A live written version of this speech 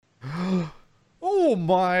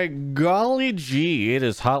my golly gee, it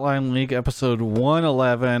is Hotline League episode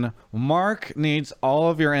 111. Mark needs all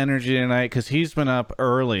of your energy tonight because he's been up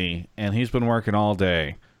early and he's been working all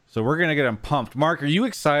day. So we're going to get him pumped. Mark, are you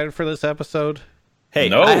excited for this episode? Hey,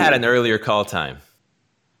 no. I had an earlier call time.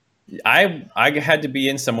 I had to be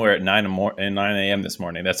in somewhere at 9 a.m. this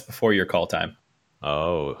morning. That's before your call time.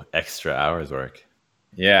 Oh, extra hours work.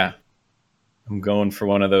 Yeah. I'm going for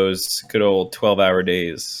one of those good old 12-hour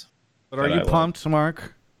days. But are you pumped,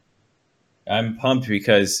 Mark? I'm pumped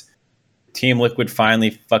because Team Liquid finally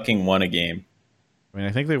fucking won a game. I mean,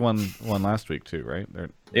 I think they won last week too, right?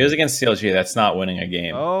 It was against CLG. That's not winning a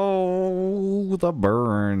game. Oh, the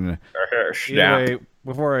burn. Anyway,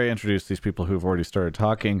 before I introduce these people who've already started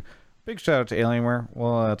talking, big shout out to Alienware.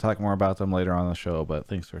 We'll talk more about them later on the show, but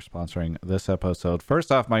thanks for sponsoring this episode.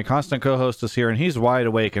 First off, my constant co-host is here, and he's wide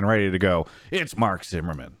awake and ready to go. It's Mark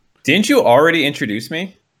Zimmerman. Didn't you already introduce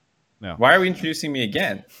me? No. Why are we introducing me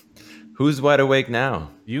again? Who's wide awake now?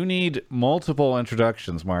 You need multiple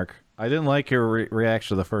introductions, Mark. I didn't like your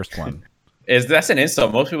reaction to the first one. That's an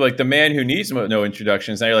insult. Most people are like the man who needs no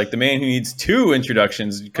introductions. Now you're like the man who needs 2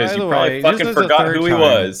 introductions because you probably fucking forgot who he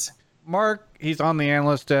was. Mark, he's on the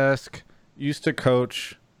analyst desk, used to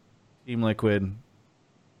coach Team Liquid.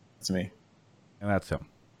 It's me. And that's him.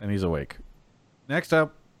 And he's awake. Next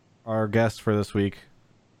up, our guest for this week,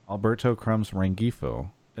 Alberto Crumbs Rengifo.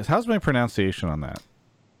 How's my pronunciation on that?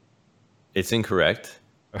 It's incorrect.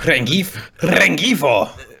 Rengifo.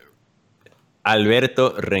 Alberto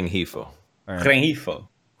Rengifo. Right. Rengifo.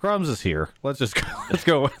 Crumbs is here. Let's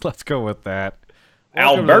go with that.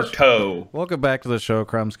 Welcome back to the show,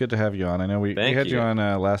 Crumbs. Good to have you on. I know we had you on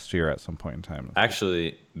last year at some point in time.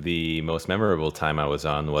 Actually, the most memorable time I was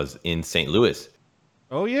on was in St. Louis.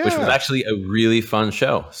 Oh yeah, which was actually a really fun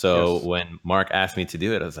show. So when Mark asked me to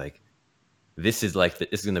do it, I was like, "This is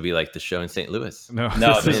going to be like the show in St. Louis." No,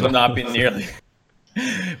 this will not be nearly.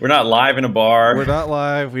 We're not live in a bar. We're not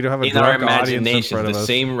live. We don't have a in our drunk audience in front of us. The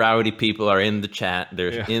same rowdy people are in the chat.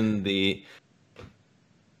 They're in the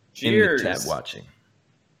chat watching.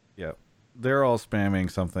 Yep. They're all spamming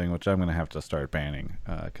something, which I'm going to have to start banning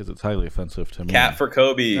because it's highly offensive to me. Cat for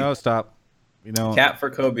Kobe. No, stop. Cat for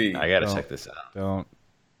Kobe. I got to check this out.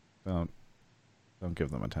 Don't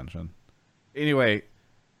give them attention. Anyway,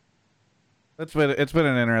 it's been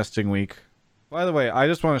an interesting week. By the way, I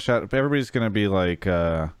just want to shout. Everybody's going to be like,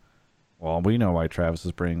 well, we know why Travis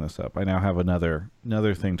is bringing this up. I now have another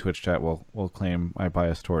thing Twitch chat will claim my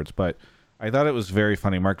bias towards, but I thought it was very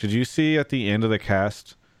funny. Mark, did you see at the end of the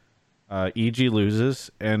cast, EG loses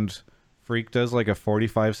and Freak does like a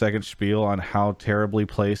 45-second spiel on how terribly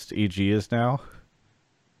placed EG is now?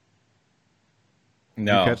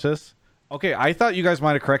 No. Did you catch this? Okay, I thought you guys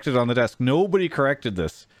might have corrected it on the desk. Nobody corrected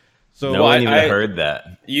this. So no one even heard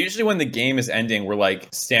that. Usually when the game is ending, we're like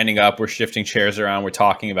standing up, we're shifting chairs around, we're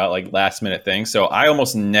talking about like last minute things. So I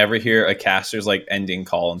almost never hear a caster's like ending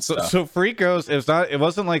call and stuff. So Freak goes, it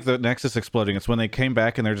wasn't like the Nexus exploding. It's when they came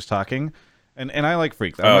back and they're just talking. And I like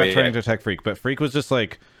Freak. I'm not trying to attack Freak, but Freak was just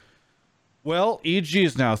like, well, EG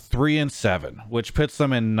is now 3-7, which puts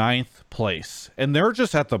them in 9th place. And they're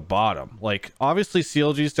just at the bottom. Like, obviously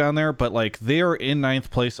CLG's down there, but like they are in 9th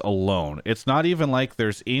place alone. It's not even like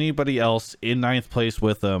there's anybody else in 9th place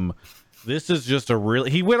with them. This is just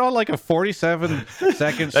he went on like a 47-second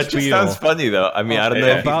spiel. That just sounds funny though. I mean, I don't know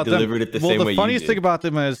if he delivered it the same way you did. Well, the funniest thing about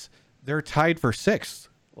them is they're tied for 6th.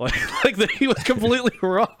 Like he was completely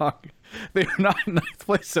wrong. They're not in 9th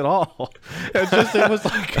place at all.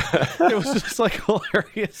 It was just like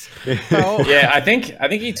hilarious. Yeah, I think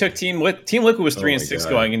he took Team Liquid was 3-6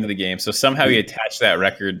 going into the game, so somehow he attached that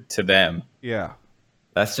record to them. Yeah,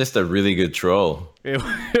 that's just a really good troll. It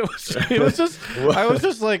was just I was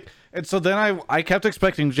just like, and so then I kept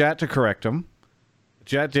expecting Jat to correct him.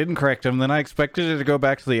 Jat didn't correct him. Then I expected it to go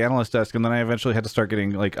back to the analyst desk, and then I eventually had to start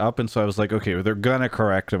getting like up, and so I was like, okay, they're gonna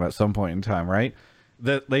correct him at some point in time, right?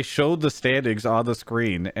 That they showed the standings on the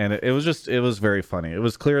screen, and it was very funny. It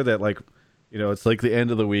was clear that like, it's like the end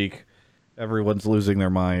of the week, everyone's losing their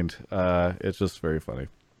mind. It's just very funny.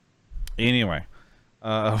 Anyway,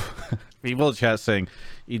 people in chat saying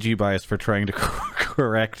EG bias for trying to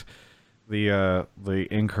correct the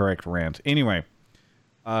incorrect rant. Anyway,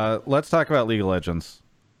 let's talk about League of Legends.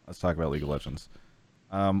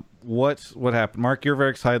 What happened? Mark, you're very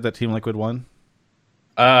excited that Team Liquid won?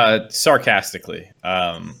 Sarcastically.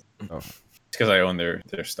 It's because I own their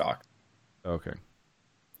stock. Okay.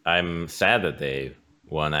 I'm sad that they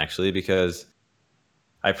won actually because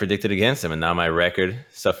I predicted against them and now my record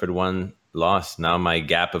suffered 1 loss. Now my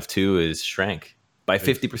gap of 2 is shrank by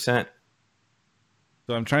 50%.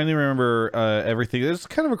 So I'm trying to remember everything. It's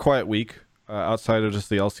kind of a quiet week. outside of just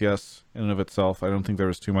the LCS in and of itself. I don't think there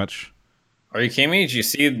was too much. Are you kidding me? Did you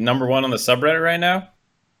see #1 on the subreddit right now?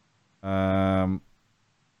 Let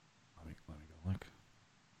me go look.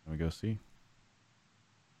 Let me go see.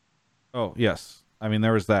 Oh yes, I mean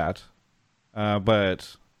there was that,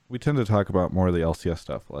 but we tend to talk about more of the LCS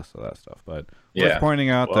stuff, less of that stuff. But worth pointing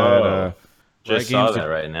out that just saw that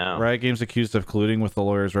right now. Riot Games accused of colluding with the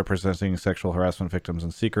lawyers representing sexual harassment victims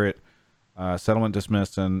in secret. Settlement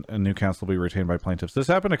dismissed, and new counsel will be retained by plaintiffs. This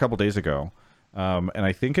happened a couple days ago, and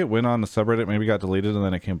I think it went on the subreddit, maybe got deleted, and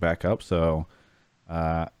then it came back up. So,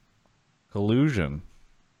 collusion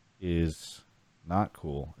is not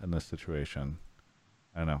cool in this situation.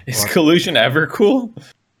 I don't know. Is collusion ever cool?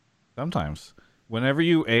 Sometimes. Whenever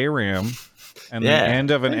you ARAM and the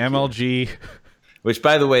end of an MLG... Which,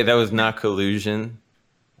 by the way, that was not collusion.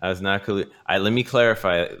 That was not collusion. Let me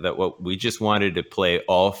clarify that what we just wanted to play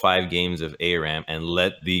all 5 games of ARAM and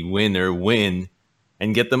let the winner win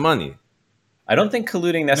and get the money. I don't think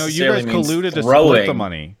colluding necessarily means colluded to throwing. split the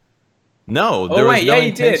money. No, there was no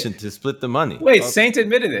intention to split the money. Wait, Saint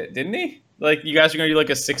admitted it, didn't he? Like, you guys are going to do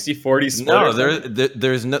like a 60-40 split? No,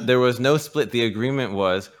 there was no split. The agreement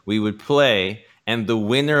was we would play, and the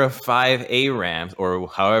winner of 5 ARAMs, or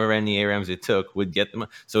however many ARAMs it took, would get the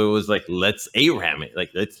money. So it was like, let's ARAM it. Like,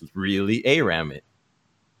 let's really ARAM it.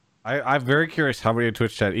 I'm very curious how many in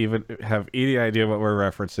Twitch chat even have any idea what we're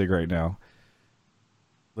referencing right now.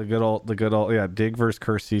 The good old, yeah, Dig vs.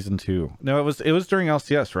 Curse Season 2. No, it was during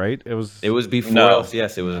LCS, right? It was before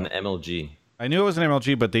LCS. It was an MLG. I knew it was an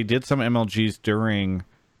MLG, but they did some MLGs during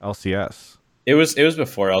LCS. It was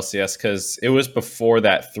before LCS because it was before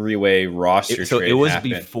that 3-way roster So trade it was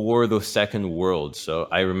happened. before the second World. So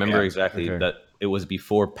I remember exactly that it was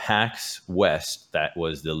before PAX West. That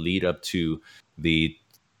was the lead up to the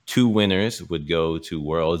 2 winners would go to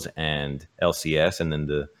Worlds and LCS, and then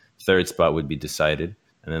the third spot would be decided,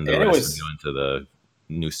 and then the rest would go into the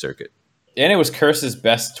new circuit. And it was Curse's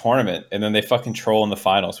best tournament, and then they fucking troll in the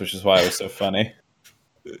finals, which is why it was so funny.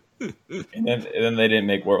 and then they didn't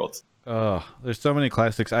make Worlds. Oh, there's so many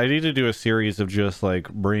classics. I need to do a series of just like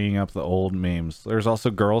bringing up the old memes. There's also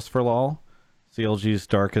Girls for LOL, CLG's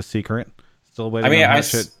darkest secret. Still waiting on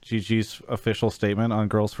GG's official statement on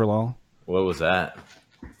Girls for LOL. What was that?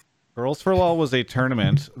 Girls for LOL was a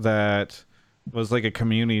tournament that was like a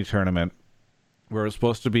community tournament where it was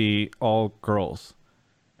supposed to be all girls.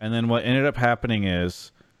 And then what ended up happening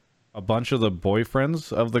is a bunch of the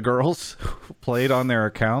boyfriends of the girls played on their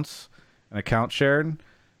accounts, an account shared,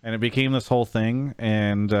 and it became this whole thing.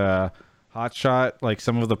 And Hotshot, like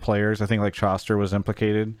some of the players, I think like Choster was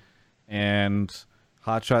implicated, and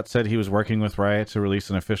Hotshot said he was working with Riot to release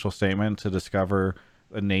an official statement to discover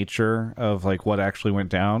the nature of like what actually went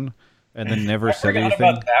down, and then never said anything. I forgot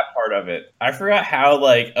about that part of it. I forgot how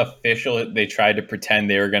like official they tried to pretend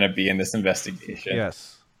they were going to be in this investigation.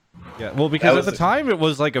 Yes. Yeah, well, because at the time it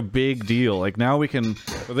was like a big deal. Like now we can,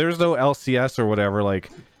 there's no LCS or whatever.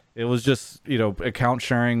 Like it was just, you know, account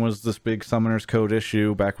sharing was this big Summoner's Code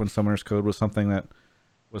issue back when Summoner's Code was something that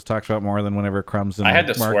was talked about more than whenever Crumbs and I had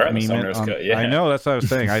to Mark swear at the Summoner's Code. Yeah, I know, that's what I was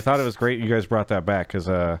saying. I thought it was great you guys brought that back because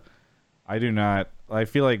I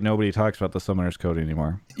feel like nobody talks about the Summoner's Code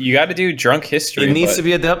anymore. You got to do drunk history. It needs to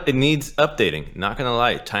be it needs updating. Not gonna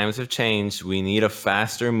lie, times have changed. We need a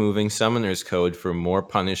faster moving Summoner's Code for more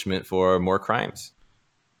punishment for more crimes.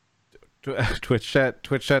 Twitch chat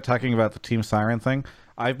talking about the Team Siren thing.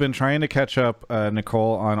 I've been trying to catch up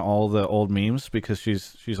Nicole on all the old memes because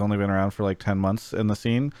she's only been around for like 10 months in the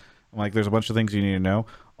scene. I'm like, there's a bunch of things you need to know.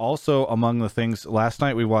 Also, among the things, last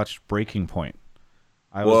night we watched Breaking Point.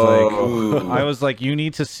 I was like, you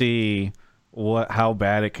need to see how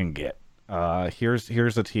bad it can get.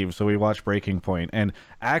 Here's a team. So we watched Breaking Point, and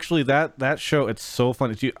actually that show, it's so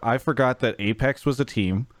fun. I forgot that Apex was a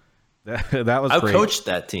team. That was great. I coached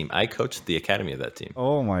that team. I coached the academy of that team.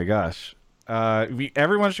 Oh my gosh.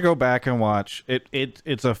 Everyone should go back and watch it.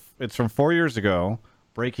 It's from 4 years ago.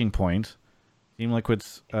 Breaking Point, Team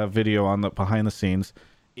Liquid's video on the behind the scenes.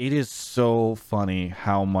 It is so funny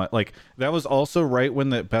how much, like, that was also right when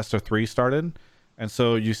the best of 3 started, and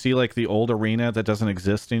so you see like the old arena that doesn't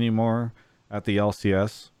exist anymore at the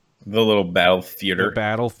LCS, the little battle theater. The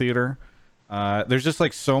battle theater. There's just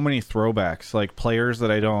like so many throwbacks, like players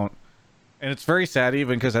that I don't, and it's very sad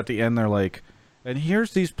even because at the end they're like, and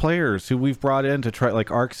here's these players who we've brought in to try, like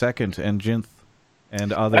Arc Second and Jinth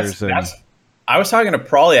and others. I was talking to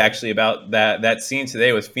Prawley actually about that scene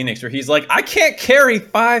today with Phoenix where he's like, I can't carry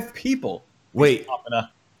 5 people. Wait,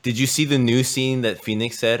 did you see the new scene that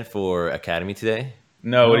Phoenix said for Academy today?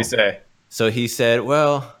 No, what'd he say? So he said,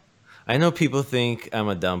 well, I know people think I'm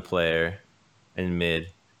a dumb player in mid,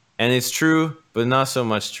 And it's true, but not so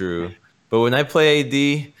much true. But when I play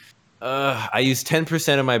AD, I use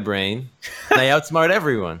 10% of my brain, and I outsmart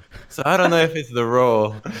everyone. So I don't know if it's the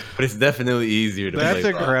role, but it's definitely easier to play. That's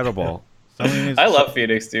incredible. I love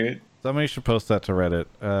Phoenix, dude. Somebody should post that to Reddit,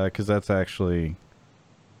 because that's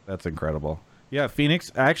incredible. Yeah,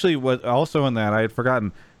 Phoenix actually was also in that. I had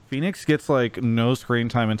forgotten. Phoenix gets like no screen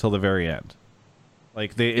time until the very end.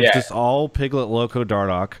 Like it's just all Piglet, Loco,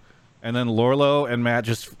 Dardoch, and then Lorlo and Matt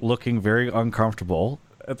just looking very uncomfortable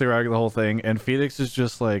throughout the whole thing, and Phoenix is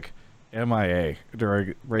just like MIA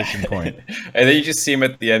during Racing Point. And then you just see him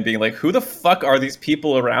at the end being like, who the fuck are these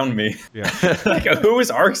people around me? Yeah. Like, who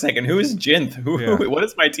is Arcsec and who is Jinth? What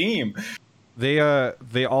is my team? They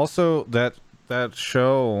also that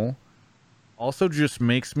show also just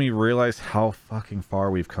makes me realize how fucking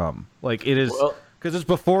far we've come. Like it is because it's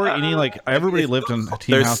before any like everybody lived in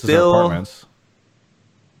team houses and apartments.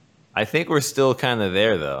 I think we're still kind of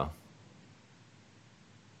there though.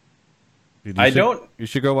 Dude, you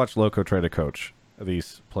should go watch Loco try to coach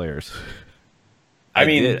these players. I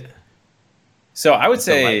mean, so I would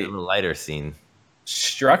say a lighter scene.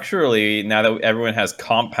 Structurally, now that everyone has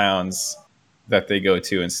compounds that they go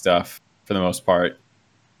to and stuff, for the most part,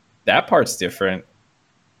 that part's different.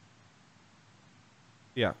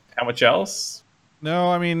 Yeah. How much else?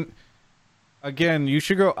 No, I mean, again, you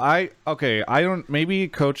should go. Maybe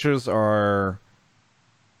coaches are.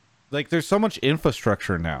 Like, there's so much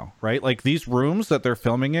infrastructure now, right? Like, these rooms that they're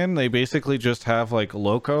filming in, they basically just have, like,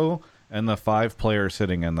 Loco and the 5 players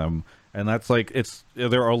sitting in them. And that's, like,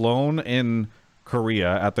 they're alone in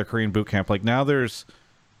Korea at the Korean boot camp. Like, now there's,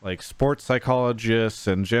 like, sports psychologists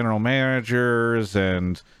and general managers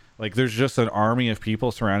and, like, there's just an army of people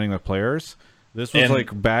surrounding the players. This was,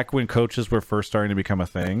 like, back when coaches were first starting to become a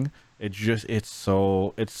thing. It feels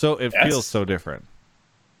so different.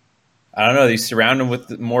 I don't know. You surround them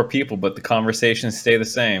with more people, but the conversations stay the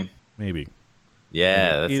same. Maybe.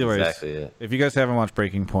 Yeah, that's exactly it. If you guys haven't watched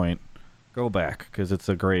Breaking Point, go back because it's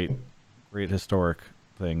a great historic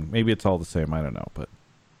thing. Maybe it's all the same. I don't know, but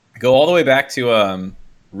go all the way back to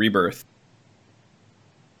Rebirth.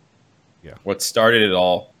 Yeah. What started it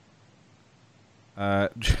all?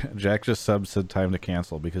 Jack just said time to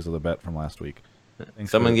cancel because of the bet from last week.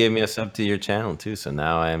 Someone gave me a sub to your channel too, so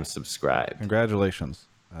now I am subscribed. Congratulations.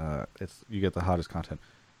 You get the hottest content.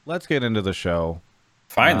 Let's get into the show.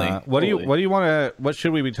 Finally. What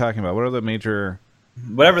should we be talking about? What are the major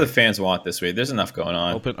whatever the fans want this week? There's enough going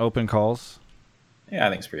on. Open calls? Yeah, I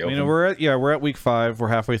think it's pretty open. I mean, we're at week 5. We're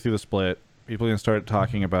halfway through the split. People are going to start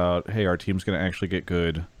talking about, hey, our team's going to actually get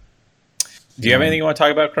good. Do you have anything you want to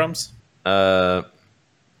talk about, Crumbs? That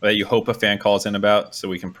you hope a fan calls in about so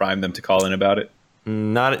we can prime them to call in about it?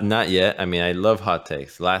 Not yet. I mean, I love hot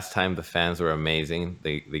takes. Last time the fans were amazing.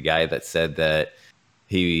 The guy that said that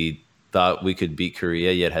he thought we could beat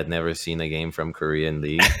Korea yet had never seen a game from Korean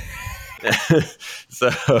League.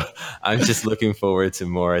 So I'm just looking forward to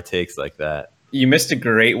more takes like that. You missed a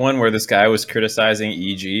great one where this guy was criticizing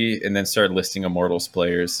EG and then started listing Immortals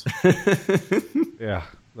players. Yeah,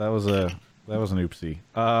 that was an oopsie.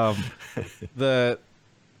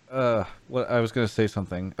 What I was going to say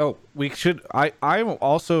something. Oh, we should. I'm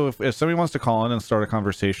also if somebody wants to call in and start a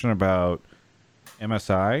conversation about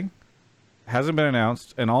MSI, hasn't been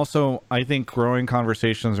announced, and also I think growing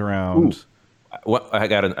conversations around. What I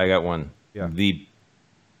got one. Yeah.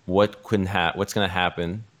 What's going to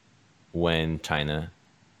happen when China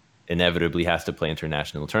inevitably has to play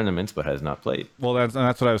international tournaments but has not played? Well, that's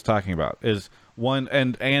what I was talking about. Is one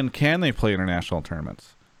and can they play international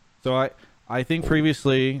tournaments? So I think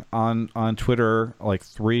previously on Twitter, like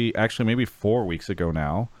 3, actually maybe 4 weeks ago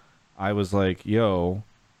now, I was like, yo,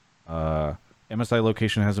 MSI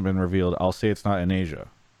location hasn't been revealed. I'll say it's not in Asia.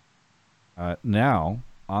 Now,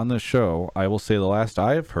 on the show, I will say the last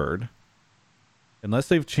I have heard, unless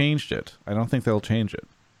they've changed it, I don't think they'll change it,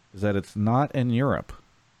 is that it's not in Europe.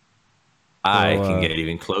 I can get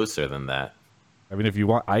even closer than that. I mean, if you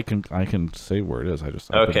want, I can say where it is. I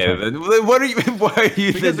just okay. What are you? Why are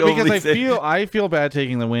you? Because I feel bad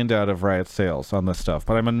taking the wind out of Riot's sails on this stuff,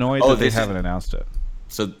 but I'm annoyed that they haven't announced it.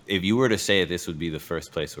 So if you were to say it, this would be the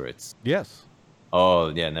first place where it's. Yes. Oh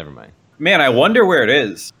yeah, never mind. Man, I wonder where it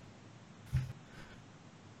is.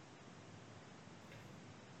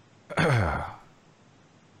 Are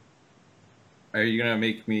you gonna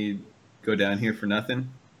make me go down here for nothing?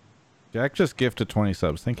 Jack just gifted 20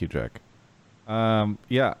 subs. Thank you, Jack.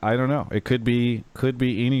 Yeah, I don't know. It could be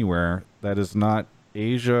anywhere that is not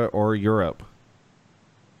Asia or Europe.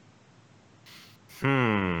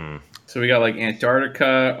 So we got like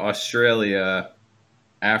Antarctica, Australia,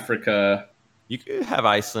 Africa. You could have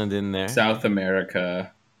Iceland in there. South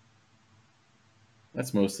America.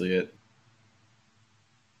 That's mostly it.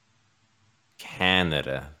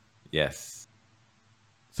 Canada, yes.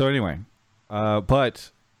 So anyway,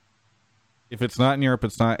 but if it's not in Europe,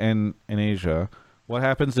 it's not in Asia. What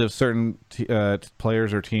happens if certain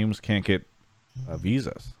players or teams can't get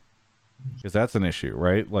visas? Because that's an issue,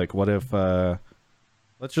 right? Like, what if,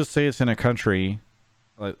 let's just say it's in a country,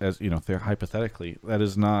 as you know, hypothetically, that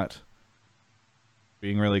is not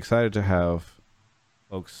being really excited to have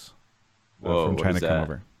folks from China come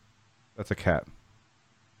over. That's a cat.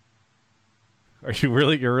 You're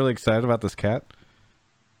really excited about this cat?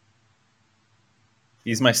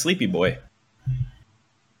 He's my sleepy boy.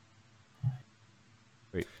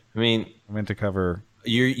 Wait, I mean, I meant to cover.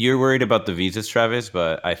 You're worried about the visas, Travis,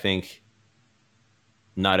 but I think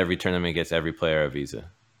not every tournament gets every player a visa.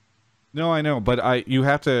 No, I know, but you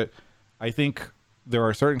have to. I think there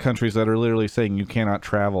are certain countries that are literally saying you cannot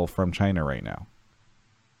travel from China right now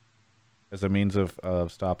as a means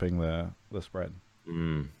of stopping the spread.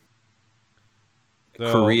 Mm.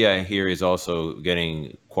 So, Korea here is also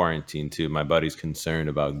getting quarantined too. My buddy's concerned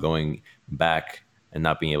about going back and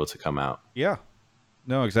not being able to come out. Yeah.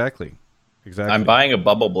 No, exactly. I'm buying a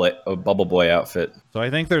Bubble Boy outfit. So I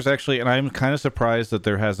think there's actually, and I'm kind of surprised that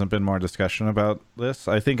there hasn't been more discussion about this.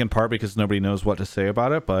 I think in part because nobody knows what to say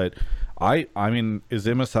about it, but I mean, is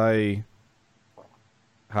MSI,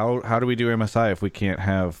 how do we do MSI if we can't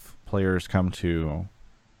have players come to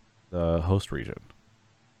the host region?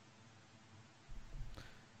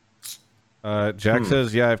 Jack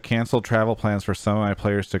says, yeah, I've canceled travel plans for some of my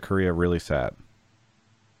players to Korea. Really sad.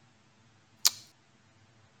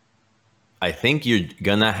 I think you're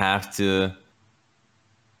gonna have to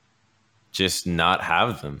just not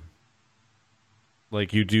have them.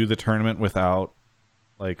 Like, you do the tournament without,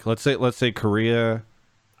 like, let's say Korea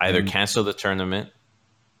either cancel the tournament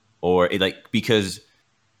or because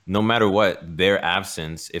no matter what, their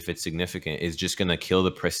absence, if it's significant, is just gonna kill the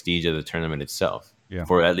prestige of the tournament itself. Yeah.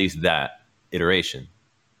 For at least that iteration.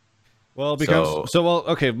 Well, because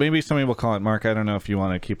okay, maybe somebody will call it. Mark, I don't know if you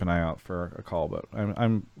want to keep an eye out for a call, but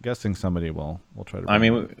I'm guessing somebody will try to. I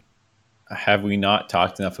mean, have we not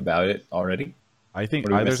talked enough about it already? I think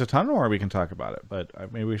there's a ton more we can talk about it,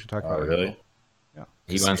 but maybe we should talk about it. Really? Yeah.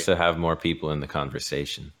 He wants to have more people in the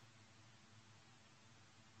conversation.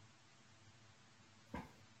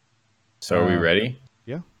 So are we ready?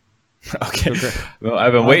 Yeah. Okay. Well,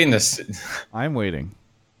 I've been waiting I'm waiting.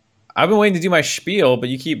 I've been waiting to do my spiel, but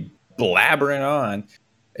you keep blabbering on.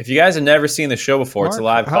 If you guys have never seen the show before, Mark, it's a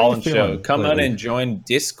live call-in show. Come lately? on and join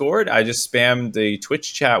Discord. I just spammed the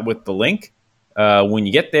Twitch chat with the link. When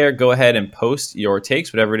you get there, go ahead and post your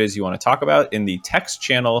takes, whatever it is you want to talk about, in the text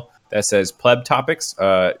channel that says Pleb Topics.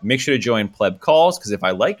 Make sure to join Pleb Calls, because if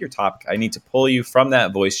I like your topic, I need to pull you from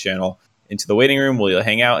that voice channel into the waiting room where you'll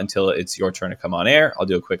hang out until it's your turn to come on air. I'll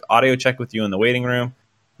do a quick audio check with you in the waiting room.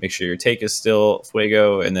 Make sure your take is still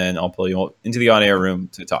fuego, and then I'll pull you into the on-air room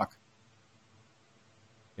to talk.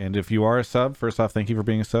 And if you are a sub, first off, thank you for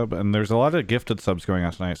being a sub. And there's a lot of gifted subs going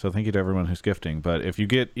on tonight, so thank you to everyone who's gifting. But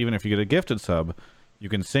even if you get a gifted sub, you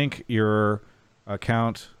can sync your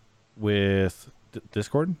account with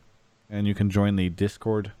Discord, and you can join the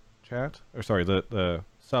Discord chat. Or sorry, the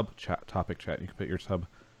sub chat topic chat. You can put your sub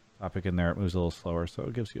topic in there. It moves a little slower, so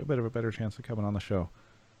it gives you a bit of a better chance of coming on the show.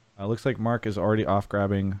 Looks like Mark is already off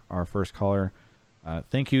grabbing our first caller.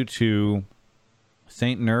 Thank you to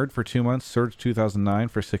Saint Nerd for 2 months, Surge 2009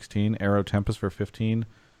 for 16, Arrow Tempest for 15.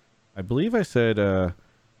 I believe I said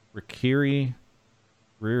Rikiri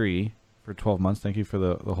Riri for 12 months. Thank you for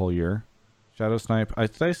the whole year. Shadow Snipe.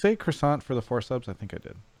 Did I say Croissant for the 4 subs? I think I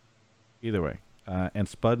did. Either way. And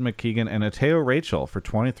Spud McKeegan and Ateo Rachel for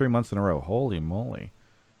 23 months in a row. Holy moly.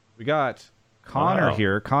 We got Connor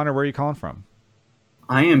here. Connor, where are you calling from?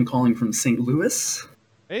 I am calling from St. Louis.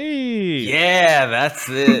 Hey! Yeah, that's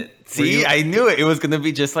it. See, I knew it. It was going to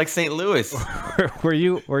be just like St. Louis. Were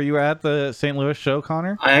you at the St. Louis show,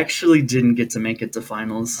 Connor? I actually didn't get to make it to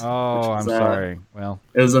finals. Oh, I'm sorry. Well,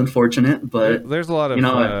 it was unfortunate, but there's a lot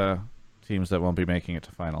of teams that won't be making it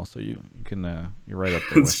to finals, so you can you're right up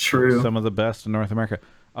there. It's true. Some of the best in North America.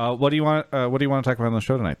 What do you want to talk about on the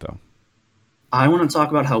show tonight, though? I want to talk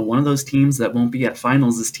about how one of those teams that won't be at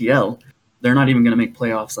finals is TL. They're not even going to make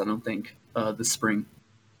playoffs, I don't think, this spring.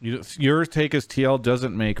 Your take is TL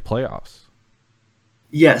doesn't make playoffs.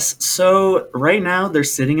 Yes. So right now they're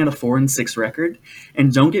sitting at a 4-6 record.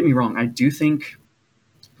 And don't get me wrong, I do think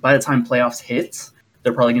by the time playoffs hit,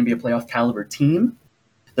 they're probably going to be a playoff caliber team.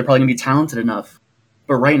 They're probably going to be talented enough.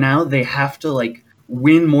 But right now they have to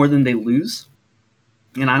win more than they lose.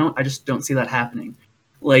 And I just don't see that happening.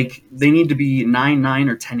 They need to be 9-9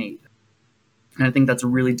 or 10-8. And I think that's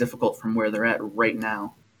really difficult from where they're at right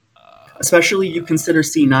now. Especially you consider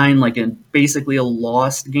C9 like basically a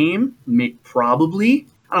lost game. Probably,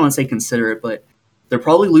 I don't want to say consider it, but they're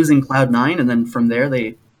probably losing Cloud9, and then from there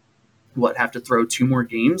they have to throw 2 more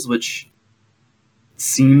games, which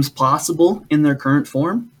seems possible in their current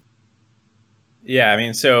form. Yeah, I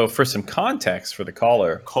mean, so for some context for the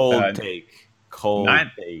caller, cold take.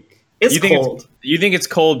 It's cold. You think it's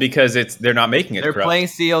cold because they're not making it? They're playing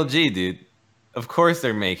CLG, dude. Of course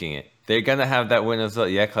they're making it. They're gonna have that win as well.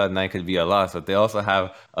 Yeah, Cloud9 could be a loss, but they also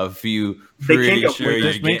have a few pretty sure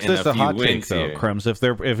you're getting makes this a hot take, though, here. Crumbs.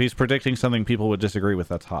 If he's predicting something people would disagree with,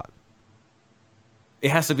 that's hot. It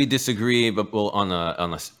has to be disagreeable on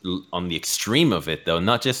the extreme of it, though,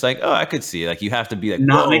 not just like, oh, I could see it. Like, you have to be like,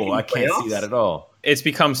 no, I can't see that at all. It's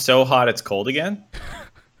become so hot it's cold again.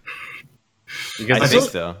 I think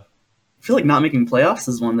so. I feel like not making playoffs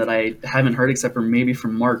is one that I haven't heard except for maybe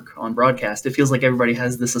from Mark on broadcast. It feels like everybody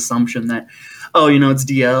has this assumption that, it's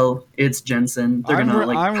DL, it's Jensen. They're gonna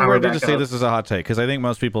I'm ready to say this is a hot take because I think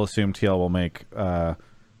most people assume TL will make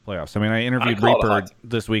playoffs. I mean, I interviewed Reaper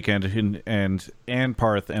this weekend and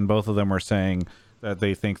Parth, and both of them were saying that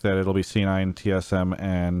they think that it'll be C9, TSM,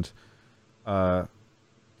 and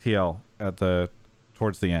TL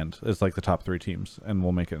towards the end. It's like the top 3 teams, and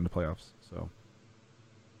we'll make it into playoffs.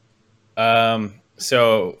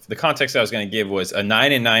 So the context I was going to give was a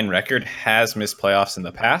 9-9 record has missed playoffs in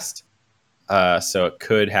the past. So it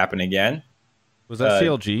could happen again. Was that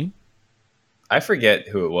CLG? I forget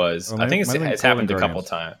who it was. I think it's happened a couple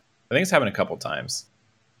times. I think it's happened a couple times.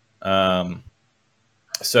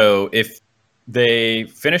 So if they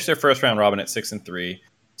finish their first round robin at 6-3,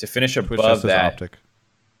 to finish above that,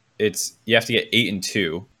 you have to get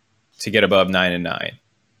 8-2 to get above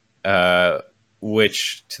 9-9.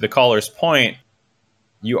 Which, to the caller's point,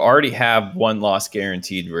 you already have 1 loss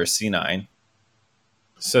guaranteed versus C9.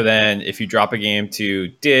 So then if you drop a game to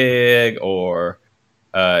Dig or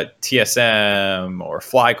TSM or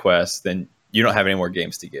FlyQuest, then you don't have any more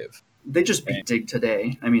games to give. They just beat Dig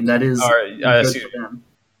today. I mean, that is good for them.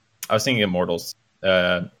 I was thinking Immortals.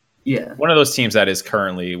 Yeah. One of those teams that is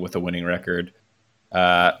currently with a winning record.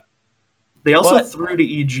 They also threw to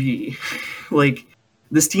EG.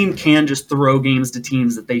 This team can just throw games to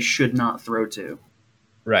teams that they should not throw to.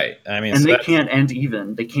 Right. I mean, and they can't end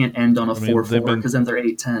even. They can't end on a 4-4 because then they're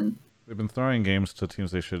 8-10. They've been throwing games to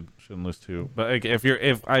teams they shouldn't lose to. But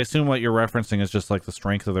if I assume what you're referencing is just like the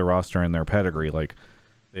strength of their roster and their pedigree, like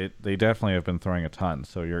they definitely have been throwing a ton.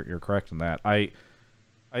 So you're correct in that.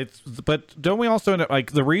 But don't we also end up,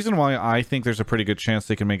 like, the reason why I think there's a pretty good chance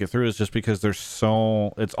they can make it through is just because it's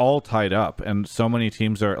all tied up, and so many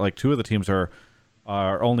teams are like 2 of the teams are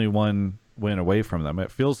only 1 win away from them.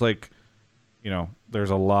 It feels like,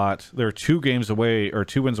 they're 2 games away or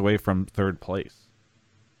 2 wins away from 3rd place,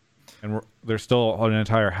 and they're still an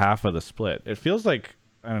entire half of the split. It feels like,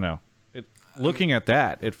 I don't know. Looking at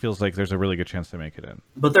that, it feels like there's a really good chance they make it in.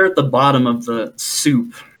 But they're at the bottom of the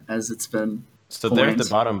soup, as it's been. So they're at the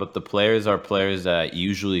bottom, but the players are players that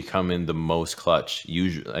usually come in the most clutch.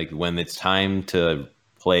 Usually, like when it's time to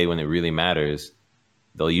play, when it really matters,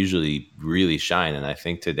 they'll usually really shine. And I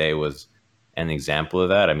think today was an example of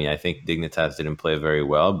that. I mean, I think Dignitas didn't play very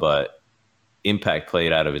well, but Impact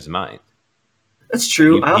played out of his mind. That's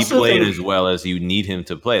true. He played as well as you need him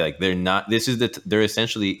to play. Like they're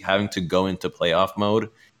essentially having to go into playoff mode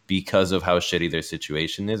because of how shitty their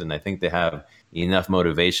situation is. And I think they have enough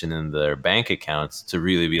motivation in their bank accounts to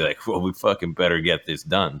really be like, well, we fucking better get this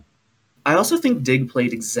done. I also think Dig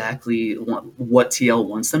played exactly what TL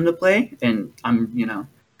wants them to play. And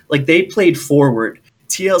they played forward.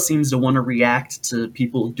 TL seems to want to react to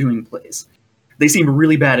people doing plays. They seem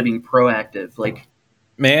really bad at being proactive.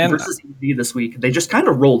 Versus EV this week, they just kind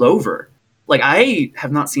of rolled over. I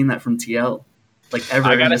have not seen that from TL,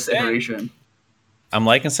 ever in this iteration. I'm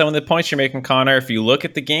liking some of the points you're making, Connor. If you look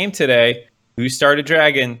at the game today, who started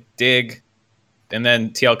Dragon? Dig. And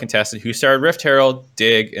then TL contested. Who started Rift Herald?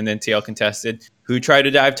 Dig. And then TL contested. Who tried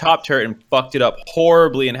to dive top turret and fucked it up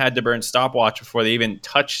horribly and had to burn stopwatch before they even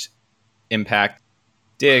touched Impact?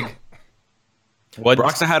 Dig.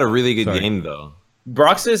 Broxah had a really good game, though.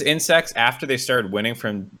 Broxah's insects, after they started winning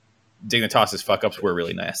from Dignitas' fuck-ups, were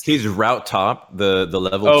really nasty. His route top, the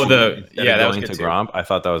level 2, that was good to Gromp, I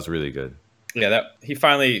thought that was really good. Yeah, I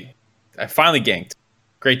finally ganked.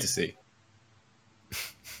 Great to see.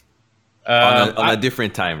 On a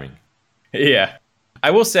different timing. Yeah.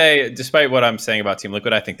 I will say, despite what I'm saying about Team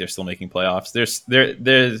Liquid, I think they're still making playoffs. Their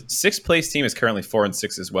 6th place team is currently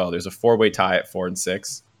 4-6 as well. There's a 4-way tie at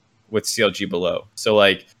 4-6 with CLG below. So,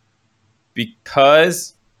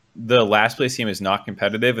 because the last place team is not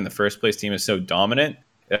competitive and the first place team is so dominant,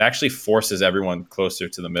 it actually forces everyone closer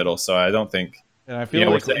to the middle. So I don't think. And I feel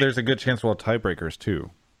like there's a good chance we'll have tiebreakers too.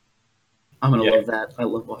 I'm gonna love that. I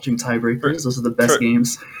love watching tiebreakers. Those are the best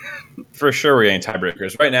games. For sure, we're getting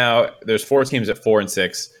tiebreakers. Right now, there's 4 teams at 4 and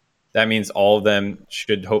 6. That means all of them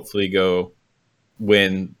should hopefully go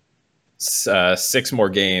win 6 more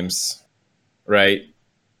games, right?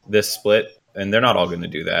 This split, and they're not all going to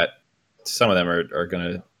do that. Some of them are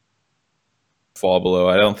going to fall below.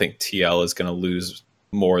 I don't think TL is going to lose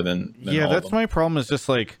more than yeah, all that's of them. my problem. Is just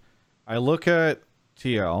like I look at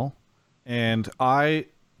TL, and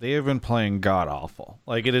they have been playing god awful.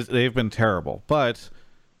 Like they've been terrible, but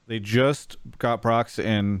they just got Brox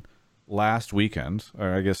in last weekend,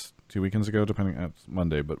 or I guess 2 weekends ago, depending on it's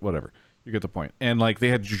Monday, but whatever. You get the point. And like they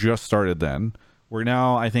had just started then. We're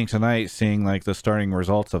now, I think tonight, seeing like the starting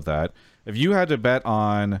results of that. If you had to bet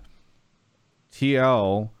on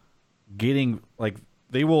TL getting like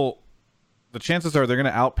the chances are they're going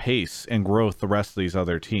to outpace in growth the rest of these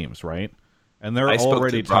other teams, right? And they're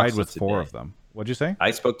already tied with 4 of them. What'd you say?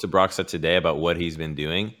 I spoke to Broxa today about what he's been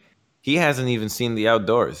doing. He hasn't even seen the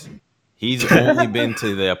outdoors. He's only been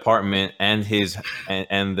to the apartment and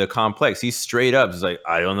and the complex. He's straight up. He's like,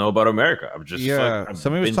 I don't know about America. I'm just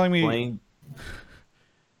Somebody was telling me.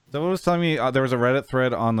 Someone was telling me there was a Reddit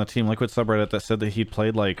thread on the Team Liquid subreddit that said that he'd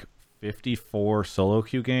played like 54 solo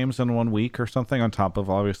queue games in 1 week or something, on top of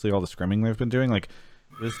obviously all the scrimming they've been doing. Like,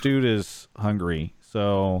 this dude is hungry.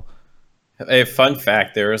 So, a fun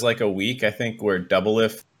fact: there was like a week, I think, where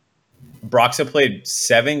Doublelift Broxa played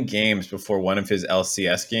 7 games before one of his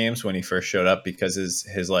LCS games when he first showed up, because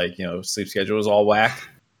his like, sleep schedule was all whack,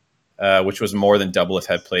 which was more than Doublelift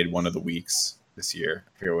had played one of the weeks this year.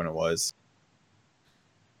 I forget when it was.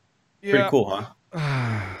 yeah. Pretty cool,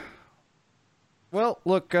 huh? Well,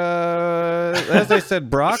 look, as I said,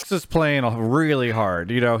 Brox is playing really hard.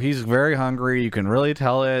 He's very hungry. You can really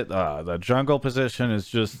tell it. The jungle position is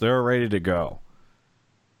just, they're ready to go.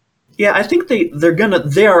 Yeah, I think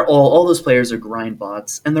they are all those players are grind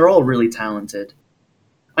bots, and they're all really talented.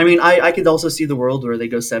 I mean, I could also see the world where they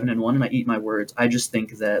go 7-1, and I eat my words. I just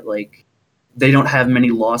think that like they don't have many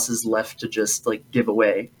losses left to just like give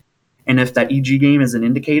away, and if that EG game is an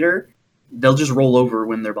indicator, they'll just roll over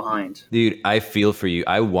when they're behind. Dude, I feel for you.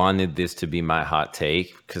 I wanted this to be my hot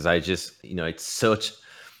take because I just, it's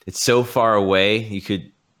so far away.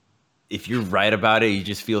 If you're right about it, you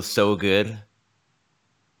just feel so good.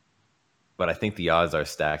 But I think the odds are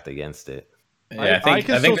stacked against it. Yeah, I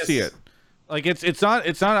can still see it. Like it's not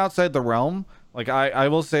outside the realm. Like I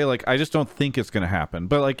will say, like, I just don't think it's going to happen.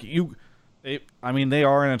 But like they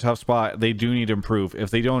are in a tough spot. They do need to improve. If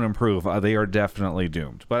they don't improve, they are definitely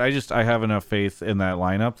doomed. But I have enough faith in that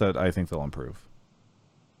lineup that I think they'll improve.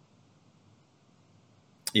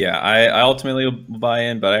 Yeah, I ultimately will buy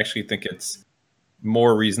in, but I actually think it's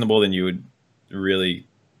more reasonable than you would really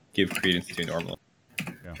give credence to normally.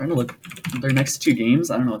 Yeah. Trying to look their next 2 games.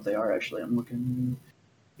 I don't know what they are actually. I'm looking.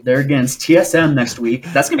 They're against TSM next week.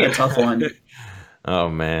 That's gonna be a tough one. Oh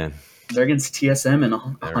man. They're against TSM and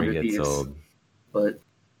 100 Thieves. Old. But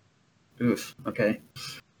oof. Okay.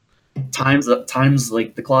 Time's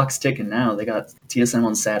like the clock's ticking now. They got TSM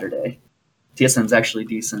on Saturday. TSM's actually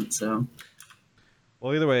decent, so.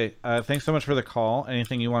 Well, either way, thanks so much for the call.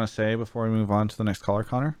 Anything you want to say before we move on to the next caller,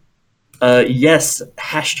 Connor? Yes.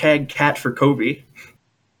 #cat for Kobe.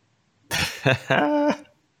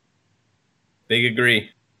 Big agree.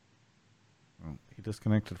 Well, he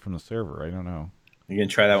disconnected from the server. I don't know. You gonna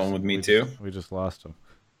try that one with me too? We just lost him.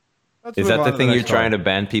 Is that the thing you're trying to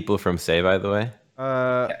ban people from say, by the way?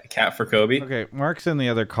 Cat for Kobe. Okay, Mark's in the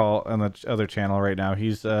other call on the other channel right now.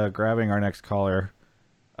 He's grabbing our next caller.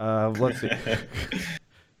 Let's see.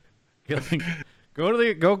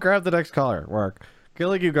 Go grab the next caller, Mark.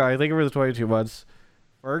 Killing you guys. Thank you for the 22 months.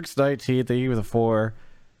 Fergs 19, thank you for the 4.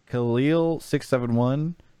 Khalil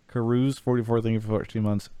 671. Carouse 44, thank you for 14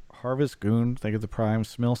 months. Harvest Goon, thank you for the Prime.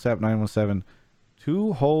 Smillsap 917.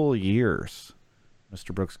 2 whole years.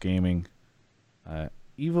 Mr. Brooks Gaming.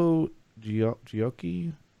 Evo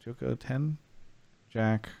Gioka 10.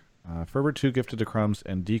 Jack. Ferber 2 gifted to Crumbs,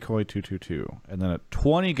 and Decoy 222. And then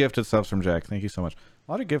 20 gifted subs from Jack. Thank you so much.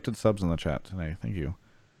 A lot of gifted subs in the chat today. Thank you.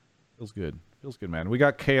 Feels good. Feels good, man. We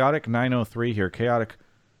got Chaotic 903 here. Chaotic,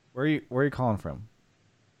 where are you calling from?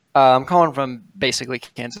 I'm calling from basically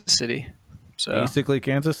Kansas City. So basically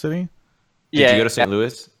Kansas City? Did you go to St.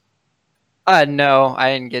 Louis? No,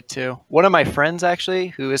 I didn't get to. One of my friends, actually,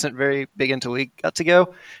 who isn't very big into League, got to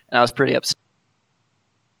go, and I was pretty upset.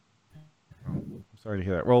 I'm sorry to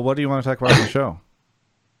hear that. Well, what do you want to talk about on the show?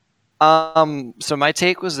 So my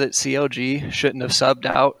take was that CLG shouldn't have subbed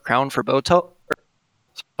out Crown for Pobelter.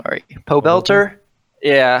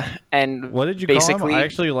 Yeah, and What did you basically, call him? I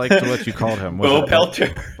actually liked what you called him. Bo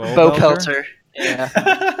Pelter. Bo Pelter.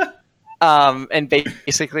 Yeah. And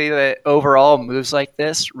basically, the overall moves like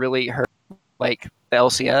this really hurt like the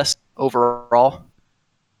LCS overall.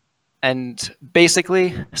 And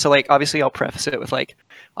basically, so like obviously, I'll preface it with like,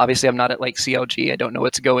 obviously, I'm not at like CLG. I don't know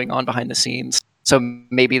what's going on behind the scenes. So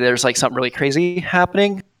maybe there's like something really crazy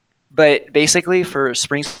happening. But basically, for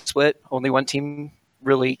Spring Split, only one team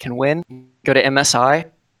really can win. Go to MSI,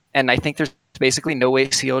 and I think there's basically no way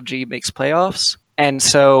CLG makes playoffs. And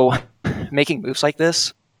so, making moves like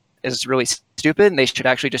this is really stupid. And they should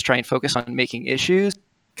actually just try and focus on making issues,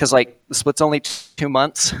 because like the split's only 2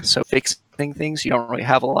 months, so fixing things, you don't really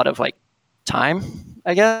have a lot of like time,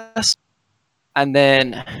 I guess. And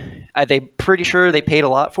then they pretty sure they paid a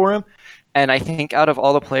lot for him. And I think out of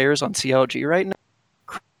all the players on CLG right now,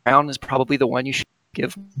 Crown is probably the one you should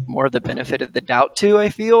give more of the benefit of the doubt to, I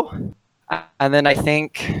feel. And then I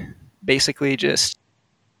think basically just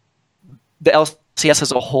the LCS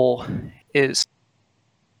as a whole is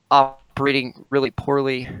operating really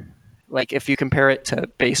poorly. Like if you compare it to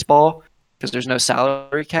baseball, because there's no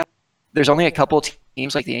salary cap, there's only a couple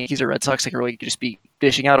teams like the Yankees or Red Sox that can really just be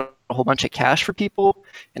dishing out a whole bunch of cash for people.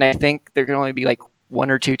 And I think there can only be like 1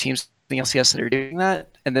 or 2 teams in the LCS that are doing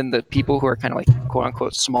that. And then the people who are kind of like quote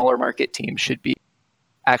unquote smaller market teams should be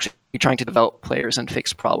actually trying to develop players and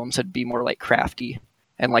fix problems and be more like crafty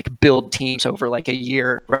and like build teams over like a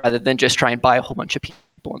year rather than just try and buy a whole bunch of people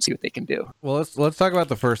and see what they can do. Well, let's talk about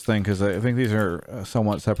the first thing, because I think these are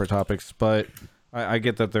somewhat separate topics, but I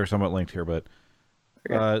get that they're somewhat linked here. But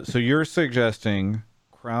so you're suggesting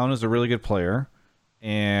Crown is a really good player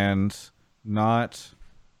and not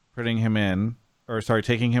putting him in, or sorry,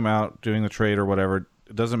 taking him out, doing the trade or whatever,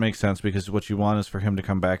 it doesn't make sense, because what you want is for him to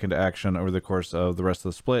come back into action over the course of the rest of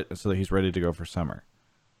the split so that he's ready to go for summer.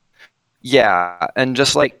 Yeah, and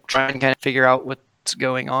just like try and kind of figure out what's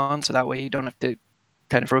going on, so that way you don't have to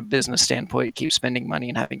kind of from a business standpoint keep spending money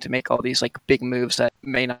and having to make all these like big moves that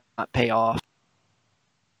may not pay off.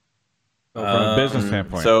 From a business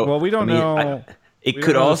standpoint. So, well, we don't know. It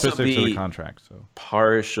could also be the contract, so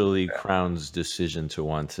partially Crown's decision to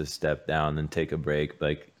want to step down and take a break.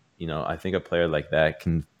 Like, you know, I think a player like that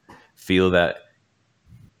can feel that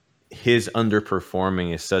his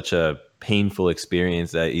underperforming is such a painful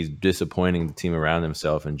experience that he's disappointing the team around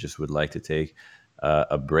himself and just would like to take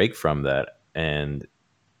a break from that. And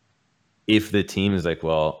if the team is like,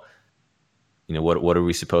 well, you know, what are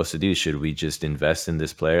we supposed to do? Should we just invest in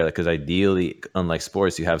this player? Because ideally, unlike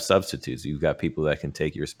sports, you have substitutes. You've got people that can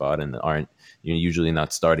take your spot and aren't, you know, usually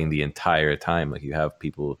not starting the entire time. Like you have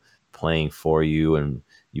people playing for you and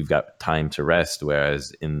you've got time to rest.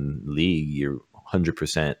 Whereas in league, you're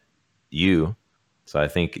 100% you. So I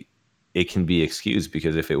think it can be excused,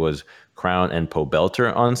 because if it was Crown and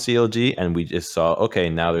Pobelter on CLG and we just saw, okay,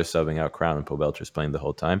 now they're subbing out Crown and Pobelter's playing the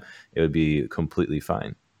whole time, it would be completely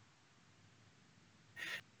fine.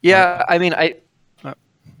 Yeah, I mean,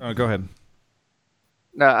 go ahead.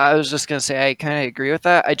 No, I was just going to say I kind of agree with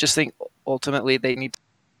that. I just think ultimately they need to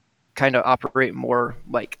kind of operate more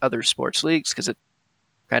like other sports leagues, because it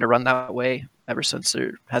kind of run that way ever since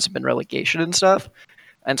there hasn't been relegation and stuff.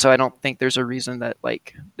 And so I don't think there's a reason that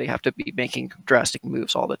like they have to be making drastic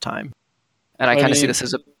moves all the time. And I kind of see this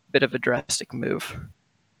as a bit of a drastic move.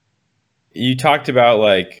 You talked about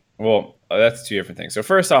like, well, that's 2 different things. So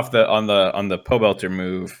first off, on the Pobelter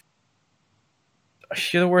move,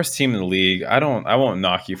 you're the worst team in the league. I won't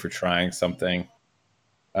knock you for trying something.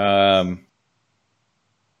 I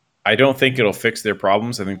don't think it'll fix their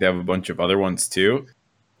problems. I think they have a bunch of other ones too.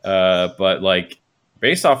 But like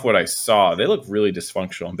based off what I saw, they look really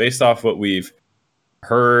dysfunctional. And based off what we've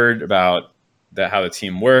heard about how the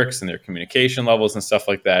team works and their communication levels and stuff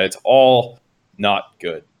like that, it's all not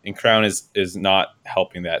good. And Crown is not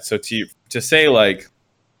helping that. So to say like,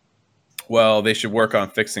 well, they should work on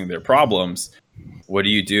fixing their problems. What do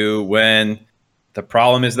you do when the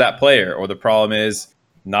problem is that player, or the problem is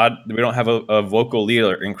we don't have a vocal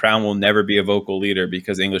leader, and Crown will never be a vocal leader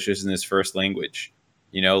because English isn't his first language.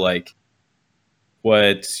 You know, like,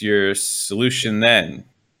 what's your solution then?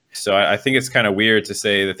 So I think it's kind of weird to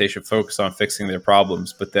say that they should focus on fixing their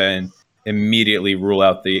problems, but then immediately rule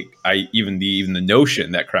out even the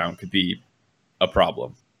notion that Crown could be a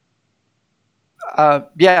problem.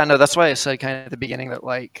 Yeah, no, that's why I said kind of at the beginning that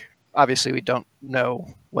like obviously we don't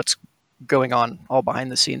know what's going on all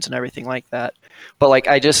behind the scenes and everything like that. But like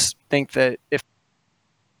I just think that if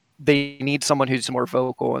they need someone who's more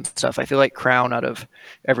vocal and stuff. I feel like Crown, out of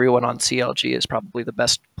everyone on CLG, is probably the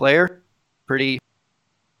best player. Pretty,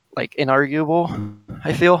 like, inarguable,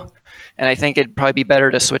 I feel. And I think it'd probably be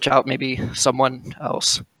better to switch out maybe someone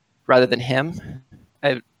else rather than him.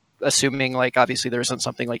 Assuming, like, obviously there isn't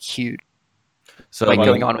something like huge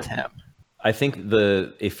going on with him. I think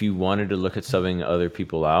if you wanted to look at subbing other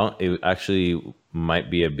people out, it actually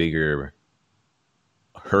might be a bigger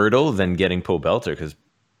hurdle than getting Pobelter, because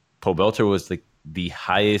Pobelter was like the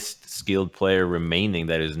highest skilled player remaining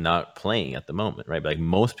that is not playing at the moment, right? Like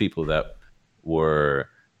most people that were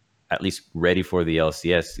at least ready for the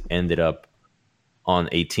LCS ended up on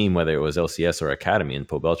a team, whether it was LCS or Academy, and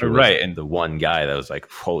Pobelter was and the one guy that was like,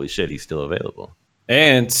 holy shit, he's still available.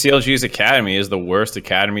 And CLG's Academy is the worst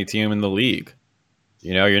Academy team in the league.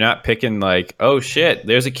 You know, you're not picking like, oh shit,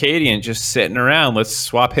 there's a Cadian just sitting around. Let's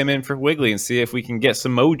swap him in for Wiggly and see if we can get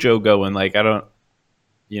some mojo going. Like, I don't,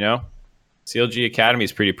 CLG Academy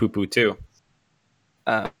is pretty poo-poo too.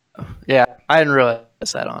 Yeah, I didn't realize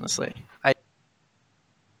that, honestly.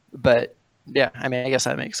 But yeah, I mean, I guess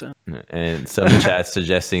that makes sense. And some chat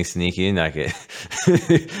suggesting Sneaky Nugget.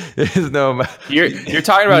 There's no. You're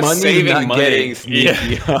talking about saving money. Getting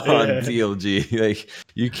Sneaky on CLG. Like,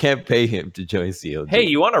 you can't pay him to join CLG. Hey,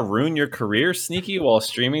 you want to ruin your career, Sneaky, while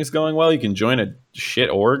streaming's going well? You can join a shit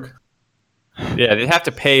org. Yeah, they'd have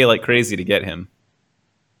to pay like crazy to get him.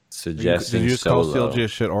 Suggesting Did you just call CLG a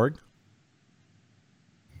shit org?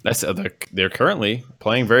 They're currently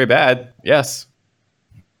playing very bad. Yes.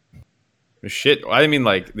 Shit. I didn't mean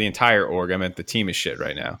like the entire org. I meant the team is shit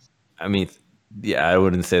right now. I mean, yeah, I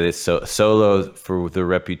wouldn't say this. So Solo, for the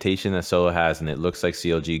reputation that Solo has, and it looks like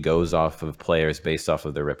CLG goes off of players based off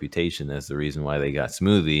of their reputation as the reason why they got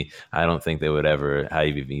Smoothie. I don't think they would ever have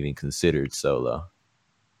even considered Solo.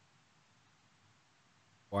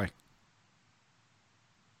 Why?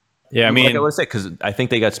 Yeah, I mean, like I would say, because I think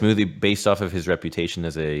they got Smoothie based off of his reputation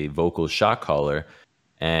as a vocal shot caller,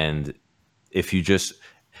 and if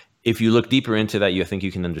you look deeper into that, I think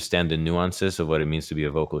you can understand the nuances of what it means to be a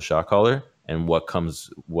vocal shot caller and what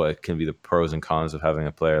can be the pros and cons of having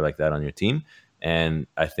a player like that on your team. And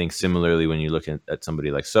I think similarly, when you look at somebody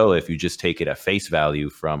like Solo, if you just take it at face value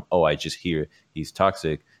from, oh, I just hear he's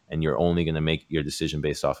toxic, and you're only going to make your decision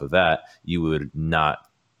based off of that, you would not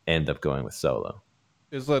end up going with Solo.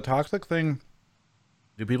 Is the toxic thing,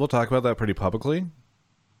 do people talk about that pretty publicly?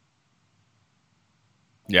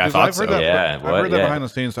 Yeah, I thought so. I've heard that behind the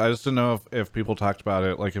scenes. I just didn't know if people talked about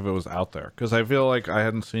it, like if it was out there, because I feel like I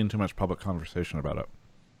hadn't seen too much public conversation about it.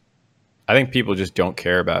 I think people just don't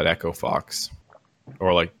care about Echo Fox,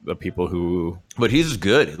 or like the people who. But he's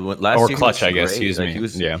good. Or Clutch, I guess. He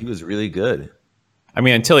was really good. I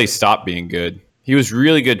mean, until he stopped being good, he was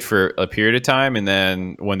really good for a period of time, and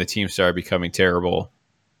then when the team started becoming terrible,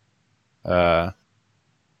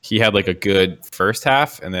 he had like a good first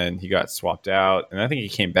half, and then he got swapped out, and I think he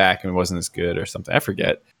came back and wasn't as good or something. I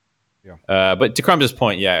forget. Yeah. But to Crumbs'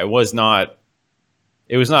 point, yeah, it was not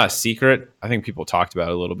a secret. I think people talked about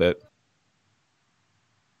it a little bit.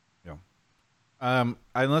 Yeah.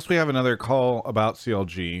 Unless we have another call about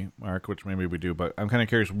CLG, Mark, which maybe we do, but I'm kind of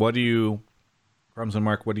curious. Crumbs and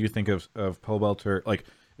Mark, what do you think of Pobelter? Like,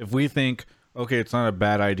 if we think, okay, it's not a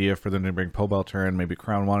bad idea for them to bring Pobelter in, maybe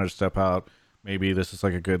Crown wanted to step out. Maybe this is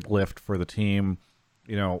like a good lift for the team.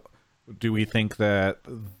 Do we think that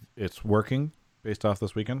it's working based off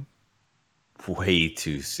this weekend? Way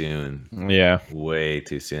too soon. Yeah. Way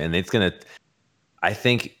too soon. And I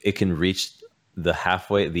think it can reach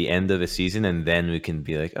the end of the season, and then we can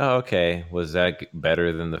be like, oh, okay, was that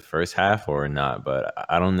better than the first half or not? But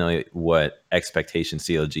I don't know what expectations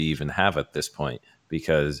CLG even have at this point,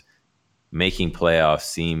 because making playoffs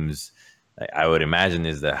seems, I would imagine,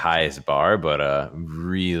 is the highest bar, but a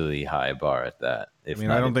really high bar at that. I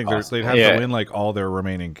don't think they'd have to win like all their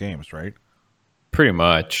remaining games, right? Pretty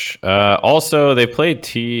much. Also, they played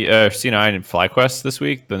C9 and FlyQuest this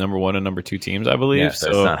week, the number 1 and number 2 teams, I believe. Yeah, so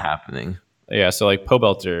it's not happening. Yeah, so like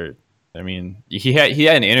Pobelter, I mean, he had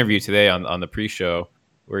an interview today on the pre-show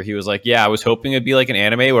where he was like, yeah, I was hoping it'd be like an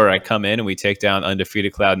anime where I come in and we take down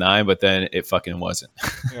undefeated Cloud9, but then it fucking wasn't.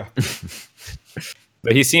 Yeah.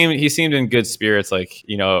 But he seemed in good spirits, like,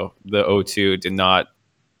 the O2 did not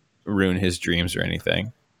ruin his dreams or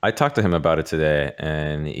anything. I talked to him about it today,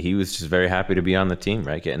 and he was just very happy to be on the team,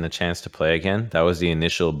 right? Getting the chance to play again. That was the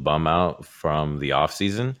initial bum out from the off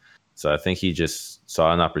season. So I think he just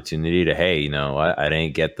saw an opportunity to, hey, I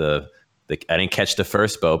didn't get I didn't catch the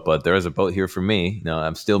first boat, but there was a boat here for me.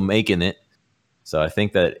 I'm still making it. So I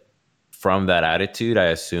think that from that attitude, I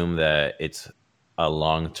assume that it's a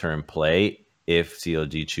long-term play if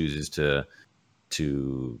CLG chooses to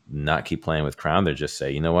to not keep playing with Crown. They just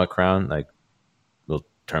say, you know what, Crown, like we'll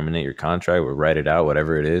terminate your contract, we'll write it out,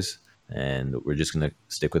 whatever it is, and we're just gonna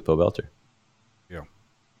stick with Pobelter. Yeah.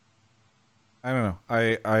 I don't know.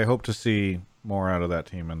 I hope to see more out of that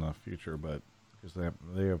team in the future, but because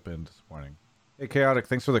they have been disappointing. Hey, Chaotic,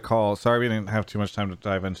 thanks for the call. Sorry we didn't have too much time to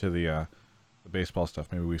dive into the baseball stuff.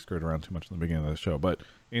 Maybe we screwed around too much in the beginning of the show. But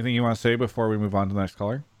anything you want to say before we move on to the next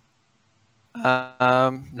caller?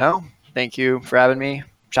 No. Thank you for having me.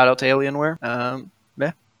 Shout out to Alienware.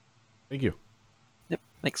 Yeah. Thank you. Yep.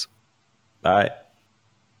 Thanks. Bye.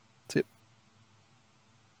 See you.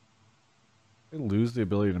 They lose the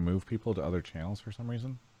ability to move people to other channels for some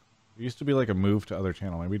reason. It used to be like a move to other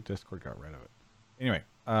channel. Maybe Discord got rid of it. Anyway,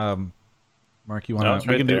 Mark, you want No, it's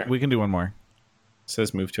right we can do one more. It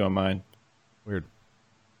says move to on mine. Weird.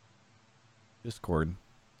 Discord.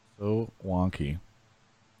 So wonky.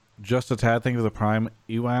 Just a tad. Thank you for the Prime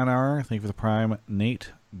Ewan. Thank you for the Prime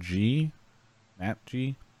Nate G. Nat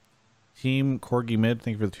G. Team Corgi Mid.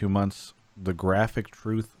 Thank you for the 2 months. The Graphic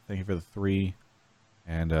Truth. Thank you for the 3.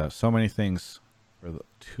 And so many things for the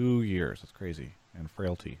 2 years. That's crazy. And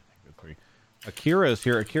Frailty. Thank you for the 3. Akira is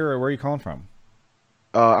here. Akira, where are you calling from?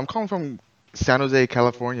 I'm calling from San Jose,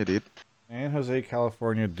 California, dude. San Jose,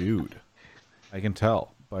 California, dude. I can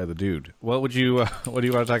tell by the dude. What would you? What do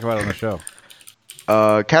you want to talk about on the show?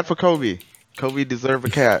 Cat for Kobe. Kobe deserve a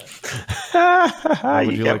cat. What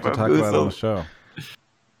would you like to talk about on the show?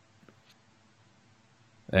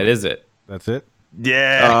 That is it. That's it?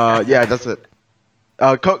 Yeah. Yeah, that's it.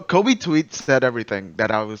 Kobe tweet said everything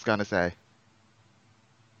that I was gonna say.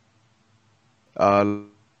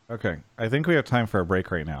 Okay, I think we have time for a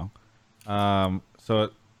break right now.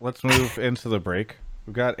 So let's move into the break.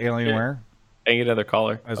 We've got Alienware I get another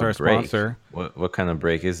caller as our break. sponsor. What kind of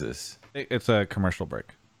break is this? It's a commercial break.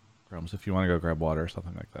 Crumbs, if you want to go grab water or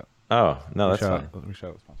something like that. Oh, no, that's fine. We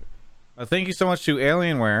shout out the sponsor. Thank you so much to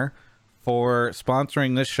Alienware for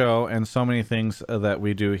sponsoring this show and so many things that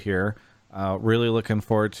we do here. Really looking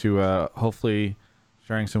forward to hopefully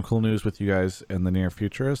sharing some cool news with you guys in the near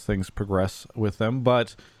future as things progress with them.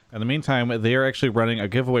 But in the meantime, they are actually running a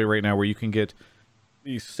giveaway right now where you can get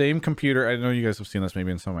the same computer. I know you guys have seen this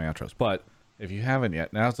maybe in some of my outros, but if you haven't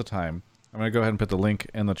yet, now's the time. I'm going to go ahead and put the link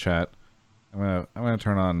in the chat. I'm gonna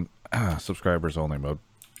turn on subscribers only mode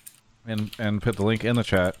and put the link in the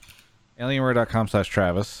chat.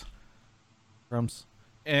 Alienware.com/Travis. Crumbs.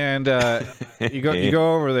 And you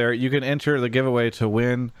go over there. You can enter the giveaway to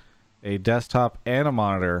win a desktop and a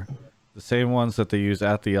monitor, the same ones that they use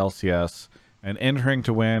at the LCS. And entering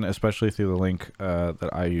to win, especially through the link that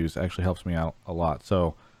I use, actually helps me out a lot.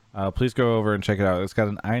 So please go over and check it out. It's got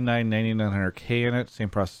an i9-9900K in it, same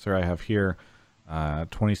processor I have here.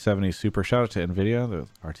 2070 Super. Shout out to NVIDIA, the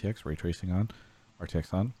RTX ray tracing on,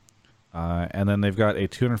 RTX on. And then they've got a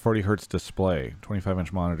 240 hertz display,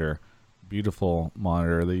 25-inch monitor, beautiful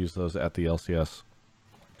monitor. They use those at the LCS.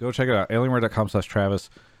 Go check it out. Alienware.com/Travis.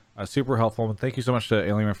 Super helpful. And thank you so much to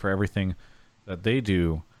Alienware for everything that they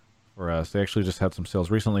do for us. They actually just had some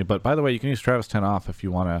sales recently. But by the way, you can use Travis 10 off if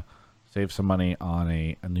you want to save some money on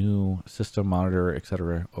a new system, monitor,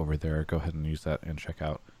 etc. over there. Go ahead and use that and check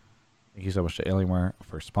out. Thank you so much to Alienware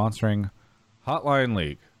for sponsoring Hotline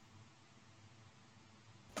League.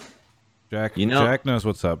 Jack, Jack knows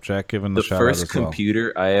what's up. Jack giving the shout out as well. The first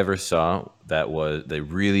computer I ever saw that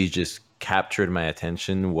really just captured my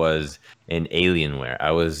attention was in Alienware.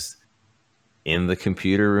 I was in the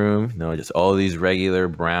computer room, just all these regular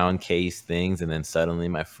brown case things, and then suddenly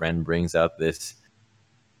my friend brings out this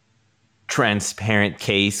transparent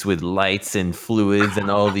case with lights and fluids and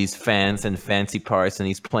all these fans and fancy parts, and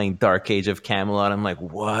he's playing Dark Age of Camelot. I'm like,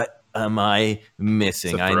 what am I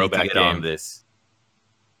missing? I need to get on this.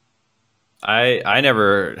 I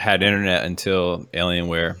never had internet until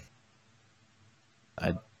Alienware.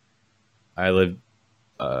 I lived.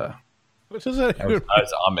 What is that? I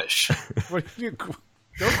was Amish.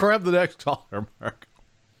 Don't grab the next caller, Mark.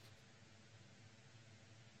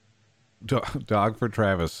 Dog for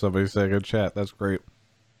Travis. Somebody saying in chat. That's great.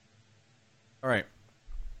 All right.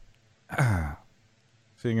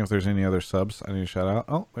 Seeing if there's any other subs I need to shout out.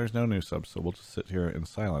 Oh, there's no new subs, so we'll just sit here in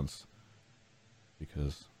silence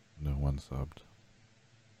because no one subbed.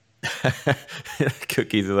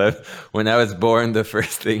 Cookies left. When I was born, the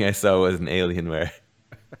first thing I saw was an Alienware.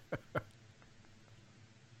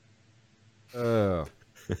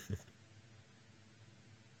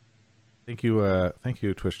 Thank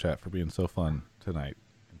you, Twitch chat, for being so fun tonight.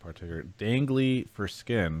 In particular, Dangly for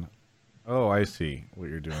skin. Oh, I see what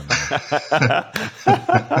you're doing there.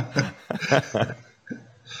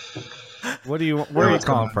 Where are you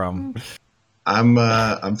calling from?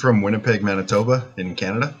 I'm from Winnipeg, Manitoba, in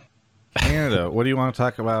Canada. Canada. What do you want to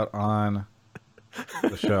talk about on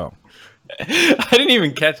the show? I didn't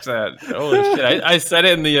even catch that. Holy shit! I said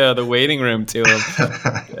it in the waiting room to him.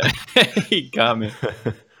 He got me.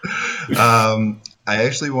 I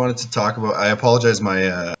actually wanted to talk about. I apologize,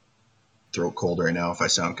 my throat cold right now if I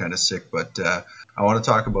sound kind of sick, but I want to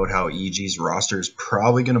talk about how EG's roster is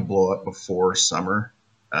probably going to blow up before summer.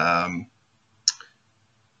 Yeah,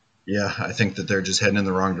 I think that they're just heading in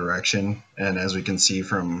the wrong direction, and as we can see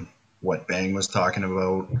from what Bang was talking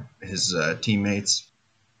about, his teammates.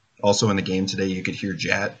 Also in the game today, you could hear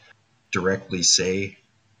Jat directly say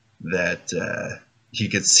that he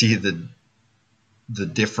could see the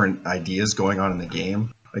different ideas going on in the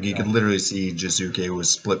game. Like you could literally see Jizuke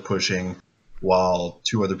was split pushing while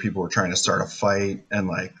two other people were trying to start a fight, and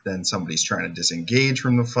like then somebody's trying to disengage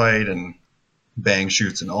from the fight, and Bang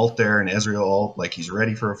shoots an ult there, and Ezreal ult like he's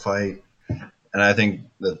ready for a fight. And I think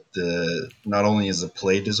that not only is the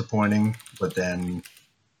play disappointing, but then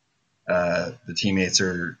the teammates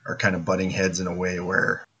are kind of butting heads in a way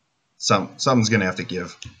where something's going to have to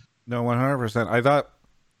give. No, 100%. I thought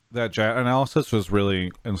that Jat analysis was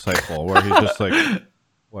really insightful, where he's just like,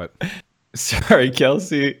 what? Sorry,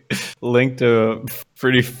 Kelsey linked a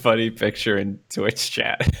pretty funny picture in Twitch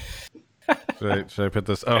chat. Should I put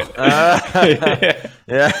this? Oh.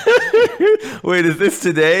 Yeah. Wait, is this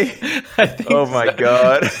today? Oh my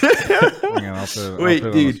god. Hang on, Wait,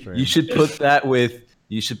 dude, you should put that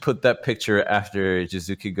picture after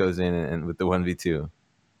Jizuki goes in and with the 1v2.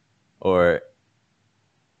 Or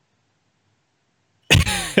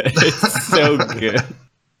it's so good.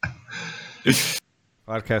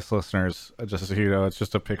 Podcast listeners, just so you know, it's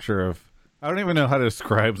just a picture of. I don't even know how to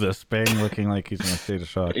describe this. Bang looking like he's in a state of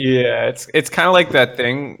shock. Yeah, it's kind of like that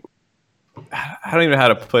thing. I don't even know how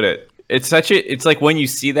to put it. It's like when you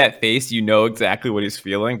see that face, you know exactly what he's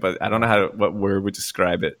feeling, but I don't know what word would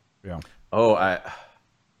describe it. Yeah. Oh, I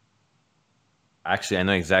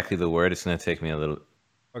know exactly the word. It's going to take me a little.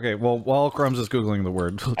 Okay, well, while Crumbs is Googling the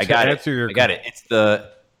word, I got it. It's the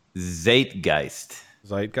Zeitgeist.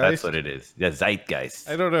 Zeitgeist? That's what it is. Yeah, Zeitgeist.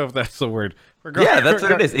 I don't know if that's the word. Yeah, that's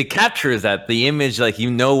what it is. It captures that. The image, like,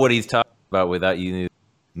 you know what he's talking about without you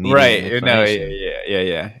needing right. No,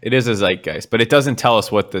 yeah. It is a Zeitgeist, but it doesn't tell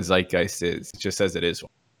us what the Zeitgeist is. It just says it is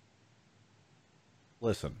one.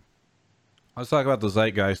 Listen, let's talk about the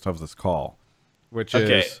Zeitgeist of this call, which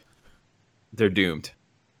is... They're doomed.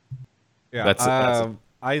 Yeah,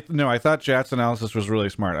 I thought Jat's analysis was really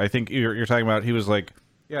smart. I think you're talking about, he was like,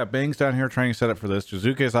 yeah, Bang's down here trying to set up for this.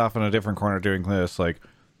 Jizuke's off in a different corner doing this. Like,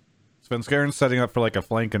 Svenskaren's setting up for like a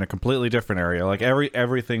flank in a completely different area. Like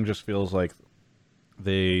everything just feels like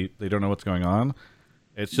they don't know what's going on.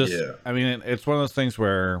 It's just, I mean, it's one of those things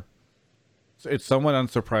where it's somewhat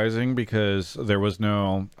unsurprising because there was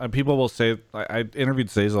no. People will say, I interviewed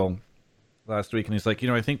Zazel last week, and he's like,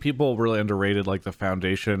 I think people really underrated like the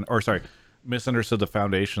foundation, or sorry, misunderstood the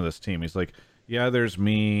foundation of this team. He's like, yeah, there's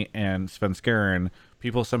me and Svenskeren.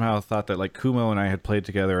 People somehow thought that like Kumo and I had played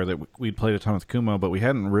together, or that we'd played a ton with Kumo, but we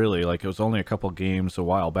hadn't really. Like, it was only a couple games a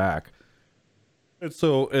while back. And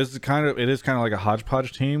so it is kind of like a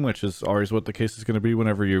hodgepodge team, which is always what the case is going to be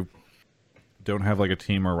whenever you don't have like a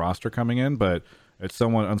team or roster coming in. But it's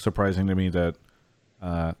somewhat unsurprising to me that,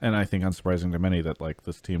 and I think unsurprising to many, that like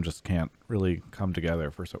this team just can't really come together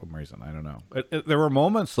for some reason. I don't know. There were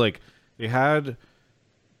moments like they had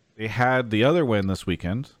the other win this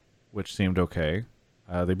weekend, which seemed okay.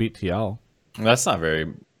 They beat TL. That's not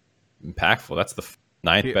very impactful. That's the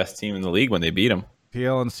ninth best team in the league when they beat them.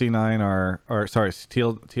 TL and C9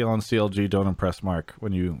 TL and CLG don't impress Mark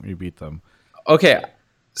when you beat them. Okay,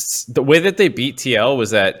 the way that they beat TL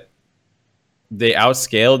was that they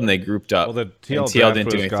outscaled and they grouped up. Well, the TL didn't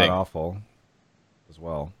do anything. Awful as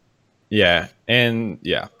well. Yeah, and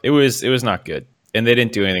yeah, it was not good. And they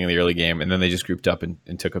didn't do anything in the early game, and then they just grouped up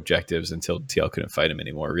and took objectives until TL couldn't fight him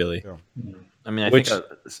anymore, really. Yeah. I mean, I think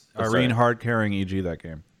Irene hard carrying EG that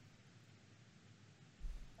game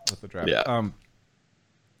with the draft. Yeah.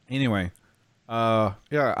 Anyway, yeah,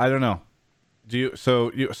 I don't know.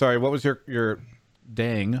 Sorry, what was your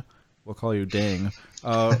dang? We'll call you dang.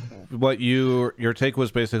 What your take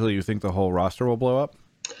was basically you think the whole roster will blow up?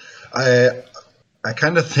 I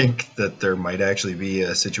kind of think that there might actually be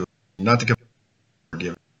a situation, not to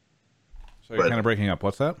forgive. So you're kind of breaking up.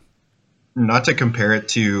 What's that? Not to compare it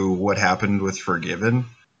to what happened with Forgiven,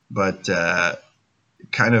 but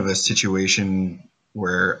kind of a situation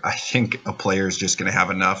where I think a player is just going to have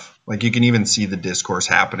enough. Like, you can even see the discourse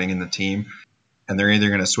happening in the team, and they're either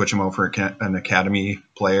going to switch him out for an academy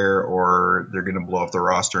player, or they're going to blow up the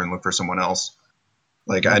roster and look for someone else.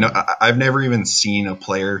 Like I know I've never even seen a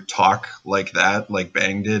player talk like that, like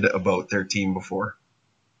Bang did about their team before.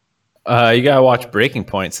 You gotta watch Breaking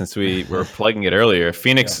Point since we were plugging it earlier.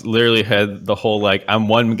 Phoenix literally had the whole like, I'm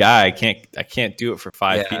one guy, I can't do it for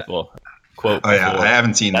five people. Quote. Oh yeah, I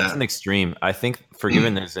haven't seen That's that. an extreme. I think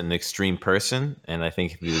Forgiven is an extreme person, and I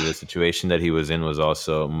think the situation that he was in was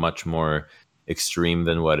also much more extreme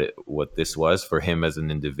than what this was for him as an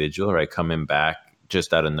individual. Right, coming back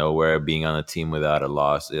just out of nowhere, being on a team without a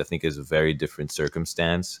loss, I think is a very different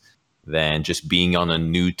circumstance than just being on a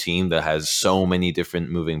new team that has so many different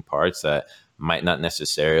moving parts that might not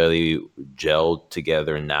necessarily gel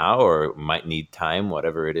together now or might need time,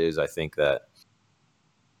 whatever it is. I think that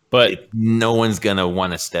no one's going to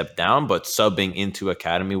want to step down, but subbing into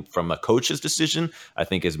academy from a coach's decision, I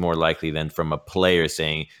think is more likely than from a player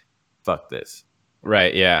saying, fuck this.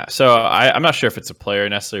 Right, yeah. So I'm not sure if it's a player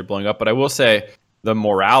necessarily blowing up, but I will say the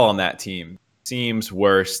morale on that team seems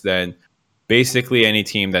worse than basically any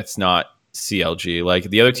team that's not CLG. Like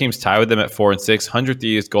the other teams tie with them at 4 and 6, 100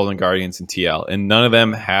 Thieves, Golden Guardians, and TL, and none of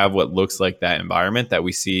them have what looks like that environment that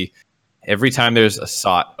we see every time there's a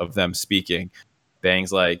SOT of them speaking.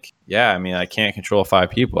 Bang's like, yeah, I mean, I can't control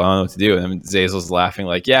 5 people. I don't know what to do. And then Zazel's laughing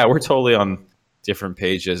like, yeah, we're totally on different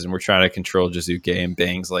pages and we're trying to control Jizuke. And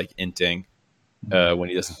Bang's like inting when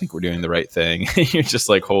he doesn't think we're doing the right thing. You're just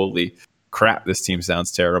like, holy crap, this team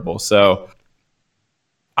sounds terrible. So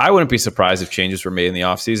I wouldn't be surprised if changes were made in the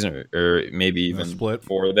offseason or maybe even split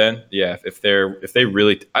before then. Yeah, if they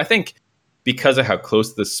really, I think because of how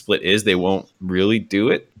close the split is, they won't really do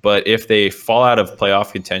it. But if they fall out of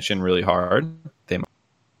playoff contention really hard, they might.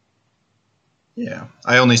 Yeah,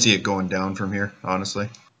 I only see it going down from here, honestly.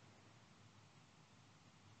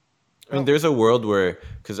 I mean, there's a world where,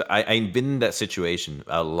 because I've been in that situation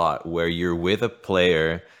a lot, where you're with a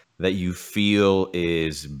player that you feel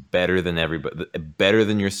is better than everybody, better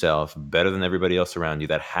than yourself, better than everybody else around you,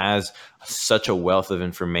 that has such a wealth of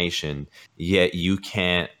information, yet you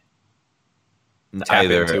can't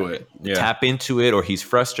tap into it, or he's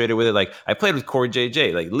frustrated with it. Like I played with Core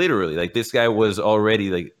JJ, like literally, like this guy was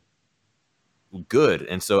already like good,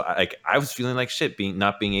 and so I was feeling like shit,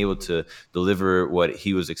 not being able to deliver what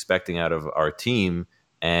he was expecting out of our team.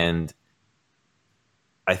 And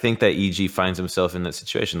I think that EG finds himself in that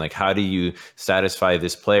situation. Like, how do you satisfy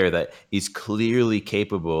this player that is clearly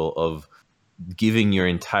capable of giving your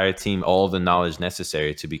entire team all the knowledge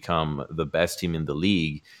necessary to become the best team in the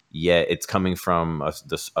league, yet it's coming from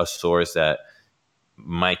a source that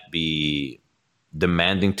might be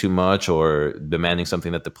demanding too much or demanding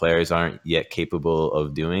something that the players aren't yet capable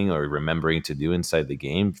of doing or remembering to do inside the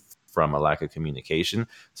game from a lack of communication.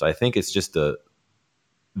 So I think it's just the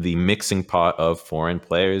mixing pot of foreign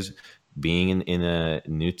players being in a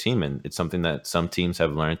new team. And it's something that some teams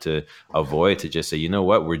have learned to avoid, to just say, you know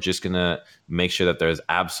what, we're just going to make sure that there's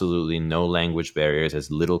absolutely no language barriers,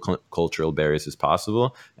 as little cultural barriers as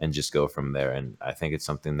possible, and just go from there. And I think it's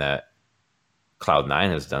something that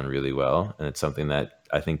Cloud9 has done really well. And it's something that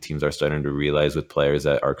I think teams are starting to realize with players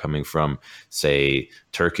that are coming from, say,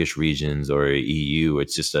 Turkish regions or EU.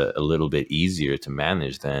 It's just a little bit easier to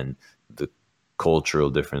manage than the cultural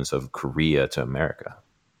difference of Korea to America.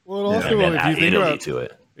 Well, also, if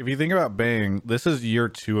you think about Bang, this is year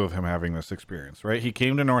 2 of him having this experience, right? He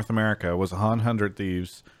came to North America, was on 100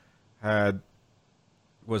 Thieves, 100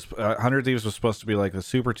 Thieves was supposed to be like the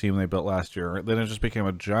super team they built last year. Then it just became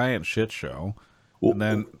a giant shit show. And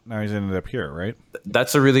then now he's ended up here, right?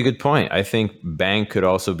 That's a really good point. I think Bang could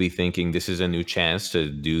also be thinking this is a new chance to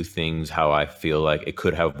do things how I feel like it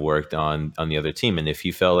could have worked on the other team. And if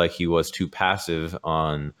he felt like he was too passive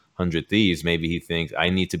on 100 Thieves, maybe he thinks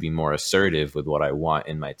I need to be more assertive with what I want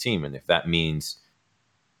in my team. And if that means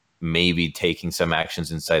maybe taking some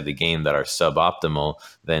actions inside the game that are suboptimal,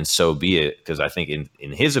 then so be it. Because I think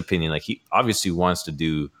in his opinion, like he obviously wants to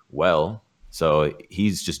do well. So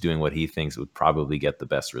he's just doing what he thinks would probably get the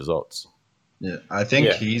best results. Yeah, I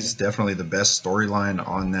think he's definitely the best storyline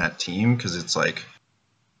on that team, because it's like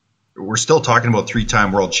we're still talking about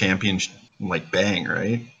 3-time world champion like Bang,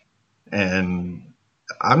 right? And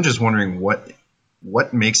I'm just wondering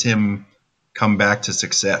what makes him come back to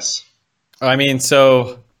success. I mean,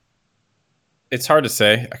 so it's hard to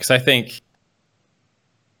say, because I think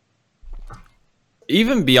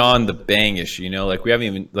even beyond the Bang issue, like we haven't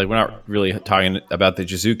even, like we're not really talking about the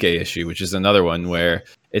Jizuke issue, which is another one where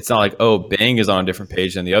it's not like, oh, Bang is on a different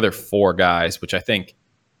page than the other 4 guys, which I think,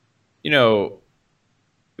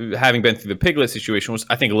 having been through the Piglet situation was,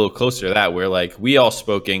 I think, a little closer to that, where like we all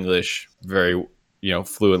spoke English very,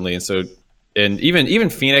 fluently. And so, and even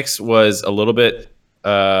Phoenix was a little bit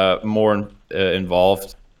more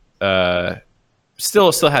involved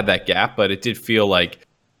still had that gap, but it did feel like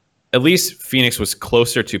at least Phoenix was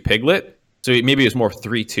closer to Piglet. So maybe it was more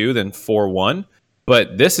 3-2 than 4-1.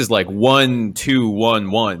 But this is like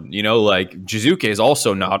 1-2-1-1. You know, like Jizuke is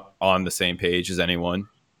also not on the same page as anyone.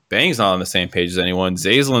 Bang's not on the same page as anyone.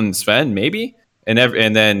 Zazlin, Sven, maybe, and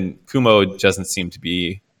then Kumo doesn't seem to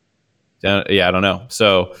be down. Yeah, I don't know.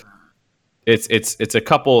 So it's a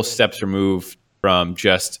couple steps removed from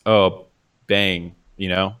just Bang. You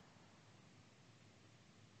know.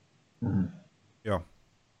 Yeah.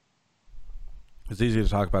 It's easy to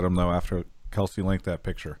talk about him though after Kelsey linked that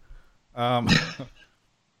picture. All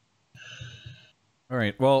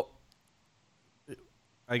right. Well,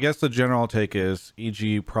 I guess the general take is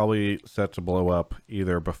EG probably set to blow up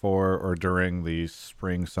either before or during the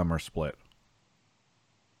spring-summer split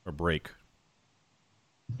or break.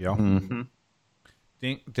 Yeah. Mm-hmm.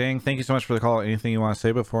 Dang, thank you so much for the call. Anything you want to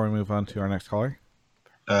say before we move on to our next caller?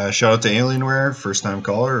 Shout out to Alienware, first-time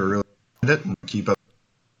caller. I really enjoyed it. And keep up.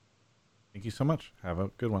 Thank you so much. Have a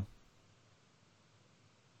good one.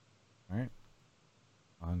 All right.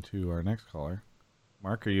 On to our next caller.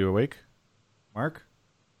 Mark, are you awake? Mark?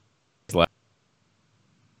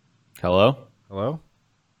 Hello? Hello?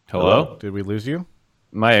 Did we lose you?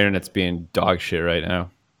 My internet's being dog shit right now.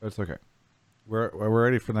 That's okay. We're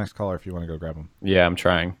ready for the next caller if you want to go grab him. Yeah, I'm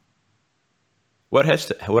trying. What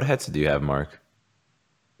headset do you have, Mark?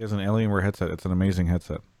 He has an Alienware headset. It's an amazing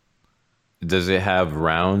headset. Does it have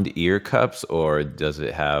round ear cups or does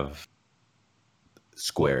it have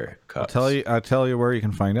square cups? I'll tell you where you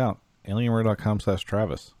can find out.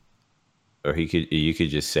 Alienware.com/Travis. Or you could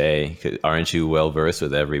just say, aren't you well versed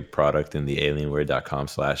with every product in the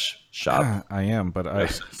alienware.com/shop? I am, but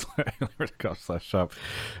alienware.com/shop.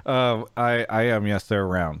 I am. Yes, they're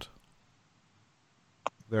round.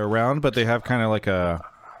 They're round, but they have kind of like a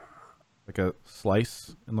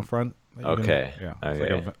slice in the front. Okay. Yeah. Okay.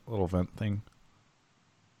 It's like a little vent thing.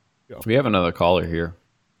 We have another caller here.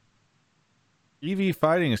 EV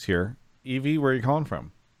Fighting is here. EV, where are you calling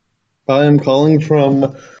from? I am calling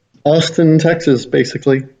from Austin, Texas,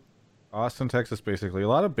 basically. Austin, Texas, basically. A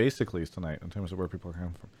lot of basicallys tonight in terms of where people are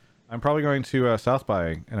coming from. I'm probably going to South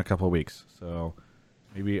by in a couple of weeks, so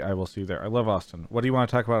maybe I will see you there. I love Austin. What do you want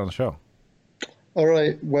to talk about on the show? All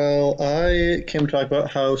right. Well, I came to talk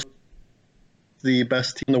about how the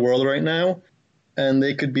best team in the world right now, and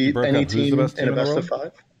they could beat any team in a best of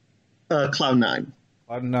 5. Cloud9.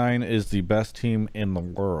 Cloud9 is the best team in the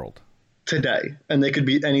world today, and they could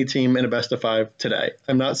beat any team in a best of 5 today.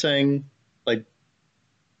 I'm not saying like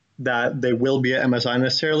that they will be at MSI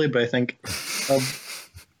necessarily, but I think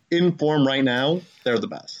in form right now, they're the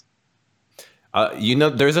best.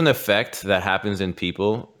 There's an effect that happens in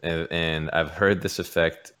people, and I've heard this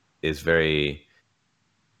effect is very,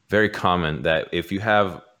 very common, that if you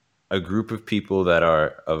have a group of people that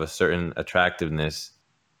are of a certain attractiveness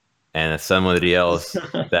and somebody else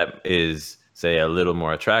that is, say, a little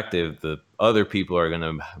more attractive, the other people are going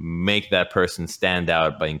to make that person stand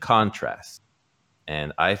out by in contrast.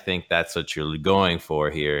 And I think that's what you're going for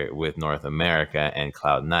here with North America and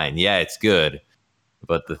Cloud9. Yeah, it's good,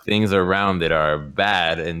 but the things around it are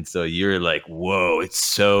bad. And so you're like, whoa, it's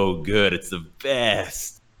so good. It's the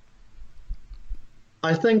best.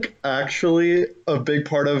 I think actually a big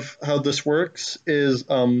part of how this works is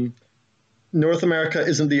North America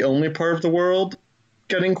isn't the only part of the world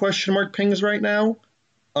getting question mark pings right now.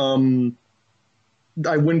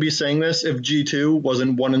 I wouldn't be saying this if G2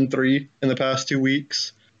 wasn't 1-3 in the past 2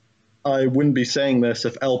 weeks. I wouldn't be saying this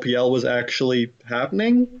if LPL was actually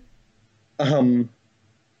happening. I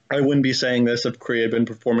wouldn't be saying this if Korea had been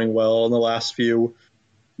performing well in the last few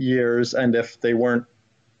years, and if they weren't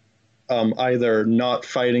either not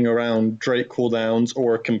fighting around Drake cooldowns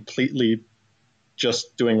or completely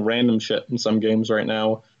just doing random shit in some games right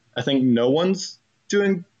now. I think no one's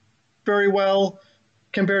doing very well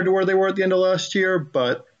compared to where they were at the end of last year,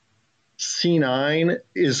 but C9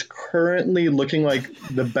 is currently looking like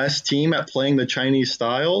the best team at playing the Chinese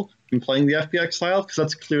style and playing the FPX style, because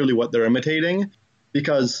that's clearly what they're imitating,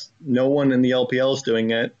 because no one in the LPL is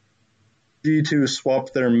doing it. G2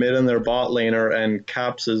 swapped their mid and their bot laner, and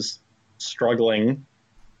Caps is struggling,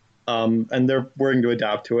 and they're working to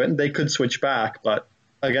adapt to it, and they could switch back, but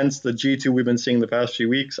against the G2 we've been seeing the past few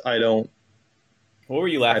weeks, I don't. What were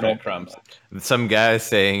you laughing at, Crumbs? Some guy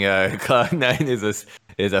saying Cloud9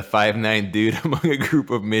 is a 5'9" dude among a group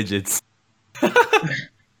of midgets.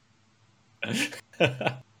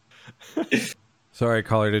 Sorry,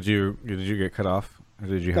 caller, did you get cut off? Or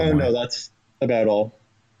did you have more? No, that's about all.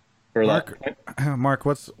 For Mark,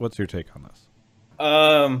 what's your take on this?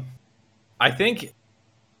 I think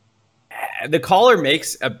the caller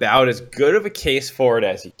makes about as good of a case for it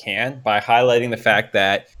as he can by highlighting the fact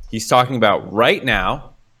that he's talking about right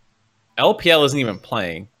now, LPL isn't even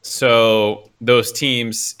playing. So those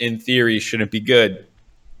teams, in theory, shouldn't be good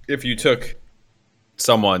if you took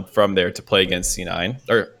someone from there to play against C9.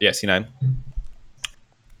 Or, yeah, C9.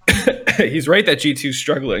 He's right that G2's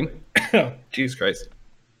struggling. Jesus Christ.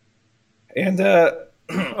 And,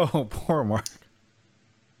 oh, poor Mark.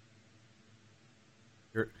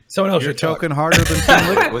 You're choking harder than Team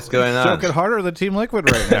Liquid. What's going on? Choking harder than Team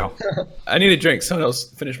Liquid right now. I need a drink. Someone else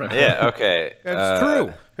finish my. Yeah. Okay. That's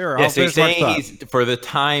true. Here, yeah, I'll so he's finish my saying thought. for the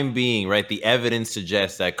time being, right? The evidence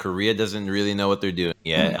suggests that Korea doesn't really know what they're doing.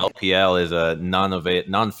 Yeah, LPL is a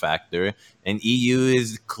non-factor, and EU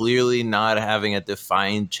is clearly not having a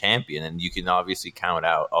defined champion, and you can obviously count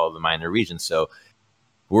out all the minor regions. So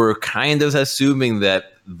we're kind of assuming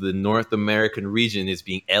that the North American region is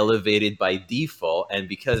being elevated by default, and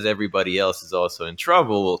because everybody else is also in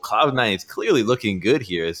trouble, well, Cloud9 is clearly looking good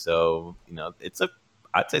here. So,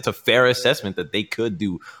 I'd say it's a fair assessment that they could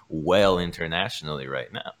do well internationally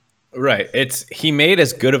right now. Right. He made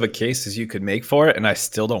as good of a case as you could make for it, and I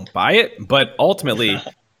still don't buy it. But ultimately,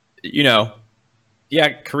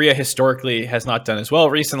 Korea historically has not done as well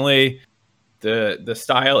recently. The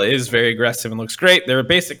style is very aggressive and looks great. They're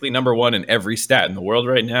basically number one in every stat in the world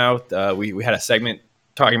right now. We had a segment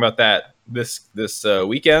talking about that this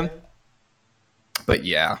weekend. But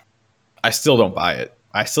yeah, I still don't buy it.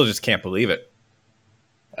 I still just can't believe it.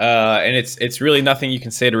 And it's really nothing you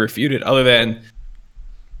can say to refute it other than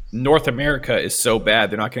North America is so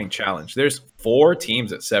bad they're not getting challenged. There's 4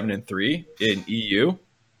 teams at 7-3 in EU,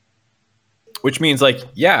 which means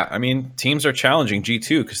teams are challenging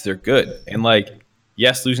G2 because they're good. And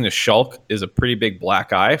yes, losing to Shulk is a pretty big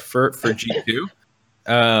black eye for G2,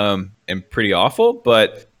 and pretty awful.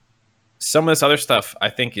 But some of this other stuff I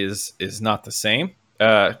think is not the same.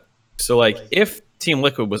 So if Team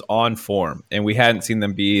Liquid was on form and we hadn't seen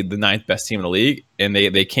them be the 9th best team in the league, and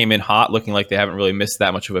they came in hot looking like they haven't really missed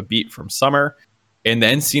that much of a beat from summer, and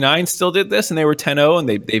then C9 still did this and they were 10-0 and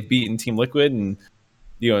they've beaten Team Liquid and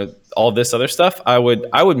all this other stuff, I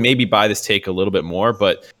would maybe buy this take a little bit more.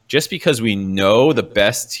 But just because we know the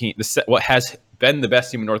best team, what has been the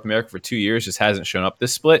best team in North America for 2 years just hasn't shown up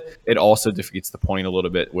this split, it also defeats the point a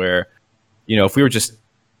little bit where, if we were just,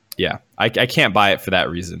 I can't buy it for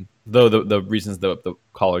that reason. Though the reasons the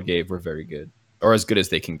caller gave were very good, or as good as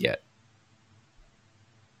they can get.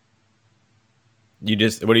 What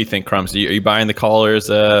do you think, Crumbs? Are you buying the callers?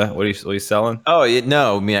 What are you selling? Oh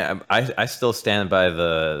no, I still stand by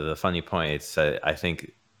the funny points. I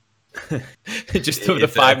think just the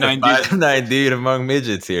 5'9" dude among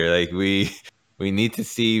midgets here. We need to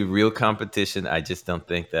see real competition. I just don't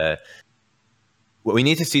think that. We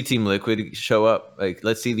need to see Team Liquid show up.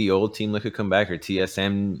 Let's see the old Team Liquid come back, or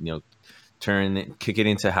TSM, kick it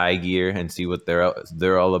into high gear and see what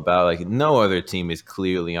they're all about. No other team is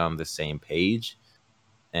clearly on the same page,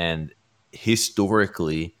 and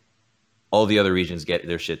historically, all the other regions get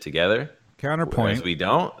their shit together. Counterpoint: we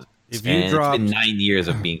don't. If you drop, it's been 9 years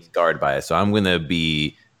of being scarred by it, so I'm gonna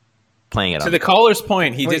be playing it. To the caller's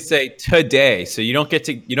point, he did say today, so you don't get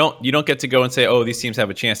to go and say, oh, these teams have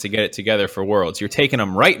a chance to get it together for Worlds. You're taking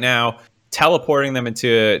them right now, teleporting them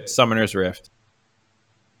into Summoner's Rift.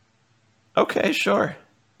 Okay, sure.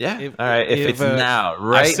 Yeah. All right. If it's now,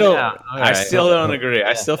 I still don't agree. Yeah.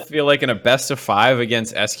 I still feel like in a best of 5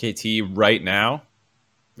 against SKT right now,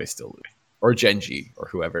 they still lose, or Genji or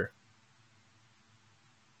whoever.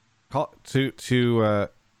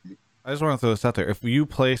 I just want to throw this out there. If you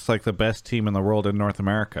place the best team in the world in North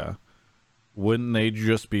America, wouldn't they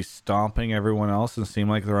just be stomping everyone else and seem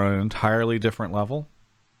like they're on an entirely different level?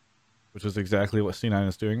 Which is exactly what C9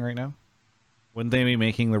 is doing right now. Wouldn't they be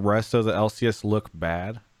making the rest of the LCS look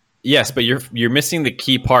bad? Yes, but you're missing the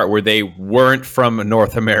key part where they weren't from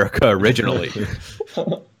North America originally.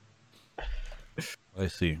 I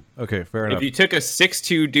see. Okay, fair enough. If you took a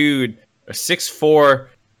 6'2" dude, a 6'4"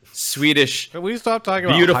 Swedish, can we stop talking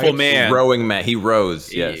about beautiful man, rowing man? He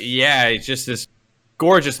rows. Yes. Yeah, he's just this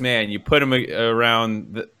gorgeous man. You put him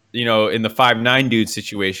around, in the 5'9" dude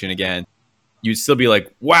situation again, you'd still be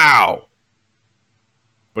like, wow.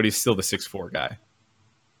 But he's still the 6'4" guy.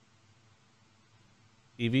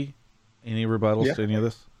 Evie, any rebuttals to any of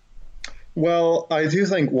this? Well, I do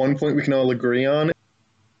think one point we can all agree on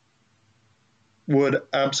would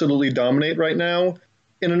absolutely dominate right now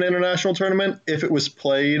in an international tournament if it was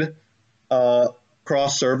played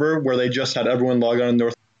cross server where they just had everyone log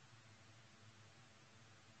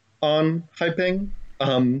on high ping.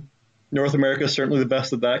 North America is certainly the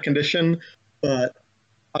best at that condition, but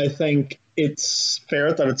I think it's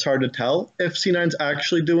fair that it's hard to tell if C9's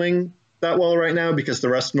actually doing that well right now, because the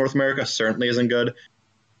rest of North America certainly isn't good.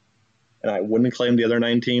 And I wouldn't claim the other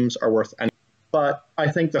 9 teams are worth any. But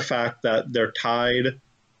I think the fact that they're tied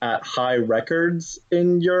at high records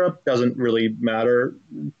in Europe doesn't really matter.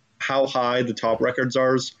 How high the top records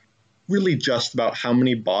are is really just about how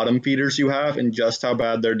many bottom feeders you have and just how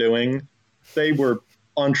bad they're doing. They were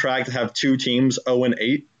on track to have 2 teams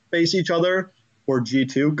 0-8 face each other, where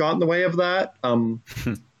G2 got in the way of that.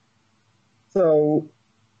 So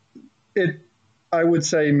I would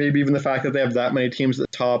say maybe even the fact that they have that many teams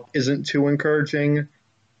at the top isn't too encouraging.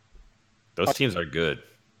 Those teams are good.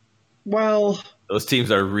 Well, those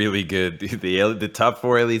teams are really good. The top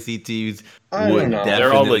 4 LEC teams would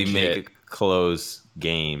They're all definitely legit. make close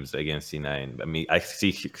games against C9. I mean, I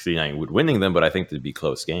see C9 would winning them, but I think they'd be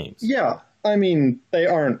close games. Yeah, I mean, they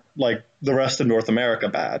aren't like the rest of North America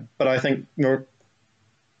bad, but I think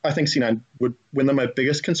C9 would win them. My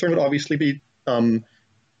biggest concern would obviously be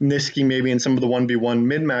Niski maybe in some of the 1v1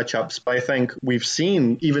 mid matchups, but I think we've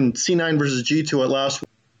seen even C9 versus G2 at last.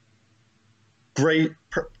 Great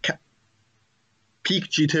peak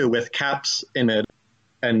G2 with caps in it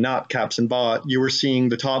and not caps in bot. You were seeing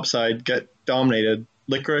the top side get dominated.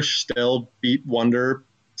 Licorice still beat Wonder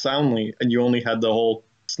soundly, and you only had the whole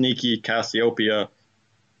sneaky Cassiopeia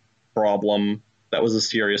problem. That was a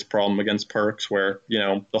serious problem against Perks, where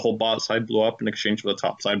the whole bot side blew up in exchange for the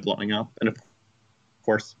top side blowing up. And of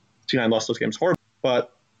course, C9 lost those games horribly.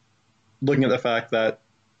 But looking at the fact that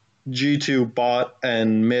G2 bot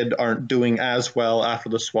and mid aren't doing as well after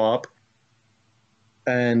the swap,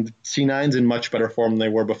 and C9's in much better form than they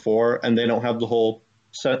were before, and they don't have the whole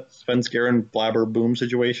Svenskeren and Blabber boom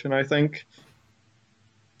situation, I think.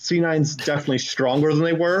 C9's definitely stronger than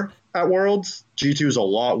they were at Worlds. G2's a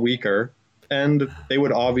lot weaker, and they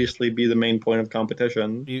would obviously be the main point of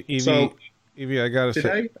competition. Evie, I gotta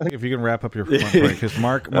say, if you can wrap up your point, because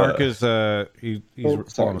Mark is he's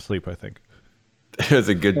falling asleep, I think. It was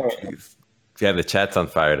a good. Yeah, the chat's on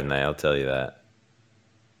fire tonight. I'll tell you that.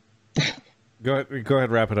 Go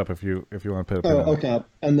ahead, wrap it up if you want to put it. Okay.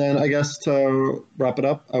 And then I guess to wrap it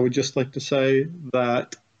up, I would just like to say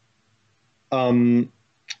that,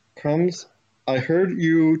 Crumbs, I heard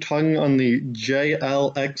you talking on the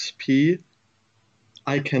JLXP.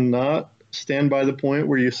 I cannot stand by the point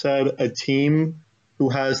where you said a team who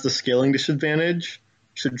has the scaling disadvantage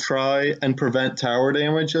should try and prevent tower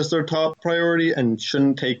damage as their top priority and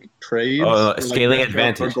shouldn't take trades. Oh, scaling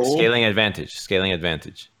advantage. Scaling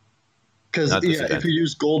advantage. Because if you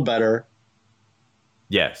use gold better,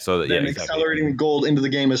 then accelerating gold into the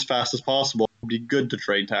game as fast as possible would be good to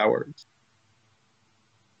trade towers.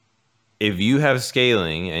 If you have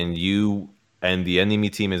scaling and the enemy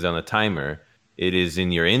team is on a timer, it is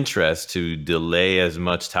in your interest to delay as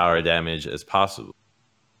much tower damage as possible.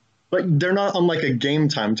 Like, they're not on like a game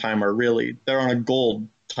time timer, really. They're on a gold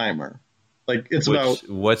timer. Like, it's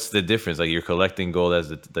what's the difference? Like, you're collecting gold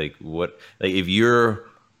as if you're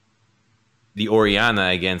the Orianna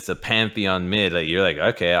against a Pantheon mid, like you're like,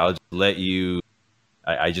 okay, I'll just let you.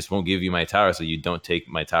 I just won't give you my tower, so you don't take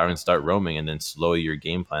my tower and start roaming, and then slow your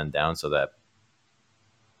game plan down so that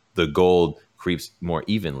the gold creeps more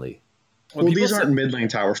evenly. Well, these aren't mid lane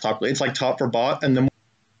towers. Top lane. It's like top for bot, and then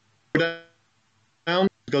down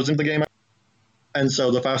goes into the game. And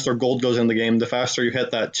so the faster gold goes in the game, the faster you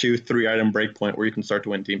hit that 2-3 item break point where you can start to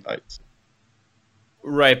win team fights.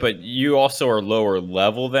 Right, but you also are lower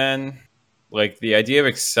level then. Like, the idea of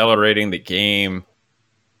accelerating the game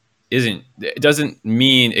doesn't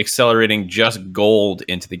mean accelerating just gold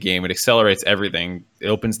into the game. It accelerates everything. It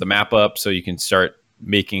opens the map up so you can start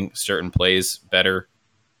making certain plays better.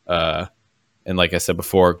 And like I said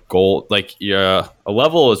before, gold, a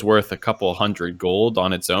level is worth a couple hundred gold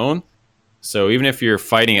on its own. So even if you're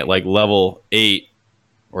fighting at like level 8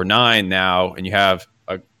 or 9 now, and you have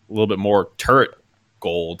a little bit more turret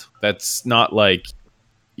gold, that's not like,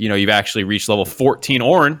 you've actually reached level 14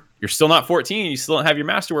 Ornn. You're still not 14. You still don't have your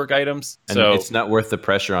masterwork items. And it's not worth the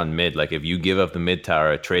pressure on mid. Like, if you give up the mid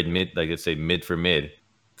tower, trade mid, like let's say mid for mid,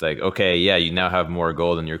 it's like, okay, yeah, you now have more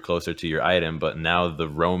gold and you're closer to your item, but now the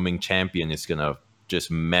roaming champion is going to just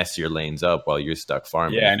mess your lanes up while you're stuck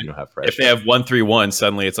farming. Yeah, if you don't have pressure. If they have 1-3-1,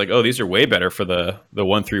 suddenly it's like, oh, these are way better for the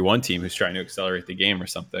 1-3-1 team who's trying to accelerate the game or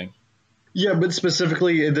something. Yeah, but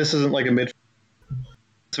specifically, this isn't like a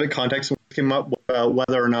mid-specific context. We came up about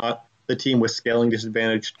whether or not the team with scaling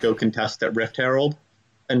disadvantage go contest at Rift Herald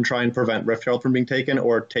and try and prevent Rift Herald from being taken,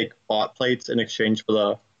 or take bot plates in exchange for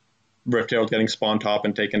the Rift Herald getting spawned top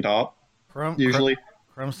and taken top.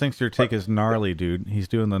 Crumbs thinks your take is gnarly, dude. He's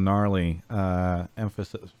doing the gnarly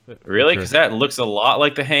emphasis. Really? Because that looks a lot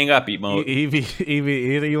like the hang up emote. Evie,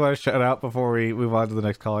 either you want to shout out before we move on to the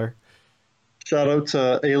next caller? Shout out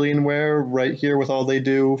to Alienware right here with all they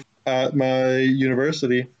do at my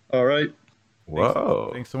university. All right.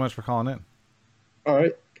 Whoa. Thanks so much for calling in. All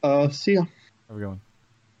right. See ya. How we going?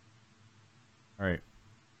 All right.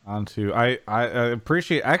 On to I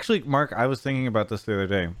appreciate actually, Mark, I was thinking about this the other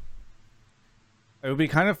day. It would be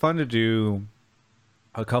kind of fun to do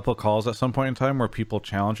a couple calls at some point in time where people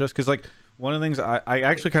challenge us, because like one of the things I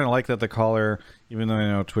actually kind of like that the caller, even though I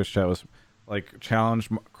know Twitch chat was like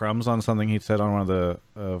challenged Crumbs on something he said on one of the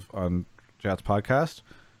on Jat's podcast,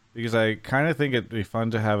 because I kind of think it'd be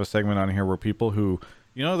fun to have a segment on here where people who,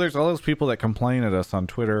 you know, there's all those people that complain at us on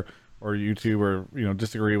Twitter or YouTube or, you know,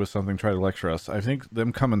 disagree with something, try to lecture us. I think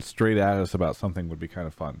them coming straight at us about something would be kind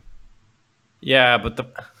of fun. Yeah,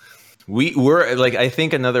 but we're like, I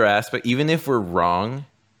think another aspect, even if we're wrong,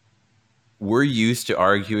 we're used to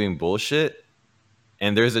arguing bullshit,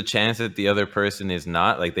 and there's a chance that the other person is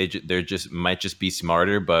not. Like they're just might just be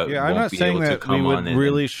smarter, but yeah, I'm won't not be saying able that to come we on would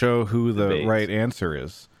really show who the debate. right answer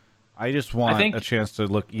is. I just want a chance to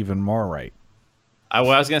look even more right. What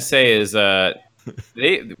I was gonna say is,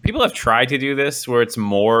 people have tried to do this where it's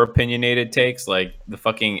more opinionated takes, like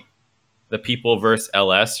the people versus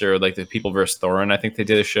LS, or like the people versus Thorin. I think they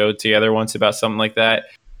did a show together once about something like that,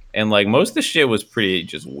 and like most of the shit was pretty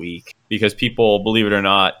just weak because people, believe it or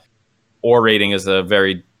not, orating is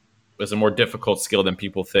a more difficult skill than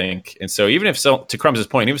people think. And so even if to Crumbs'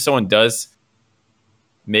 point, even if someone does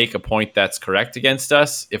make a point that's correct against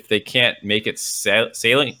us, if they can't make it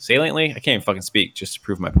saliently, I can't even fucking speak just to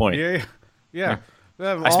prove my point. Yeah.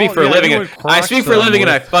 I speak for a living. I speak for a living,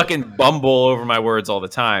 and I fucking bumble over my words all the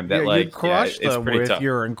time. That you crush it's them pretty with tough.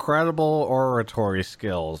 your incredible oratory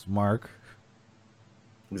skills, Mark.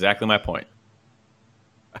 Exactly my point.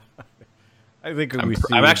 I think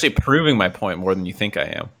I'm actually proving my point more than you think I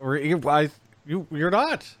am. You're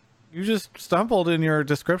not. You just stumbled in your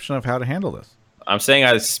description of how to handle this. I'm saying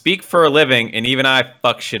I speak for a living, and even I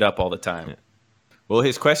fuck shit up all the time. Yeah. Well,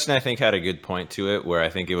 his question, I think, had a good point to it, where I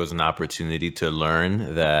think it was an opportunity to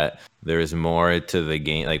learn that there is more to the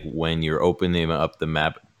game. Like when you're opening up the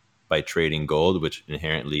map by trading gold, which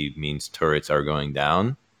inherently means turrets are going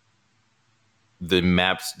down, the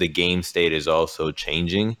game state is also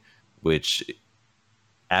changing, which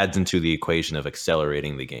adds into the equation of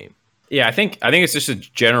accelerating the game. Yeah, I think it's just a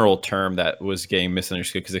general term that was getting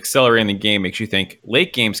misunderstood, because accelerating the game makes you think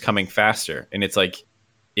late game's coming faster, and it's like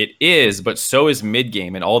it is, but so is mid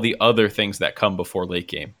game and all the other things that come before late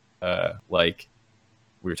game, like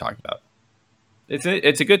we were talking about.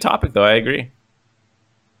 It's a good topic, though. I agree.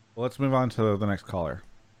 Well, let's move on to the next caller.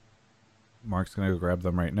 Mark's gonna go grab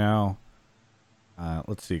them right now.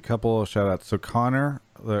 Let's see, a couple of shout outs. So Connor,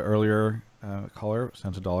 the earlier caller,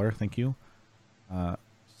 sent $1. Thank you.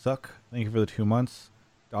 Suck, thank you for the 2 months.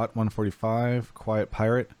 Dot 145, Quiet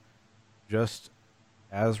Pirate, Just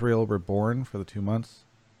Azrael Reborn for the 2 months.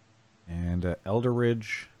 And Elder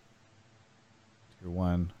Ridge, tier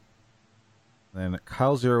 1. Then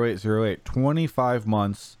Kyle0808, 25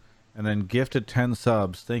 months. And then gifted 10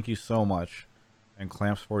 subs. Thank you so much. And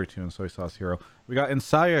Clamps42 and Soy Sauce Hero. We got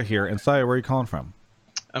Insaya here. Insaya, where are you calling from?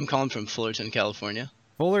 I'm calling from Fullerton, California.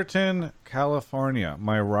 Fullerton, California.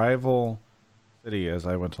 My rival city as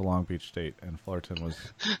I went to Long Beach State, and Fullerton was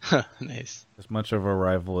nice. As much of a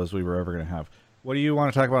rival as we were ever going to have. What do you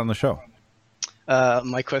want to talk about on the show?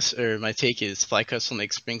 My take is FlyQuest will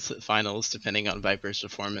make Spring Split finals depending on Viper's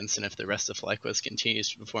performance and if the rest of FlyQuest continues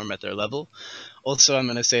to perform at their level. Also, I'm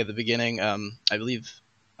going to say at the beginning, I believe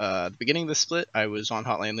at the beginning of the split, I was on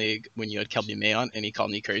Hotline League when you had Kelby May on, and he called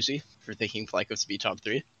me crazy for thinking FlyQuest to be top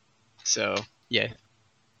 3. So, yeah.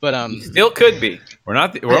 But you still could be. We're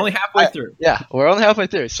only halfway through. Yeah, we're only halfway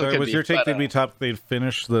through. So was your take they'd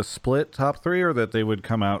finish the split top 3, or that they would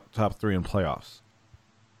come out top 3 in playoffs?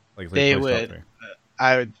 Like they would.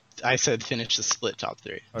 I said finish the split top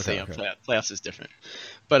 3. Okay, so playoffs is different.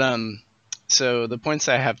 But so the points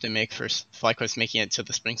I have to make for FlyQuest making it to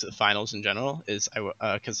the Spring Split finals in general is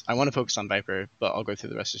because I want to focus on Viper, but I'll go through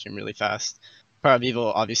the rest of the team really fast.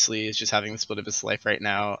 Paravivo obviously is just having the split of his life right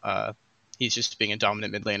now. He's just being a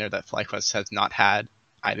dominant mid laner that FlyQuest has not had,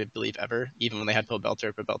 I believe, ever. Even when they had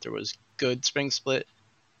Pobelter was good Spring Split,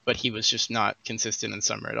 but he was just not consistent in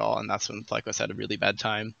summer at all, and that's when FlyQuest had a really bad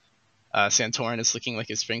time. Santorin is looking like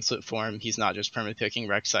his Spring Split form. He's not just perma-picking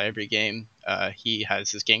Rek'Sai every game. He has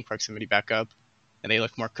his gank proximity back up, and they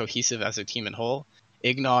look more cohesive as a team in whole.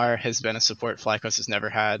 Ignar has been a support FlyQuest has never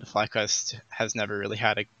had. FlyQuest has never really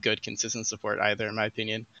had a good, consistent support either, in my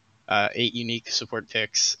opinion. 8 unique support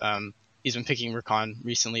picks. He's been picking Rakan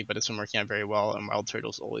recently, but it's been working out very well, and Wild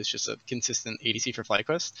Turtle's always just a consistent ADC for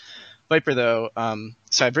FlyQuest. Viper, though,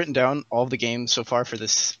 so I've written down all of the games so far for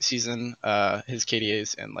this season, his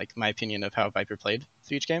KDAs, and like my opinion of how Viper played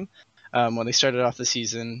through each game. When they started off the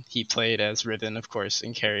season, he played as Riven, of course,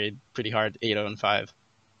 and carried pretty hard 8-0-5.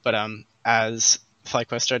 But as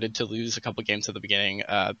FlyQuest started to lose a couple games at the beginning,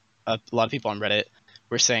 a lot of people on Reddit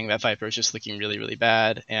were saying that Viper was just looking really, really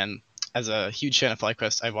bad. And as a huge fan of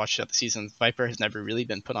FlyQuest, I've watched throughout the season. Viper has never really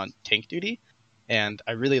been put on tank duty, and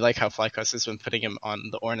I really like how FlyQuest has been putting him on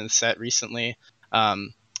the Ornn set recently.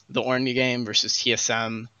 The Ornn game versus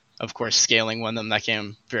TSM, of course, Scaling won them that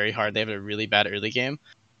game very hard. They have a really bad early game.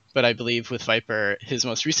 But I believe with Viper, his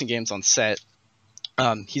most recent games on set,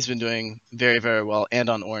 he's been doing very, very well, and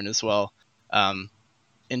on Ornn as well.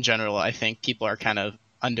 In general, I think people are kind of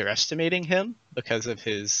underestimating him because of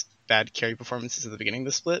his bad carry performances at the beginning of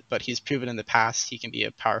the split, but he's proven in the past he can be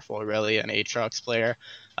a powerful Aurelia and Aatrox player.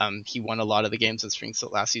 He won a lot of the games in Spring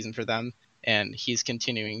Split last season for them, and he's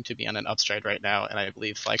continuing to be on an upstride right now, and I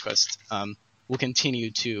believe FlyQuest will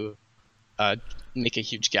continue to make a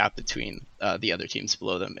huge gap between the other teams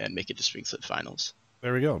below them and make it to Spring Split finals.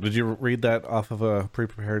 There we go. Did you read that off of a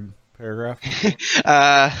pre-prepared paragraph?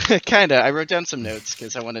 Kinda. I wrote down some notes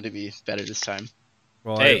because I wanted to be better this time.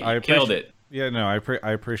 Well, hey, I killed it. Yeah, no,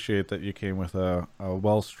 I appreciate that you came with a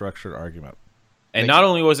well-structured argument. And not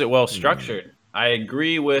only was it well structured, I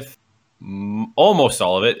agree with almost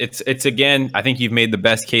all of it. It's again, I think you've made the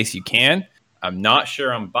best case you can. I'm not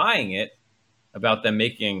sure I'm buying it about them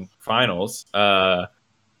making finals,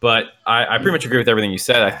 but I pretty much agree with everything you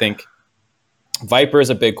said. I think Viper is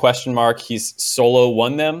a big question mark. He's solo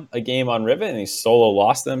won them a game on Riven, and he solo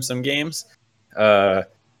lost them some games.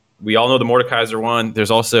 We all know the Mordekaiser one.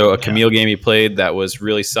 There's also a Camille game he played that was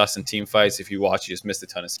really sus in team fights. If you watch, he just missed a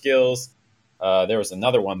ton of skills. There was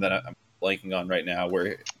another one that I'm blanking on right now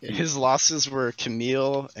where his losses were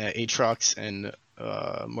Camille, Aatrox, and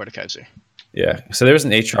Mordekaiser. Yeah, so there was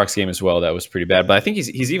an Aatrox game as well that was pretty bad. But I think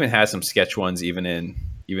he's even had some sketch ones even in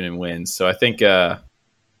wins. So I think you're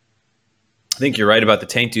right about the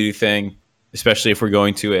tank duty thing, especially if we're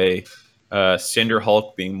going to a Cinder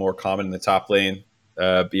Hulk being more common in the top lane.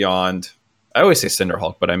 Beyond, I always say Cinder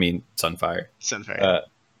Hulk, but I mean Sunfire.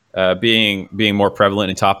 Being more prevalent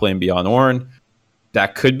in top lane beyond Ornn,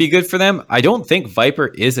 that could be good for them. I don't think Viper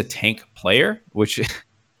is a tank player, which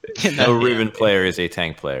no Riven player is a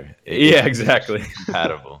tank player. Yeah, exactly.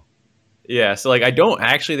 Compatible. Yeah, so like I don't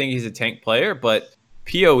actually think he's a tank player, but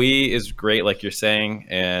PoE is great, like you're saying,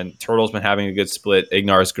 and Turtle's been having a good split.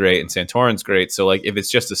 Ignar's great, and Santorin's great. So like if it's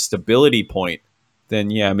just a stability point, then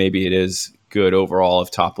yeah, maybe it is good overall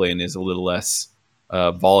if top lane is a little less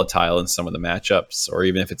volatile in some of the matchups, or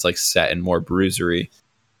even if it's like set and more bruisery.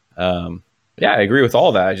 Yeah, I agree with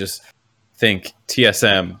all that. I just think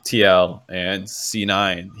TSM, TL, and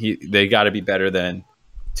C9, they got to be better than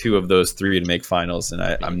 2 of those 3 to make finals, and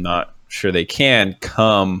I'm not sure they can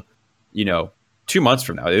come, 2 months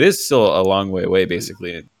from now. It is still a long way away,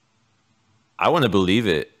 basically. I want to believe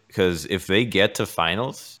it, because if they get to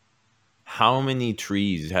finals, how many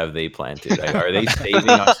trees have they planted? Like, are they saving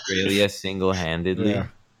Australia single-handedly? Yeah.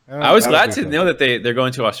 I was glad to know that they're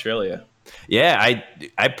going to Australia. Yeah,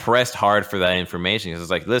 I pressed hard for that information because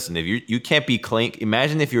it's like, listen, if you can't be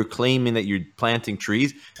imagine if you're claiming that you're planting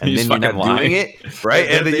trees and then you're not doing it, right?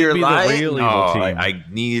 And then you're lying. I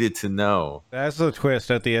needed to know. That's the twist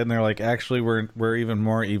at the end. They're like, actually, we're even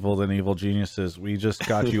more evil than evil geniuses. We just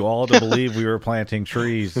got you all to believe we were planting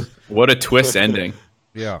trees. What a twist ending!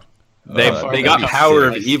 Yeah. They got power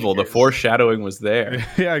of evil. The foreshadowing was there.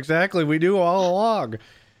 Yeah, exactly. We knew all along.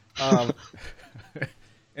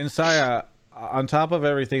 And Saya, on top of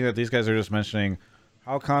everything that these guys are just mentioning,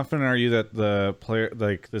 how confident are you that the player,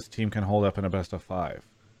 like this team, can hold up in a best of 5?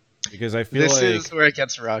 Because I feel this is where it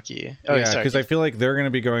gets rocky. Oh, yeah, because I feel like they're going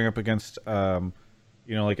to be going up against,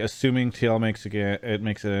 like assuming TL makes it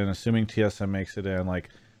in, assuming TSM makes it in. Like,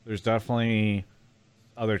 there's definitely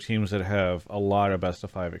other teams that have a lot of best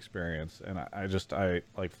of 5 experience, and I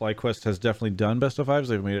like FlyQuest has definitely done best of 5s.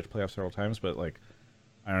 They've made it to playoffs several times, but like,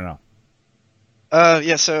 I don't know.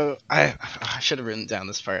 Yeah, so I should have written down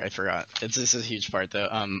this part. I forgot. This is a huge part, though.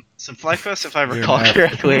 So FlyQuest, if I recall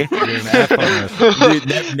correctly,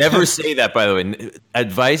 Dude, never say that. By the way,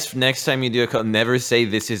 advice next time you do a call: never say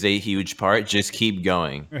this is a huge part. Just keep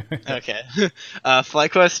going. Okay.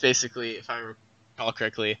 FlyQuest, basically, if I recall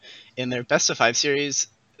correctly, in their best of 5 series,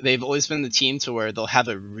 they've always been the team to where they'll have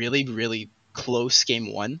a really, really close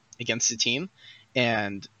game 1 against the team,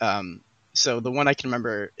 and So the one I can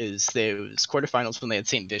remember is it was quarterfinals when they had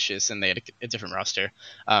St. Vicious and they had a different roster.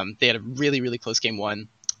 They had a really, really close game one,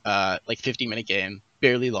 like 50-minute game,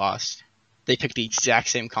 barely lost. They picked the exact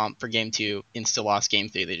same comp for game two, insta lost game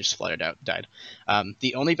three. They just fluttered out, died.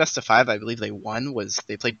 The only best of five I believe they won was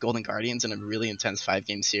they played Golden Guardians in a really intense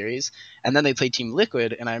 5-game series, and then they played Team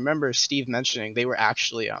Liquid. And I remember Steve mentioning they were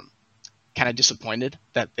actually kind of disappointed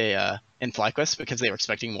that they in FlyQuest because they were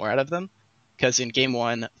expecting more out of them. Because in game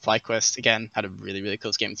one, FlyQuest again had a really, really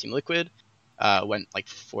close game with Team Liquid, went like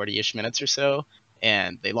 40-ish minutes or so,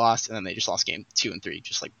 and they lost, and then they just lost game 2 and 3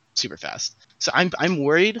 just like super fast. So I'm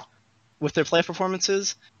worried with their play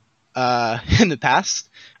performances in the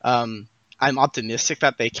past. I'm optimistic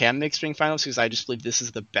that they can make spring finals because I just believe this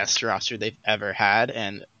is the best roster they've ever had,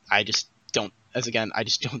 and I just don't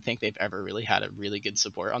think they've ever really had a really good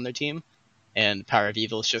support on their team. And Power of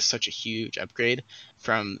Evil is just such a huge upgrade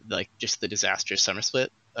from like just the disastrous summer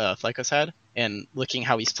split FlyQuest had. And looking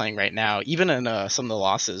how he's playing right now, even in some of the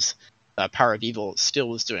losses, Power of Evil still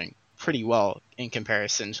was doing pretty well in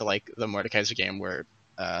comparison to like the Mordekaiser game where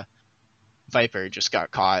Viper just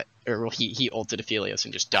got caught, or he ulted Aphelios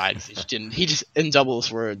and just died. He just in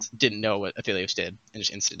Double's words didn't know what Aphelios did and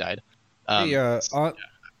just insta died.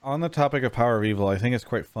 On the topic of Power of Evil, I think it's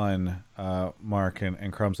quite fun, Mark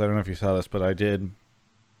and Crumbs. I don't know if you saw this, but I did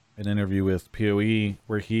an interview with PoE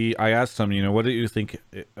where I asked him, what do you think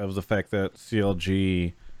of the fact that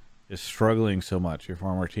CLG is struggling so much, your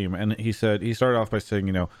former team? And he started off by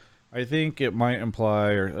saying, I think it might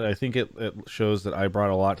imply, or I think it shows that I brought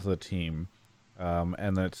a lot to the team,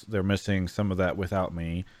 and that they're missing some of that without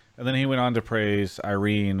me. And then he went on to praise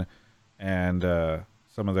Irene and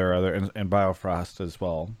some of their other, and Biofrost as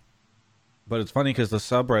well. But it's funny because the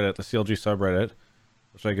subreddit, the CLG subreddit,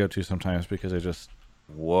 which I go to sometimes because I just...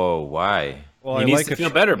 Whoa, why? Well, he needs to feel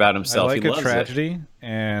better about himself. I like a tragedy,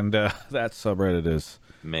 and that subreddit is...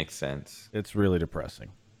 Makes sense. It's really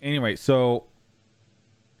depressing. Anyway, so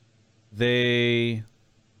they...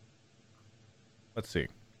 Let's see.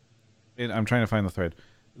 I'm trying to find the thread.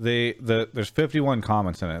 There's 51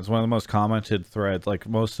 comments in it. It's one of the most commented threads. Like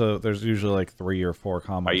there's usually like 3 or 4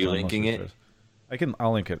 comments. Are you linking it?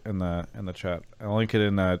 I'll link it in the chat. I'll link it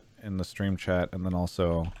in the stream chat, and then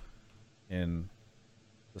also in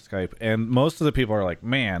the Skype. And most of the people are like,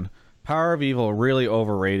 man, Power of Evil really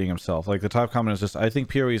overrating himself. Like the top comment is just, I think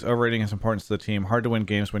PoE is overrating his importance to the team. Hard to win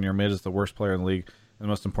games when your mid is the worst player in the league and the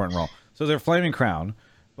most important role. So they're flaming Crown,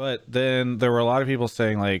 but then there were a lot of people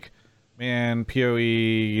saying like, man, PoE,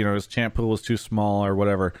 his champ pool is too small or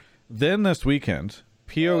whatever. Then this weekend,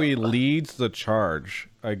 PoE leads the charge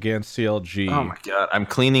against CLG. Oh my god, I'm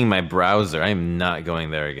cleaning my browser. I am not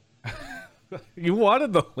going there again. You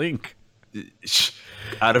wanted the link.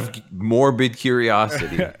 Out of morbid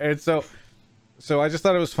curiosity. And so I just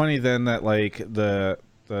thought it was funny then that like the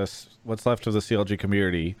what's left of the CLG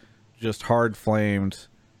community just hard flamed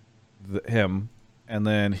him. And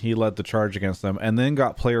then he led the charge against them, and then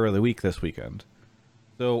got Player of the Week this weekend.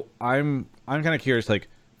 So I'm kind of curious. Like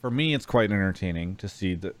for me, it's quite entertaining to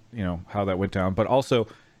see that how that went down. But also,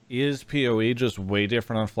 is PoE just way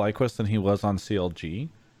different on FlyQuest than he was on CLG?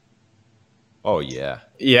 Oh yeah,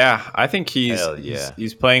 yeah. I think he's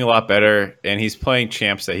playing a lot better, and he's playing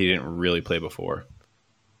champs that he didn't really play before,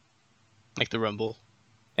 like the Rumble.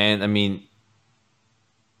 And I mean,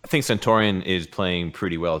 I think Centaurian is playing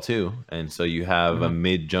pretty well too, and so you have a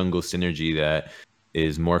mid jungle synergy that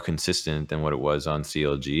is more consistent than what it was on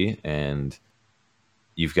CLG, and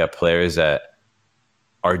you've got players that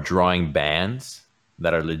are drawing bans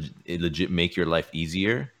that are legit make your life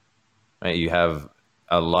easier. Right? You have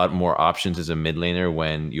a lot more options as a mid laner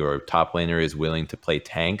when your top laner is willing to play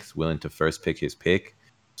tanks, willing to first pick his pick.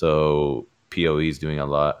 So PoE is doing a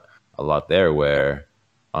lot there. Where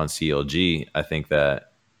on CLG, I think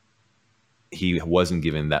that he wasn't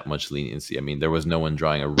given that much leniency. I mean, there was no one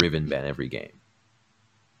drawing a Riven ban every game.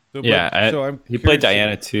 He played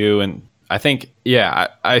Diana too, and I think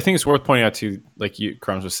I think it's worth pointing out too, like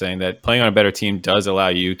Crumbs was saying, that playing on a better team does allow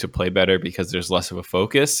you to play better because there's less of a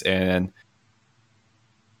focus. And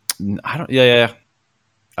I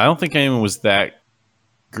don't think anyone was that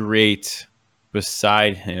great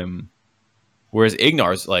beside him. Whereas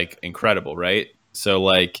Ignar's like incredible, right? So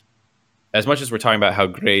like, as much as we're talking about how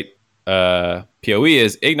great PoE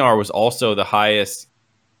is, Ignar was also the highest,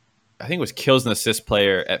 I think it was kills and assists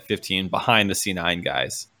player at 15 behind the C9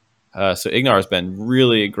 guys. So Ignar has been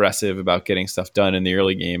really aggressive about getting stuff done in the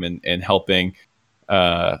early game and helping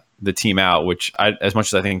the team out, which as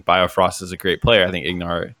much as I think Biofrost is a great player, I think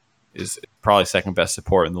Ignar is probably second best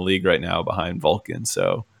support in the league right now behind Vulcan.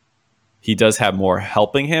 So he does have more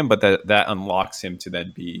helping him, but that unlocks him to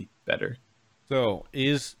then be better. So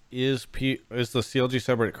is the CLG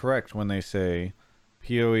subreddit correct when they say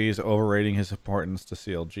PoE is overrating his importance to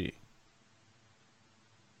CLG?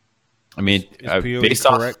 I mean,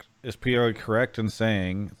 Is PoE correct in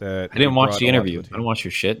saying that? I didn't watch the interview. I don't watch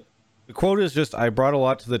your shit. The quote is just, "I brought a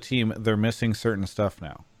lot to the team. They're missing certain stuff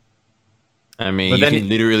now." I mean, you can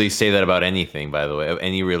literally say that about anything, by the way, of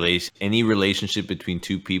any relationship between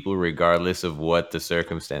two people, regardless of what the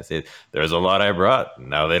circumstance is. There's a lot I brought.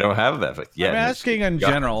 Now they don't have that. But yeah, I'm asking in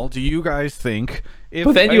general, do you guys think if...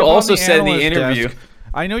 But then you also said in the interview...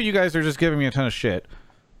 I know you guys are just giving me a ton of shit.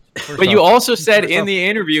 But you also said in the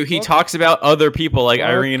interview he talks about other people like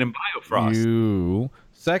Irene and Biofrost.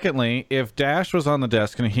 Secondly, if Dash was on the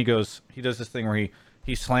desk and he does this thing where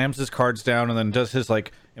he slams his cards down and then does his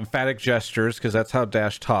like emphatic gestures, because that's how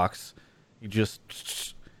Dash talks.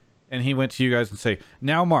 And he went to you guys and say,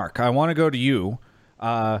 "Now, Mark, I want to go to you.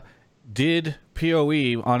 Did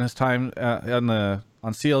PoE on his time on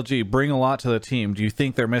CLG bring a lot to the team? Do you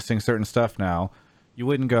think they're missing certain stuff now?" You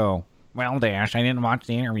wouldn't go, "Well, Dash, I didn't watch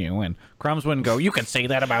the interview," and Crumbs wouldn't go, "You can say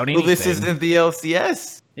that about anything." Well, this isn't the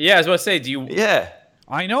LCS. Yeah, I was about to say, do you? Yeah.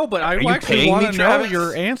 I know, but I actually want to know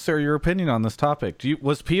your opinion on this topic.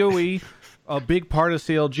 Was PoE a big part of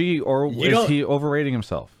CLG, or is he overrating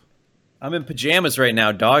himself? I'm in pajamas right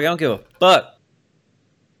now, dog. I don't give a fuck.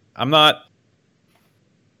 I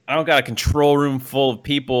don't got a control room full of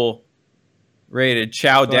people ready to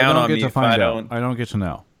chow down on me if I don't. I don't get to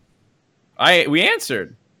know. We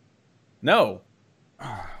answered. No.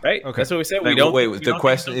 Right? Okay. That's what we said. We don't. Wait, the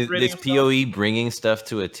question is PoE bringing stuff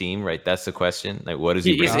to a team, right? That's the question. Like, what is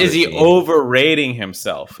he bringing? Is he overrating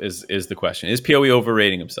himself? Is the question. Is PoE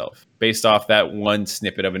overrating himself based off that one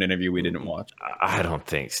snippet of an interview we didn't watch? I don't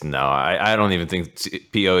think so. No, I don't even think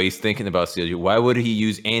PoE is thinking about CLG. Why would he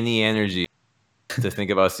use any energy to think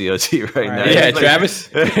about CLG right now? Yeah,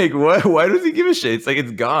 Travis. Like, what? Why does he give a shit? It's like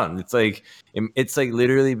it's gone. It's like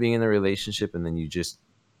literally being in a relationship and then you just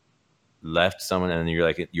left someone and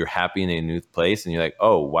you're happy in a new place and you're like,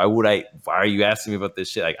 "Oh, why are you asking me about this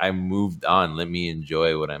shit? Like, I moved on. Let me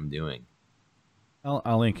enjoy what I'm doing."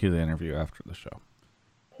 I'll link you the interview after the show.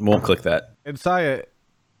 Won't click that. And Saya,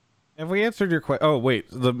 have we answered your question? Oh wait,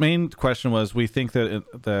 the main question was, we think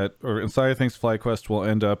that Saya thinks FlyQuest will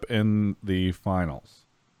end up in the finals.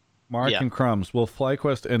 Mark and Crumbs, will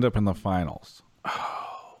FlyQuest end up in the finals?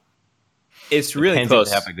 It's really close.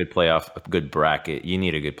 To have a good bracket. You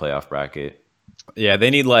need a good playoff bracket. Yeah, they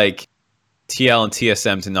need like TL and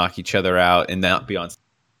TSM to knock each other out and not be on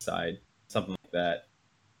side, something like that.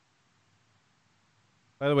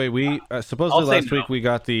 By the way, we supposedly last week we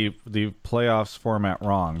got the playoffs format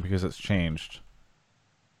wrong because it's changed.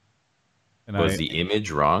 And was the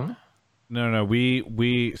image wrong? No.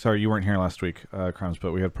 We sorry, you weren't here last week, Crumbs,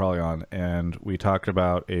 but we had Probably on, and we talked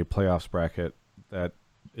about a playoffs bracket that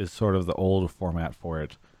is sort of the old format for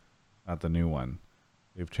it, not the new one.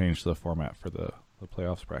 They've changed the format for the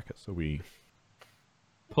playoffs bracket, so we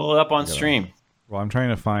pull it up on stream. Well, I'm trying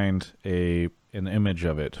to find an image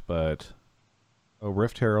of it, but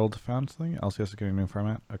Rift Herald found something. LCS is getting a new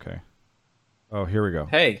format. Okay. Oh, here we go.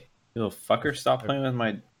 Hey, you little fucker! Stop playing with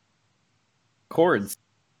my chords.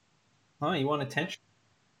 Huh? You want attention?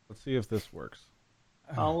 Let's see if this works.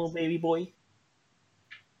 Oh, little baby boy.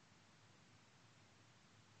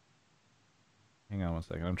 Hang on one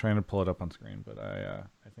second. I'm trying to pull it up on screen, but I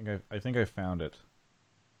think I found it.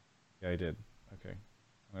 Yeah, I did. Okay,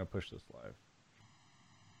 I'm gonna push this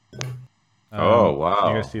live. Oh wow!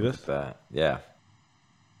 You guys see this? Yeah.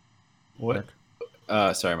 What?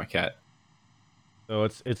 Sorry, my cat. So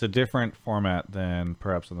it's a different format than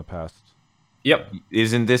perhaps in the past. Yep.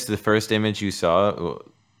 Isn't this the first image you saw?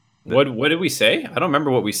 What did we say? I don't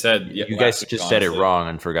remember what we said. You guys just said it wrong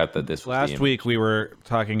and forgot that this was last week. We were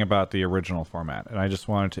talking about the original format, and I just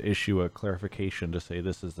wanted to issue a clarification to say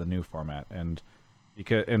this is the new format. And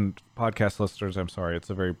podcast listeners, I'm sorry,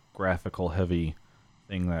 it's a very graphical heavy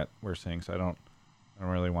thing that we're saying, so I don't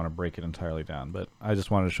really want to break it entirely down, but I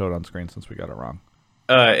just wanted to show it on screen since we got it wrong.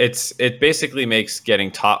 It basically makes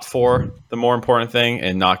getting top 4 the more important thing,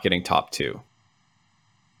 and not getting top 2.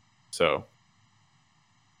 So.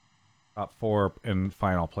 Top 4 in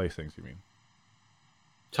final placings, you mean?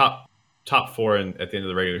 Top 4 at the end of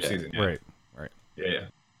the regular season. Yeah. Right. Yeah.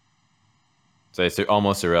 So it's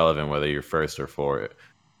almost irrelevant whether you're first or 4th.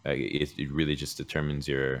 It really just determines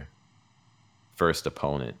your first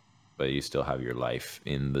opponent, but you still have your life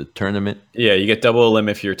in the tournament. Yeah, you get double elim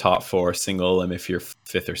if you're top 4, single elim if you're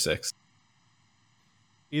 5th or 6th.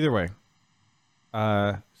 Either way.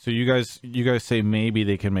 So you guys say maybe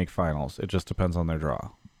they can make finals. It just depends on their draw.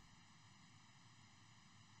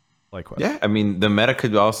 FlyQuest. Yeah, I mean, the meta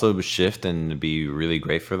could also shift and be really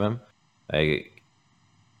great for them.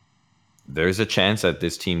 There's a chance that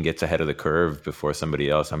this team gets ahead of the curve before somebody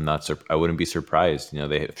else. I wouldn't be surprised.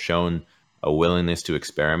 They have shown a willingness to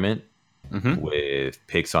experiment with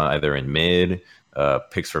picks on either in mid,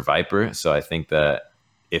 picks for Viper. So I think that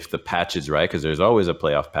if the patch is right, because there's always a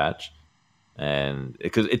playoff patch, and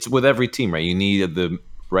because it's with every team, right? You need the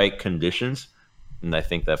right conditions, and I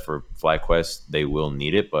think that for FlyQuest they will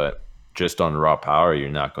need it. But just on raw power, you're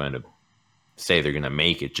not going to say they're going to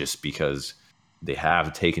make it just because they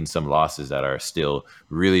have taken some losses that are still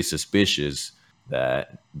really suspicious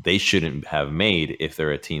that they shouldn't have made if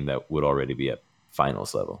they're a team that would already be at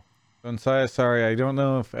finals level. Nsai, sorry, I don't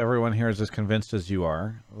know if everyone here is as convinced as you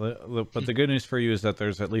are, but the good news for you is that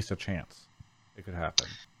there's at least a chance it could happen.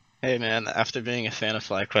 Hey man, after being a fan of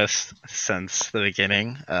FlyQuest since the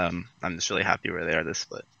beginning, I'm just really happy where they are this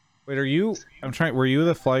split. Wait, were you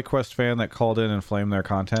the FlyQuest fan that called in and flamed their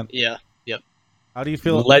content? Yeah, yep. How do you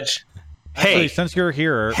feel? Actually, since you're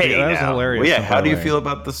here, that was hilarious. Well, yeah, how do you feel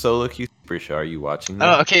about the Solo Queue Super Show? Are you watching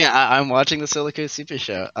that? Oh, okay, I'm watching the Solo Queue Super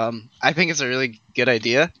Show. I think it's a really good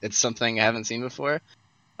idea. It's something I haven't seen before.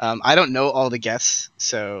 I don't know all the guests,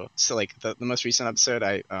 so like the most recent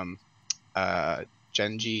episode,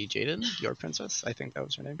 Genji Jaden, your princess, I think that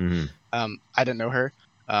was her name. I didn't know her,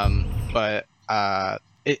 but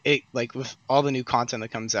it like with all the new content that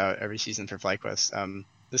comes out every season for FlyQuest,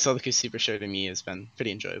 the Solo Queue Super Show to me has been pretty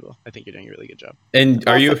enjoyable. I think you're doing a really good job. And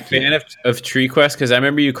are you a fan of Tree Quest? Because I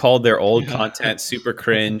remember you called their old content super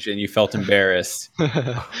cringe and you felt embarrassed.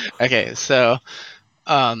 Okay, so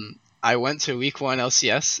I went to week 1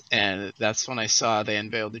 LCS, and that's when I saw they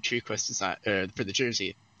unveiled the Tree Quest design for the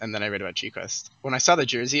jersey, and then I read about Tree Quest. When I saw the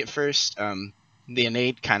jersey at first, the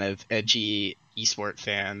innate kind of edgy esport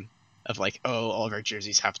fan of like, oh, all of our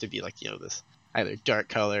jerseys have to be like, this either dark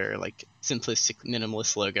color or like simplistic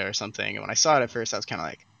minimalist logo or something. And when I saw it at first, I was kind of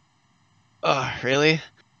like, oh, really?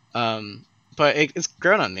 But it's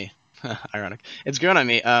grown on me. Ironic. It's grown on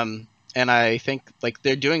me. And I think like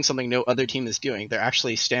they're doing something no other team is doing. They're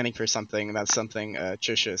actually standing for something. And that's something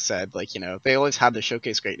Trisha said. Like, they always had the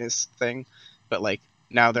showcase greatness thing, but like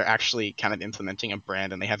now they're actually kind of implementing a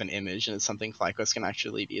brand and they have an image, and it's something FlyQuest can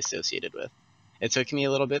actually be associated with. It took me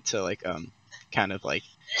a little bit to like kind of like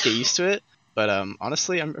get used to it. But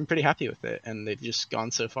honestly, I'm pretty happy with it, and they've just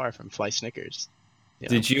gone so far from Fly Snickers.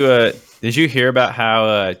 Did you hear about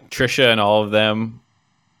how Trisha and all of them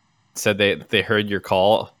said they heard your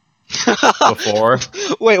call before?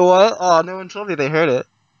 Wait, what? Oh, no one told me they heard it.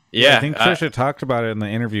 Yeah, I think Trisha talked about it in the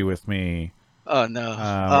interview with me. Oh no!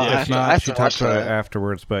 If not, she talked about it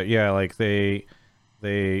afterwards. But yeah, like the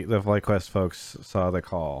FlyQuest folks saw the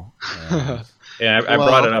call. And I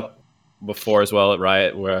brought it up before as well at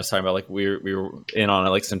Riot, where I was talking about like we were in on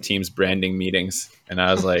like some teams branding meetings, and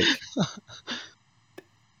I was like,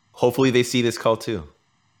 hopefully they see this call too.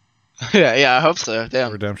 Yeah, I hope so.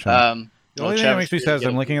 Damn. Redemption. The only thing that makes me sad is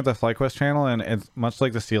I'm looking at the FlyQuest channel, and it's much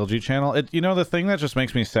like the CLG channel. The thing that just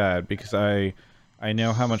makes me sad, because I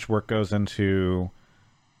know how much work goes into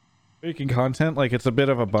making content. Like, it's a bit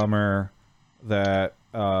of a bummer that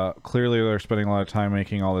clearly they're spending a lot of time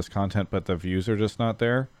making all this content, but the views are just not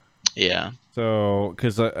there. Yeah. So,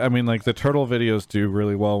 because I mean, like the Turtle videos do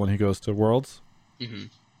really well when he goes to Worlds,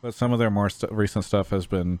 but some of their more recent stuff has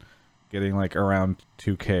been getting like around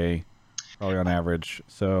 2K probably on average.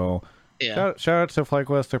 So, shout out to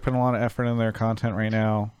FlyQuest. They're putting a lot of effort in their content right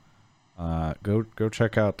now. Go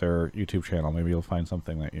check out their YouTube channel. Maybe you'll find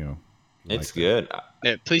something that you it's like. Good.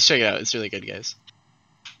 Yeah, please check it out. It's really good, guys.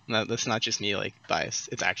 No, that's not just me like biased.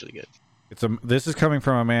 It's actually good. This is coming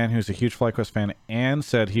from a man who's a huge FlyQuest fan and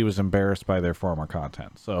said he was embarrassed by their former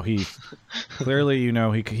content. So he's clearly,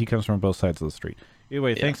 he comes from both sides of the street.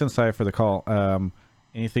 Anyway, thanks Nsai for the call.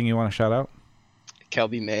 Anything you want to shout out?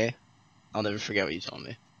 Kelby May, I'll never forget what you told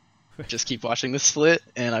me. Just keep watching the split,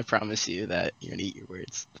 and I promise you that you're gonna eat your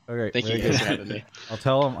words. Okay, thank you guys for having me. I'll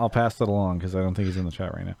tell him. I'll pass it along because I don't think he's in the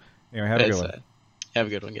chat right now. Anyway, have a good one. Have a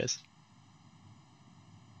good one, guys.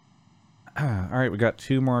 All right, we got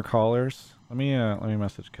 2 more callers. Let me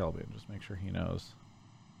message Kelby and just make sure he knows.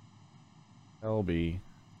 Kelby,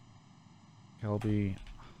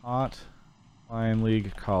 hot Lion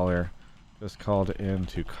League caller, just called in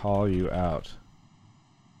to call you out.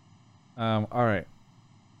 All right,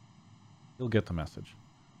 you'll get the message.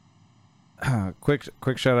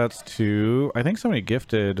 Quick shout outs to, I think somebody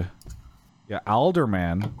gifted,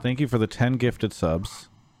 Alderman. Thank you for the 10 gifted subs.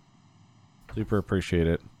 Super appreciate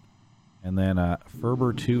it. And then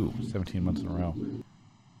Ferber2, 17 months in a row.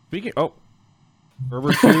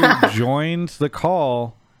 Ferber2 joined the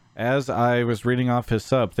call as I was reading off his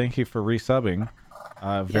sub, thank you for resubbing.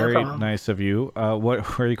 Very nice of you. Where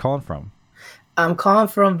are you calling from? I'm calling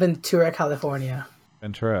from Ventura, California.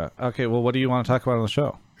 Ventura. Okay, well, what do you want to talk about on the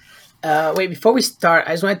show? Wait, before we start,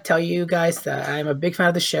 I just want to tell you guys that I'm a big fan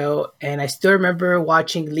of the show, and I still remember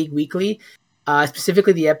watching League Weekly,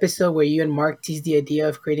 specifically the episode where you and Mark teased the idea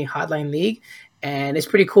of creating Hotline League, and it's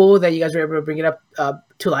pretty cool that you guys were able to bring it up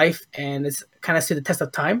to life, and it's kind of stood the test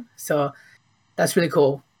of time, so that's really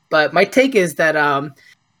cool. But my take is that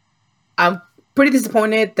I'm pretty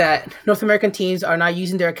disappointed that North American teams are not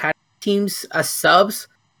using their academy teams as subs,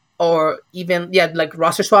 or even like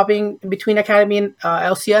roster swapping between academy and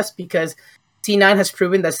LCS, because C9 has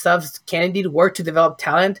proven that subs can indeed work to develop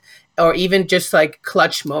talent, or even just like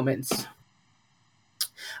clutch moments.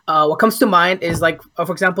 What comes to mind is like,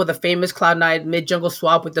 for example, the famous Cloud9 mid jungle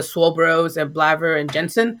swap with the Swole Bros and Blaver and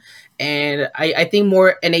Jensen, and I think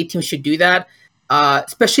more NA teams should do that.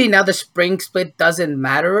 Especially now the spring split doesn't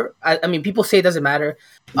matter. I mean, people say it doesn't matter.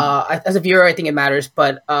 As a viewer, I think it matters.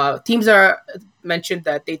 But teams are mentioned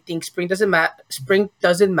that they think spring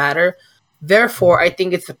doesn't matter. Therefore, I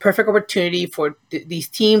think it's the perfect opportunity for these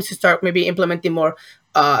teams to start maybe implementing more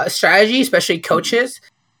strategy, especially coaches.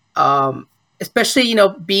 Especially,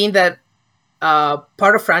 being that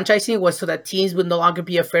part of franchising was so that teams would no longer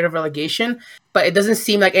be afraid of relegation. But it doesn't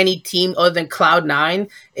seem like any team other than Cloud9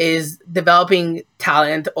 is developing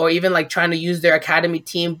talent, or even like trying to use their academy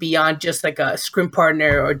team beyond just like a scrim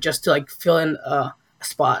partner, or just to like fill in a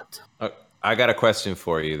spot. I got a question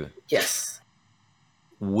for you. Yes.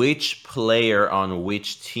 Which player on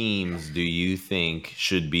which teams do you think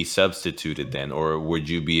should be substituted then, or would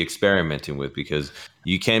you be experimenting with? Because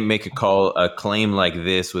you can't make a claim like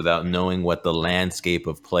this without knowing what the landscape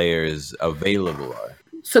of players available are.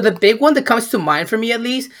 So the big one that comes to mind for me, at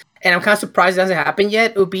least, and I'm kind of surprised it hasn't happened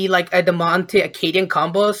yet, would be like a Demonte Acadian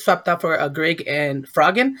combo swapped out for a Grig and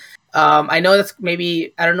Froggen. I know that's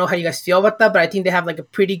maybe, I don't know how you guys feel about that, but I think they have like a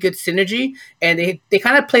pretty good synergy, and they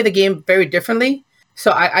kind of play the game very differently.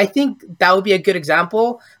 So I think that would be a good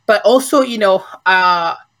example. But also,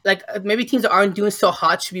 like maybe teams that aren't doing so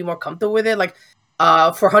hot should be more comfortable with it. Like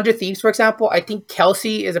for 100 Thieves, for example, I think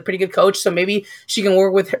Kelsey is a pretty good coach. So maybe she can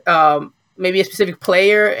work with maybe a specific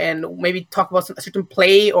player and maybe talk about a certain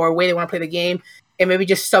play or way they want to play the game, and maybe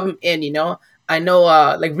just sub them in, I know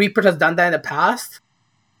like Reaper has done that in the past.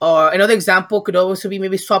 Or another example could also be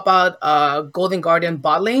maybe swap out Golden Guardian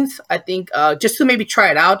bot lanes, I think, just to maybe try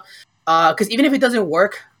it out. Because even if it doesn't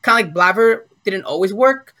work, kind of like Blaver didn't always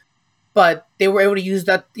work, but they were able to use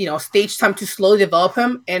that, stage time to slowly develop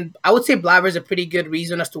him. And I would say Blaver is a pretty good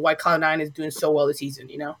reason as to why Cloud9 is doing so well this season,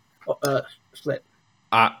 Split.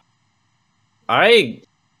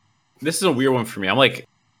 This is a weird one for me. I'm like,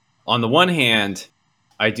 on the one hand,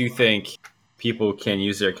 I do think people can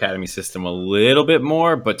use their academy system a little bit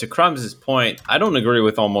more, but to Crumbs' point, I don't agree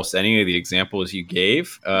with almost any of the examples you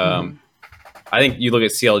gave. I think you look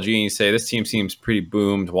at CLG and you say, this team seems pretty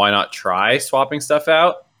boomed. Why not try swapping stuff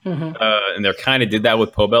out? And they kind of did that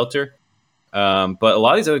with Pobelter. But a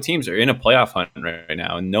lot of these other teams are in a playoff hunt right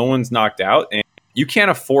now, and no one's knocked out. And you can't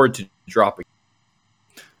afford to drop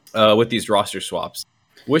with these roster swaps,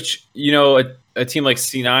 which, a team like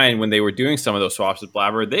C9, when they were doing some of those swaps with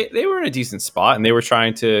Blabber, they were in a decent spot, and they were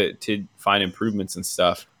trying to find improvements and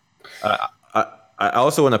stuff. I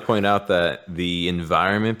also want to point out that the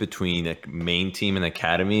environment between a main team and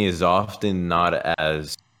academy is often not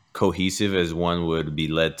as cohesive as one would be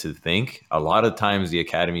led to think. A lot of times the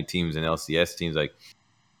academy teams and LCS teams, like,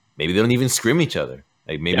 maybe they don't even scrim each other.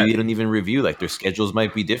 Like, maybe they don't even review. Like, their schedules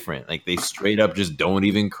might be different. Like, they straight up just don't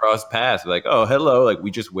even cross paths. Like, oh, hello. Like,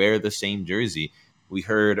 we just wear the same jersey. We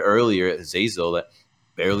heard earlier at Zazel that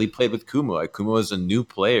barely played with Kumo. Like, Kumo is a new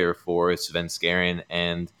player for Svenskeren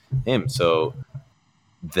and him. So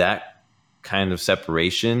that kind of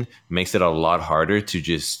separation makes it a lot harder to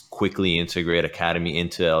just quickly integrate academy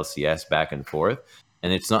into LCS back and forth.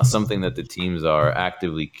 And it's not something that the teams are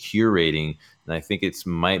actively curating. And I think it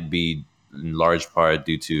might be in large part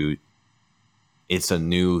due to it's a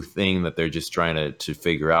new thing that they're just trying to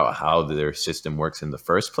figure out how their system works in the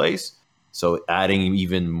first place. So adding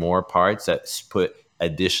even more parts that put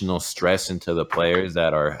additional stress into the players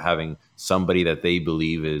that are having somebody that they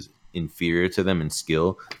believe is inferior to them in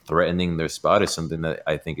skill threatening their spot is something that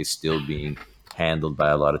I think is still being handled by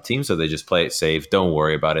a lot of teams. So they just play it safe. Don't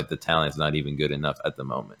worry about it. The talent's not even good enough at the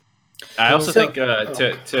moment. I also think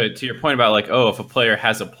to your point about like, if a player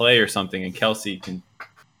has a play or something and Kelsey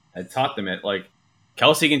had taught them it, like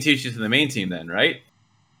Kelsey can teach you to the main team then, right?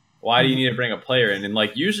 Why do you need to bring a player in? And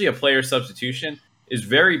like usually a player substitution is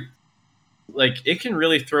very like it can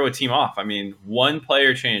really throw a team off. I mean, one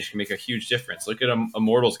player change can make a huge difference. Look at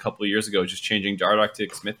Immortals a couple of years ago, just changing Dardoch to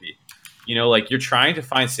Smithy. You know, like you're trying to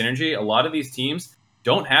find synergy. A lot of these teams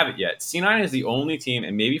don't have it yet. C9 is the only team,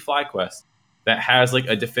 and maybe FlyQuest, that has like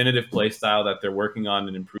a definitive play style that they're working on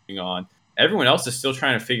and improving on. Everyone else is still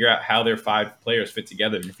trying to figure out how their 5 players fit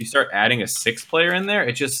together. And if you start adding a 6th player in there,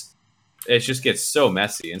 it just gets so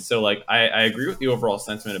messy. And so like I agree with the overall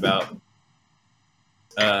sentiment about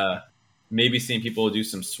maybe seeing people do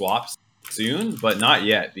some swaps soon, but not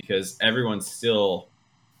yet, because everyone's still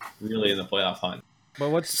really in the playoff hunt.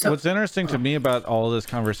 But what's interesting to me about all of this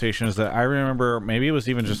conversation is that I remember, maybe it was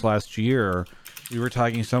even just last year, we were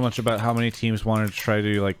talking so much about how many teams wanted to try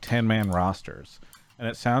to do like 10-man rosters. And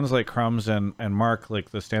it sounds like Crumbs and Mark, like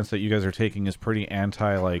the stance that you guys are taking is pretty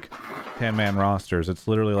anti like 10-man rosters. It's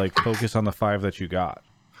literally like focus on the 5 that you got.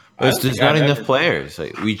 There's not enough players.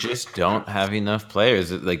 Like we just don't have enough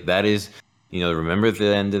players. Like that is, remember at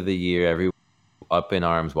the end of the year, everyone up in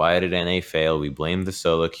arms. Why did NA fail? We blame the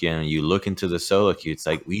solo queue, and you look into the solo queue. It's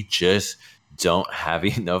like we just don't have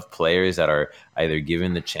enough players that are either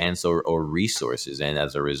given the chance or resources, and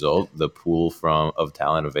as a result, the pool of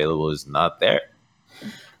talent available is not there.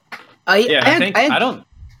 I don't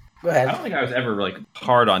think I was ever like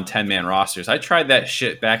hard on 10-man rosters. I tried that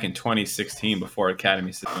shit back in 2016 before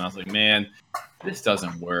Academy System. I was like, man, this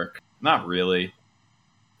doesn't work. Not really.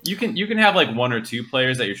 You can have like 1 or 2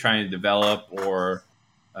 players that you're trying to develop or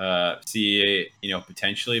see,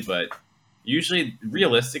 potentially, but usually,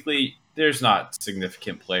 realistically, there's not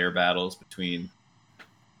significant player battles between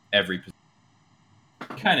every position.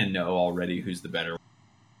 You kind of know already who's the better one.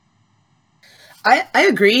 I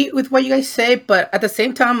agree with what you guys say, but at the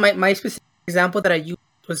same time, my specific example that I used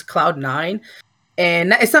was Cloud9.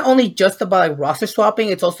 And it's not only just about like roster swapping,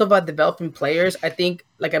 it's also about developing players. I think,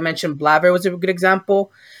 like I mentioned, Blaver was a good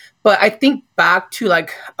example. But I think back to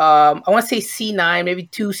like, I want to say C9, maybe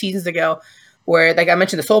 2 seasons ago, where like I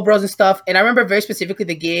mentioned the Soul Bros and stuff. And I remember very specifically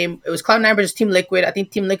the game. It was Cloud9 versus Team Liquid. I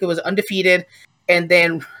think Team Liquid was undefeated. And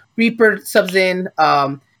then Reaper subs in,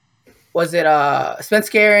 was it Spence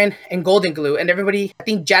Garen and Golden Glue. And everybody, I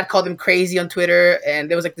think Jad called them crazy on Twitter.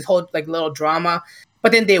 And there was like this whole like little drama.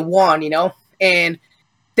 But then they won, And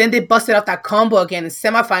then they busted out that combo again in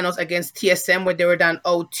semifinals against TSM where they were down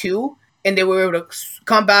 0-2. And they were able to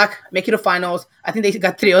come back, make it to finals. I think they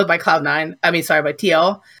got 3-0 by Cloud9. by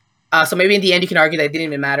TL. So maybe in the end you can argue that it didn't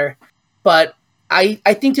even matter. But I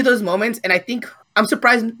think to those moments, and I think I'm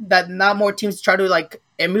surprised that not more teams try to like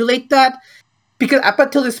emulate that. Because up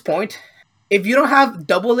until this point, if you don't have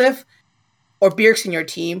Doublelift or Bjergsen in your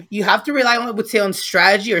team, you have to rely on, I would say, on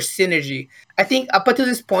strategy or synergy. I think up until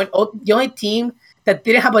this point, the only team that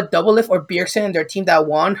didn't have a Doublelift or Bjergsen in their team that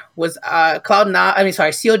won was COG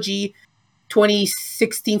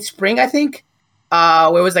 2016 spring, I think,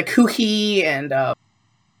 where it was like Huhi and the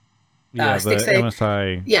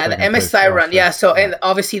MSI. Yeah, the MSI run. Yeah, so and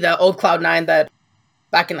obviously the old Cloud9 that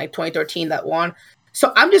back in like 2013 that won.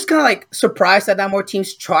 So I'm just kind of like surprised that not more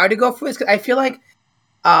teams try to go for this, because I feel like,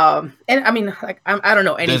 and I mean, like I don't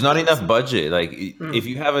know. There's not enough budget. Like if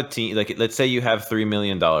you have a team, like let's say you have $3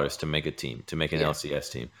 million to make a team, to make an LCS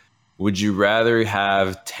team, would you rather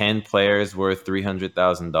have 10 players worth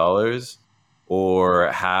 $300,000, or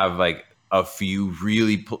have like a few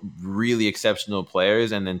really exceptional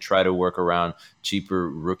players and then try to work around cheaper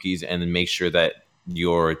rookies and then make sure that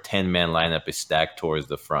your 10-man lineup is stacked towards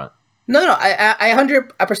the front? No, I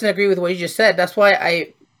 100% agree with what you just said. That's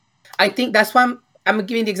why I think that's why I'm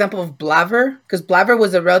giving the example of Blaver, because Blaver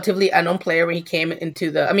was a relatively unknown player when he came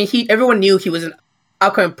into the. I mean, everyone knew he was an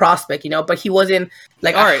outcoming prospect, but he wasn't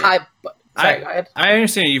like high. Sorry, I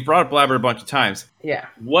understand you've brought up Blaber a bunch of times. Yeah.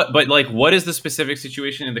 What is the specific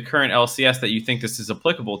situation in the current LCS that you think this is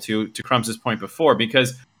applicable to Crumbs' point before?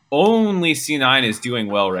 Because only C9 is doing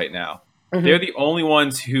well right now. Mm-hmm. They're the only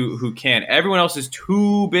ones who can. Everyone else is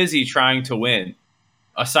too busy trying to win,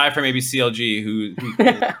 aside from maybe CLG, who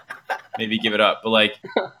can maybe give it up. But like,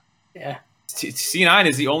 yeah, C9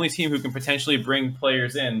 is the only team who can potentially bring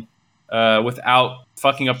players in without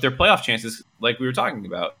fucking up their playoff chances, like we were talking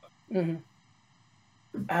about. Mm-hmm.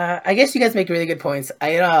 I guess you guys make really good points.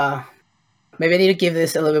 Maybe I need to give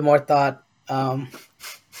this a little bit more thought.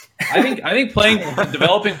 I think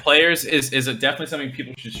developing players is definitely something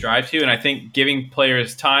people should strive to, and I think giving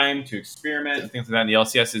players time to experiment and things like that in the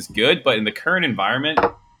LCS is good. But in the current environment,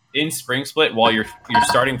 in Spring Split, while your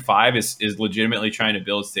starting 5 is legitimately trying to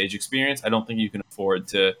build stage experience, I don't think you can afford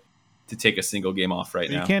to take a single game off right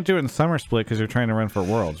now. You can't do it in Summer Split because you're trying to run for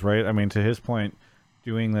Worlds, right? I mean, to his point,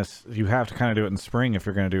 doing this, you have to kind of do it in Spring if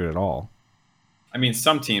you're going to do it at all. I mean,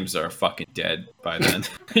 some teams are fucking dead by then.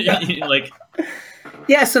 Like,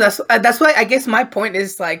 Yeah, so that's why I guess my point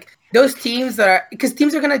is like those teams that are because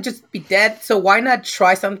teams are gonna just be dead. So why not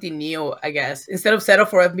try something new? I guess instead of settle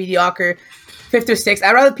for a mediocre fifth or sixth,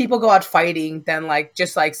 I'd rather people go out fighting than like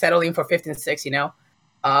just like settling for fifth and sixth. You know,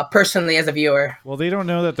 personally as a viewer. Well, they don't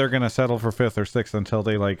know that they're gonna settle for fifth or sixth until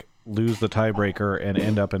they like lose the tiebreaker and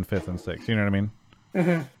end up in fifth and sixth. You know what I mean?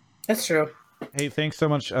 Mm-hmm. That's true. Hey, thanks so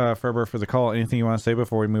much, Ferber, for the call. Anything you want to say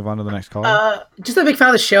before we move on to the next call? Just a big fan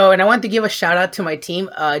of the show, and I wanted to give a shout out to my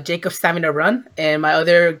team, Jacob Stamina Run, and my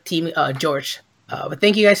other team, George. But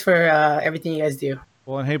thank you guys for everything you guys do.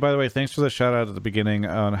 Well, and hey, by the way, thanks for the shout out at the beginning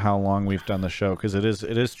on how long we've done the show, because it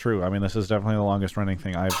is true. I mean, this is definitely the longest running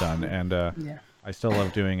thing I've done, and I still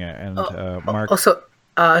love doing it. And Mark, also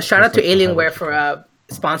shout out to Alienware for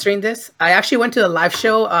sponsoring this. I actually went to the live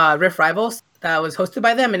show, Rift Rivals, that was hosted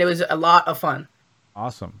by them, and it was a lot of fun.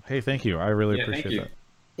 Awesome. Hey, thank you. I really appreciate that.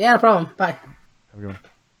 Yeah, no problem. Bye. Have a good one.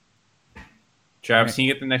 Travis, can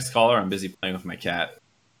you get the next caller? I'm busy playing with my cat.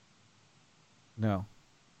 No.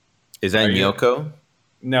 Is that Nyoko?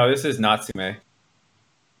 No, this is Natsume.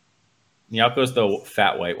 Nyoko's the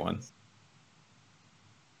fat white one.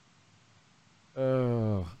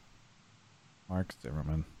 Oh. Mark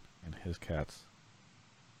Zimmerman and his cats.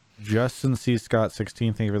 Justin C. Scott,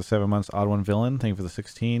 16, thank you for the 7 months. Odd One Villain, thank you for the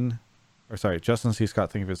 16. Or sorry, Justin C.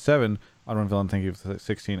 Scott, thank you for the 7. Odd One Villain, thank you for the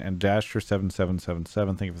 16. And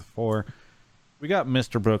Dasher7777, thank you for the 4. We got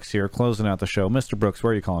Mr. Brooks here, closing out the show. Mr. Brooks,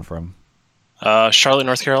 where are you calling from? Charlotte,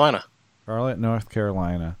 North Carolina. Charlotte, North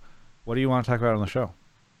Carolina. What do you want to talk about on the show?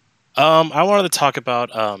 I wanted to talk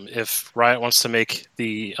about if Riot wants to make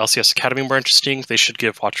the LCS Academy more interesting, they should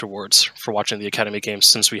give watch rewards for watching the Academy games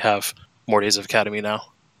since we have more days of Academy now.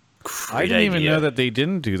 I didn't even know that they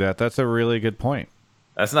didn't do that. That's a really good point.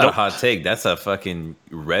 That's not a hot take. That's a fucking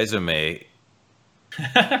resume.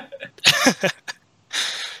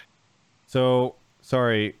 So,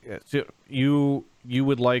 sorry, you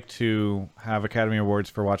would like to have Academy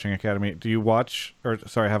Awards for watching Academy. Do you watch, or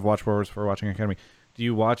sorry, have watch awards for watching Academy? Do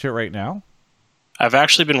you watch it right now? I've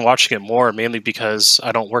actually been watching it more, mainly because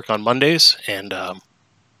I don't work on Mondays, and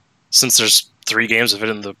since there's 3 games of it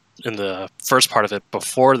in the first part of it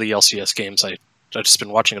before the LCS games, I've just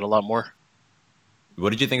been watching it a lot more.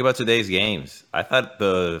 What did you think about today's games? I thought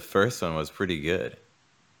the first one was pretty good.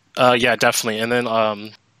 Yeah, definitely. And then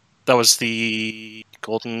that was the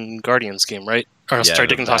Golden Guardians game, right? Or sorry,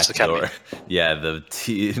 Dick and Toss Academy. Yeah,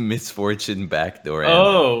 the Misfortune backdoor.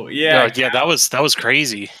 Oh, yeah. Yeah, that was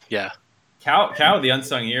crazy. Yeah. Cow, the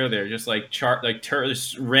unsung hero there, just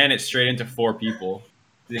just ran it straight into 4 people.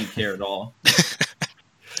 Didn't care at all.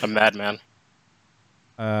 A madman.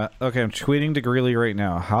 Okay, I'm tweeting to Greeley right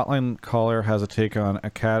now. Hotline caller has a take on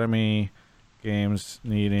Academy games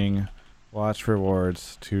needing watch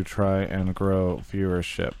rewards to try and grow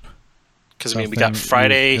viewership. Because we got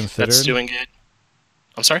Friday that's doing it.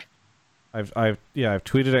 I'm sorry. I've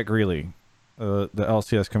tweeted at Greeley, the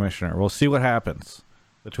LCS commissioner. We'll see what happens.